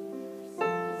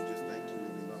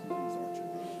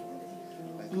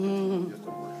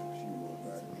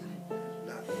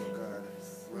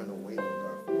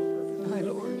 My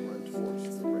Lord.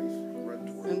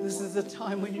 And this is a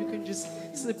time when you can just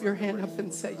slip your hand up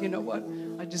and say, you know what?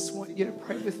 I just want you to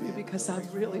pray with me, because I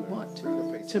really want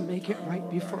to make it right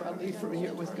before I leave from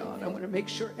here with God. I want to make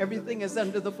sure everything is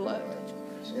under the blood.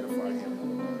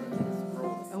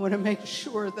 I want to make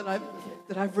sure that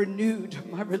I've renewed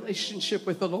my relationship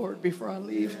with the Lord before I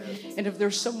leave. And if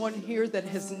there's someone here that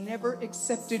has never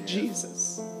accepted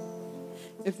Jesus,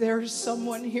 if there's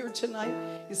someone here tonight,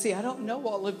 you see, I don't know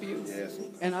all of you,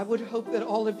 and I would hope that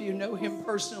all of you know him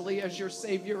personally as your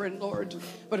Savior and Lord.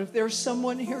 But if there's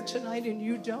someone here tonight and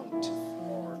you don't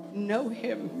know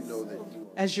him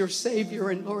as your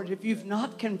Savior and Lord, if you've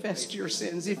not confessed your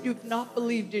sins, if you've not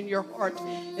believed in your heart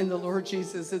in the Lord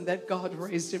Jesus and that God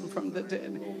raised him from the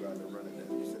dead,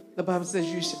 the Bible says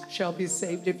you shall be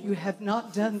saved. If you have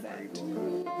not done that,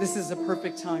 this is a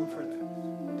perfect time for that.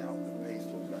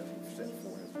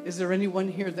 Is there anyone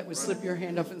here that would slip your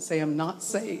hand up and say, I'm not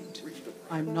saved?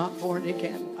 I'm not born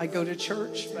again. I go to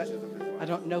church, but I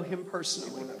don't know him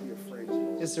personally.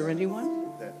 Is there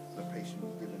anyone?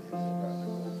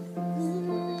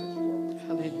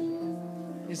 Hallelujah.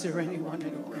 Is there anyone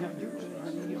at all? No,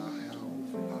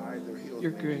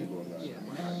 you're great. Yeah.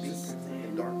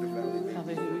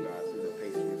 Hallelujah.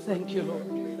 Thank you,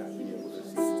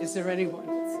 Lord. Is there anyone?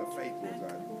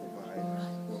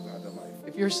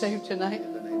 If you're saved tonight,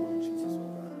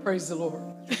 praise the Lord.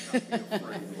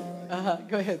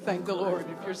 Go ahead, thank the Lord.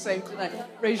 If you're saved tonight,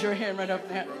 raise your hand right up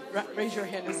now. Raise your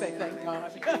hand and say, thank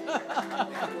God.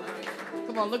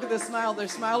 Come on, look at the smile.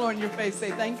 There's a smile on your face.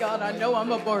 Say, thank God. I know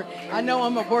I'm a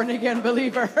born again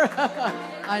believer.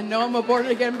 I know I'm a born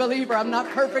again believer. I'm not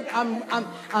perfect.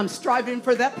 I'm striving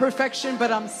for that perfection,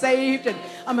 but I'm saved and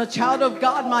I'm a child of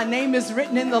God. My name is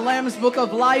written in the Lamb's Book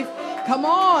of Life. Come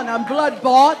on, I'm blood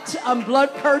bought. I'm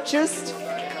blood purchased.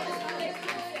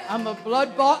 I'm a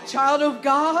blood bought child of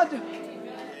God.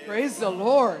 Praise the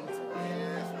Lord.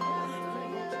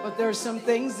 But there's some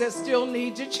things that still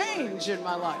need to change in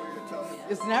my life.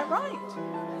 Isn't that right?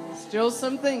 Still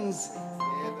some things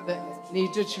that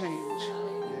need to change.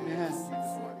 Amen.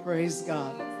 Praise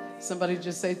God. Somebody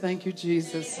just say, thank you,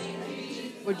 Jesus.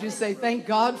 Would you say, thank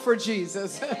God for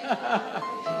Jesus?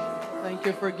 Thank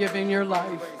you for giving your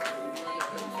life.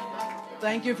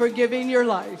 Thank you for giving your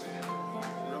life.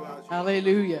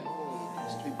 Hallelujah.